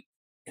street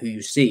who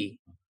you see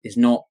is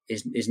not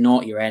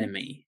your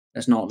enemy.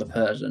 That's not the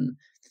person.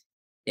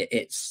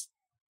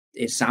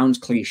 It sounds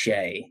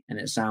cliche and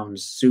it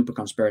sounds super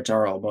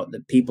conspiratorial, but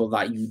the people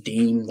that you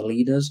deem the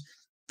leaders,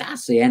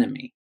 that's the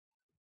enemy.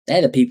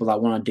 They're the people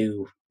that want to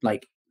do,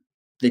 like,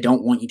 they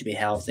don't want you to be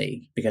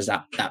healthy because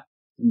that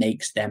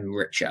makes them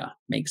richer,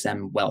 makes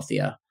them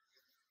wealthier.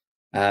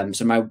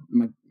 So my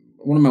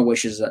one of my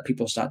wishes is that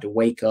people start to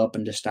wake up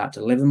and just start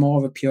to live more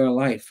of a pure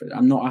life.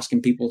 I'm not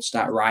asking people to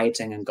start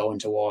rioting and going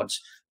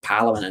towards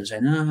Parliament and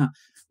saying,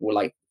 we're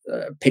like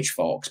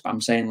pitchforks, but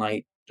I'm saying,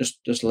 like,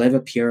 just live a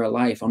pure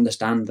life.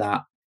 Understand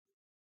that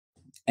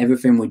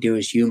everything we do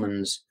as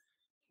humans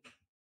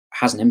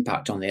has an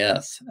impact on the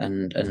earth,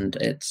 and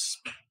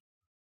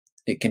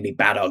it can be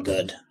bad or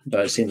good,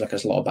 but it seems like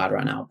there's a lot of bad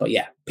right now. But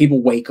yeah,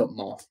 people wake up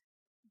more.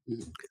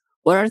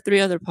 What are 3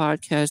 other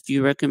podcasts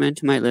you recommend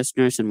to my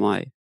listeners, and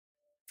why?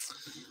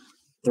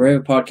 3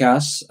 other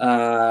podcasts.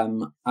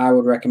 I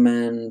would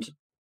recommend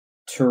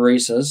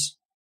Teresa's.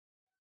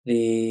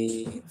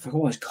 I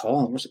forgot what it's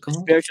called. What's it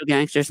called? Spiritual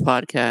Gangsters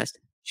Podcast.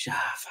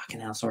 Fucking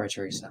hell, sorry,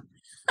 Teresa.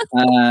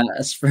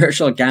 A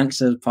Spiritual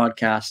Gangsters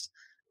Podcast.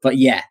 But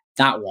yeah,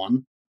 that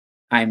one.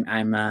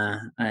 I'm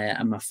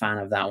a fan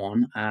of that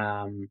one.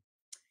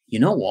 You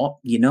know what?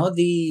 You know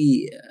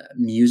the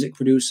music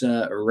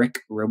producer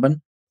Rick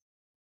Rubin?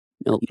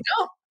 Nope. You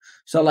know?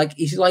 I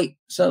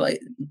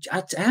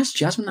asked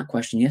Jasmine that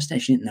question yesterday.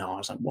 She didn't know. I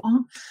was like,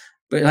 what?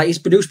 But like, he's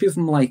produced people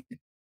from like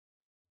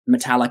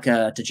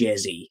Metallica to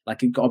Jay-Z.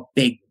 Like, he got a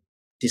big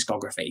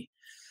discography.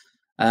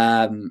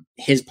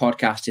 His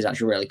podcast is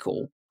actually really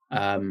cool.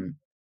 Forgot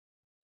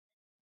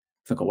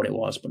what it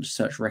was, but just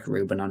search Rick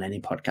Rubin on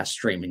any podcast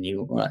stream and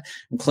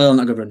I'm clearly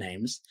not good with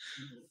names.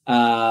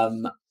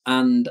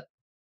 And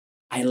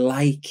I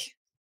like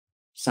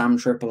Sam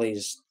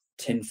Tripoli's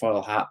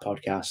Tinfoil Hat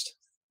podcast.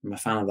 I'm a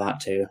fan of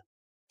that too.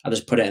 I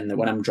just put it in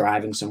when I'm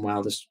driving somewhere.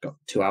 I'll just got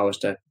 2 hours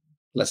to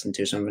listen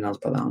to something else.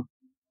 Put that on.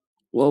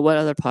 Well, what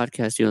other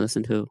podcasts do you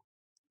listen to?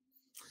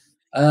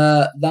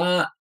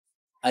 That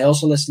I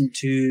also listen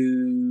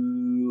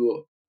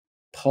to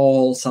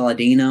Paul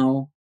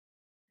Saladino,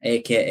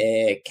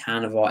 aka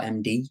Carnivore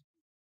MD.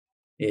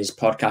 His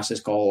podcast is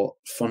called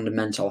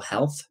Fundamental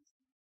Health.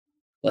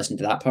 Listen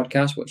to that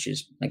podcast, which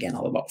is again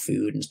all about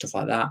food and stuff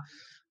like that.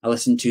 I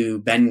listen to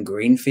Ben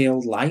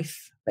Greenfield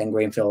Life. Ben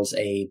Greenfield's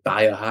a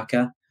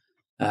biohacker.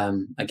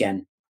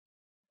 Again,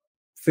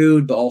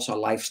 food, but also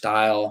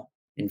lifestyle,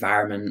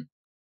 environment,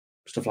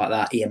 stuff like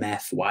that.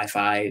 EMF,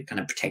 Wi-Fi, kind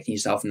of protecting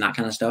yourself and that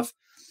kind of stuff.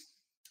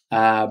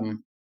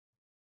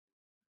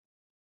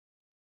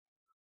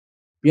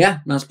 Yeah,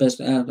 that's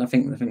best. I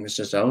think it's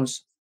just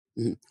those.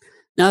 Mm-hmm.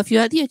 Now, if you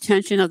had the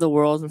attention of the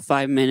world for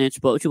 5 minutes,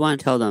 what would you want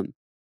to tell them?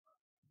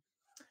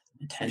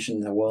 Attention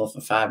of the world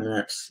for 5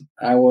 minutes.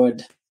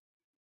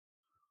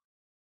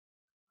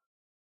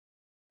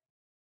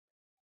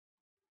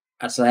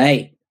 I'd say,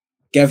 hey,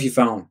 get off your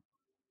phone.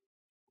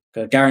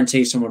 I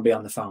guarantee someone will be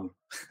on the phone.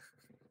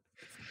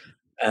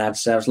 And I'd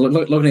say, I was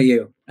looking at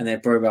you, and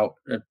they'd probably about,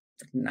 I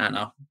don't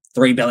know,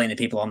 3 billion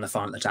people on the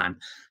phone at the time.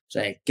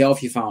 Say, get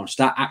off your phone.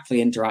 Start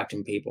actually interacting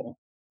with people.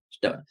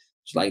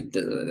 It's like,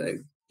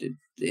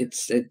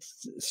 it's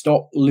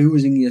stop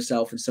losing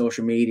yourself in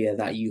social media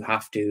that you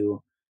have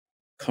to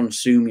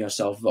consume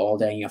yourself all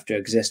day and you have to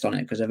exist on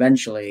it, because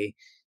eventually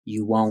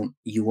you won't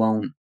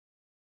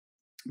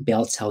be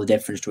able to tell the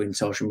difference between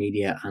social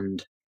media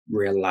and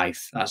real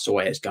life. That's the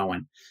way it's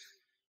going.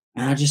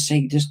 And I just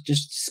say,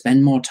 just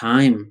spend more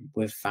time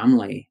with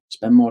family.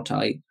 Spend more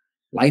time.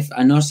 Life.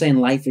 I know saying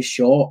life is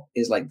short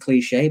is like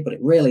cliche, but it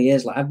really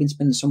is. Like, I've been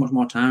spending so much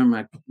more time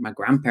with my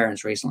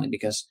grandparents recently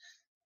because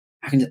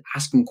I can just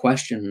ask them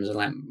questions. And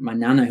like my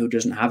nana, who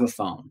doesn't have a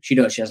phone, she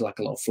has like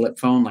a little flip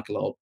phone, like a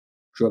little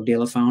drug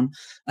dealer phone,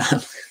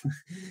 like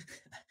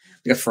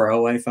a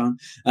throwaway phone.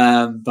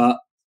 But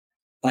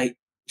like,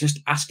 just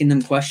asking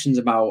them questions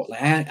about,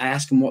 like, I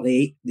ask them what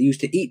they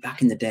used to eat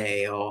back in the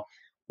day, or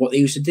what they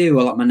used to do.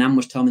 Or like my nan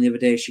was telling me the other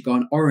day, she got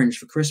an orange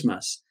for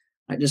Christmas.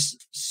 I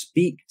just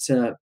speak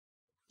to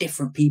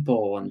different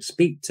people and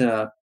speak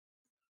to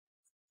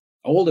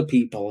older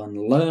people and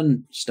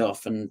learn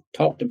stuff and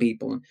talk to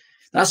people. And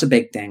that's a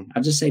big thing.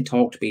 I just say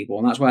talk to people.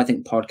 And that's why I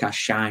think podcasts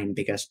shine,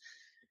 because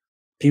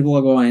people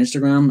will go on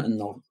Instagram and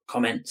they'll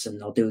comment and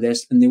they'll do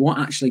this and they won't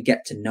actually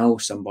get to know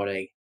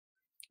somebody.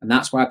 And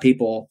that's why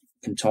people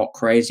can talk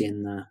crazy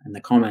in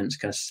the comments,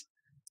 because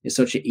it's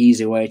such an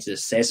easy way to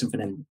just say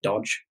something and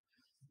dodge.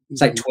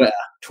 It's like Twitter.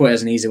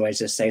 Twitter's an easy way to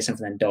just say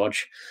something and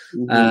dodge.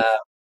 Mm-hmm.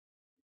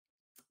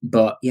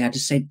 But yeah,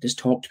 just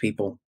talk to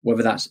people,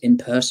 whether that's in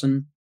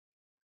person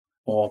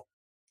or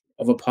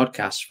over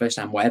podcasts,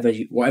 FaceTime, whatever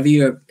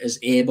you is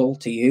able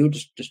to you,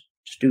 just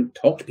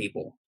talk to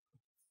people.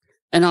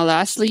 And now,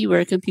 lastly,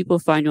 where can people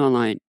find you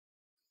online?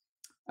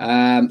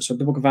 So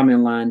people can find me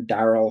online,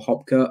 Darryl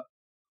Hopcutt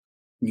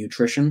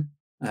Nutrition.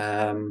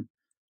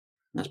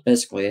 That's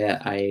basically it.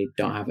 I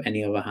don't have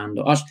any other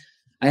handle.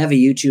 I have a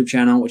YouTube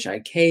channel which I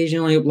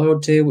occasionally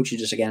upload to, which is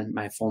just, again,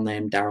 my full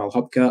name, Darryl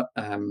Hopcutt.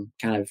 Kind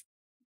of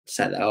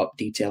set that up,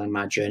 detailing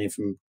my journey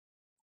from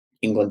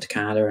England to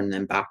Canada and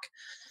then back.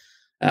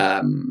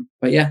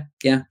 But yeah,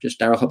 just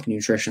Darryl Hopcutt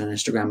Nutrition on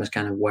Instagram is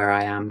kind of where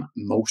I am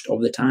most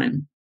of the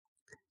time.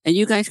 And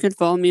you guys can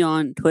follow me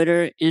on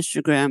Twitter,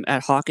 Instagram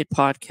at Hopcutt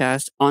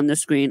Podcast, on the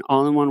screen,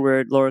 all in one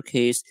word,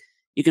 lowercase.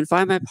 You can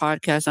find my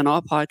podcast on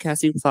all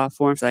podcasting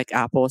platforms like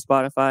Apple,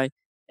 Spotify,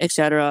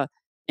 etc.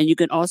 And you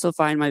can also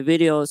find my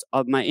videos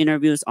of my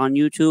interviews on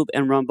YouTube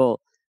and Rumble.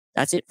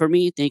 That's it for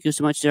me. Thank you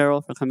so much,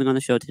 Darrell, for coming on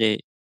the show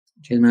today.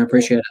 Cheers, man. I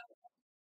appreciate it.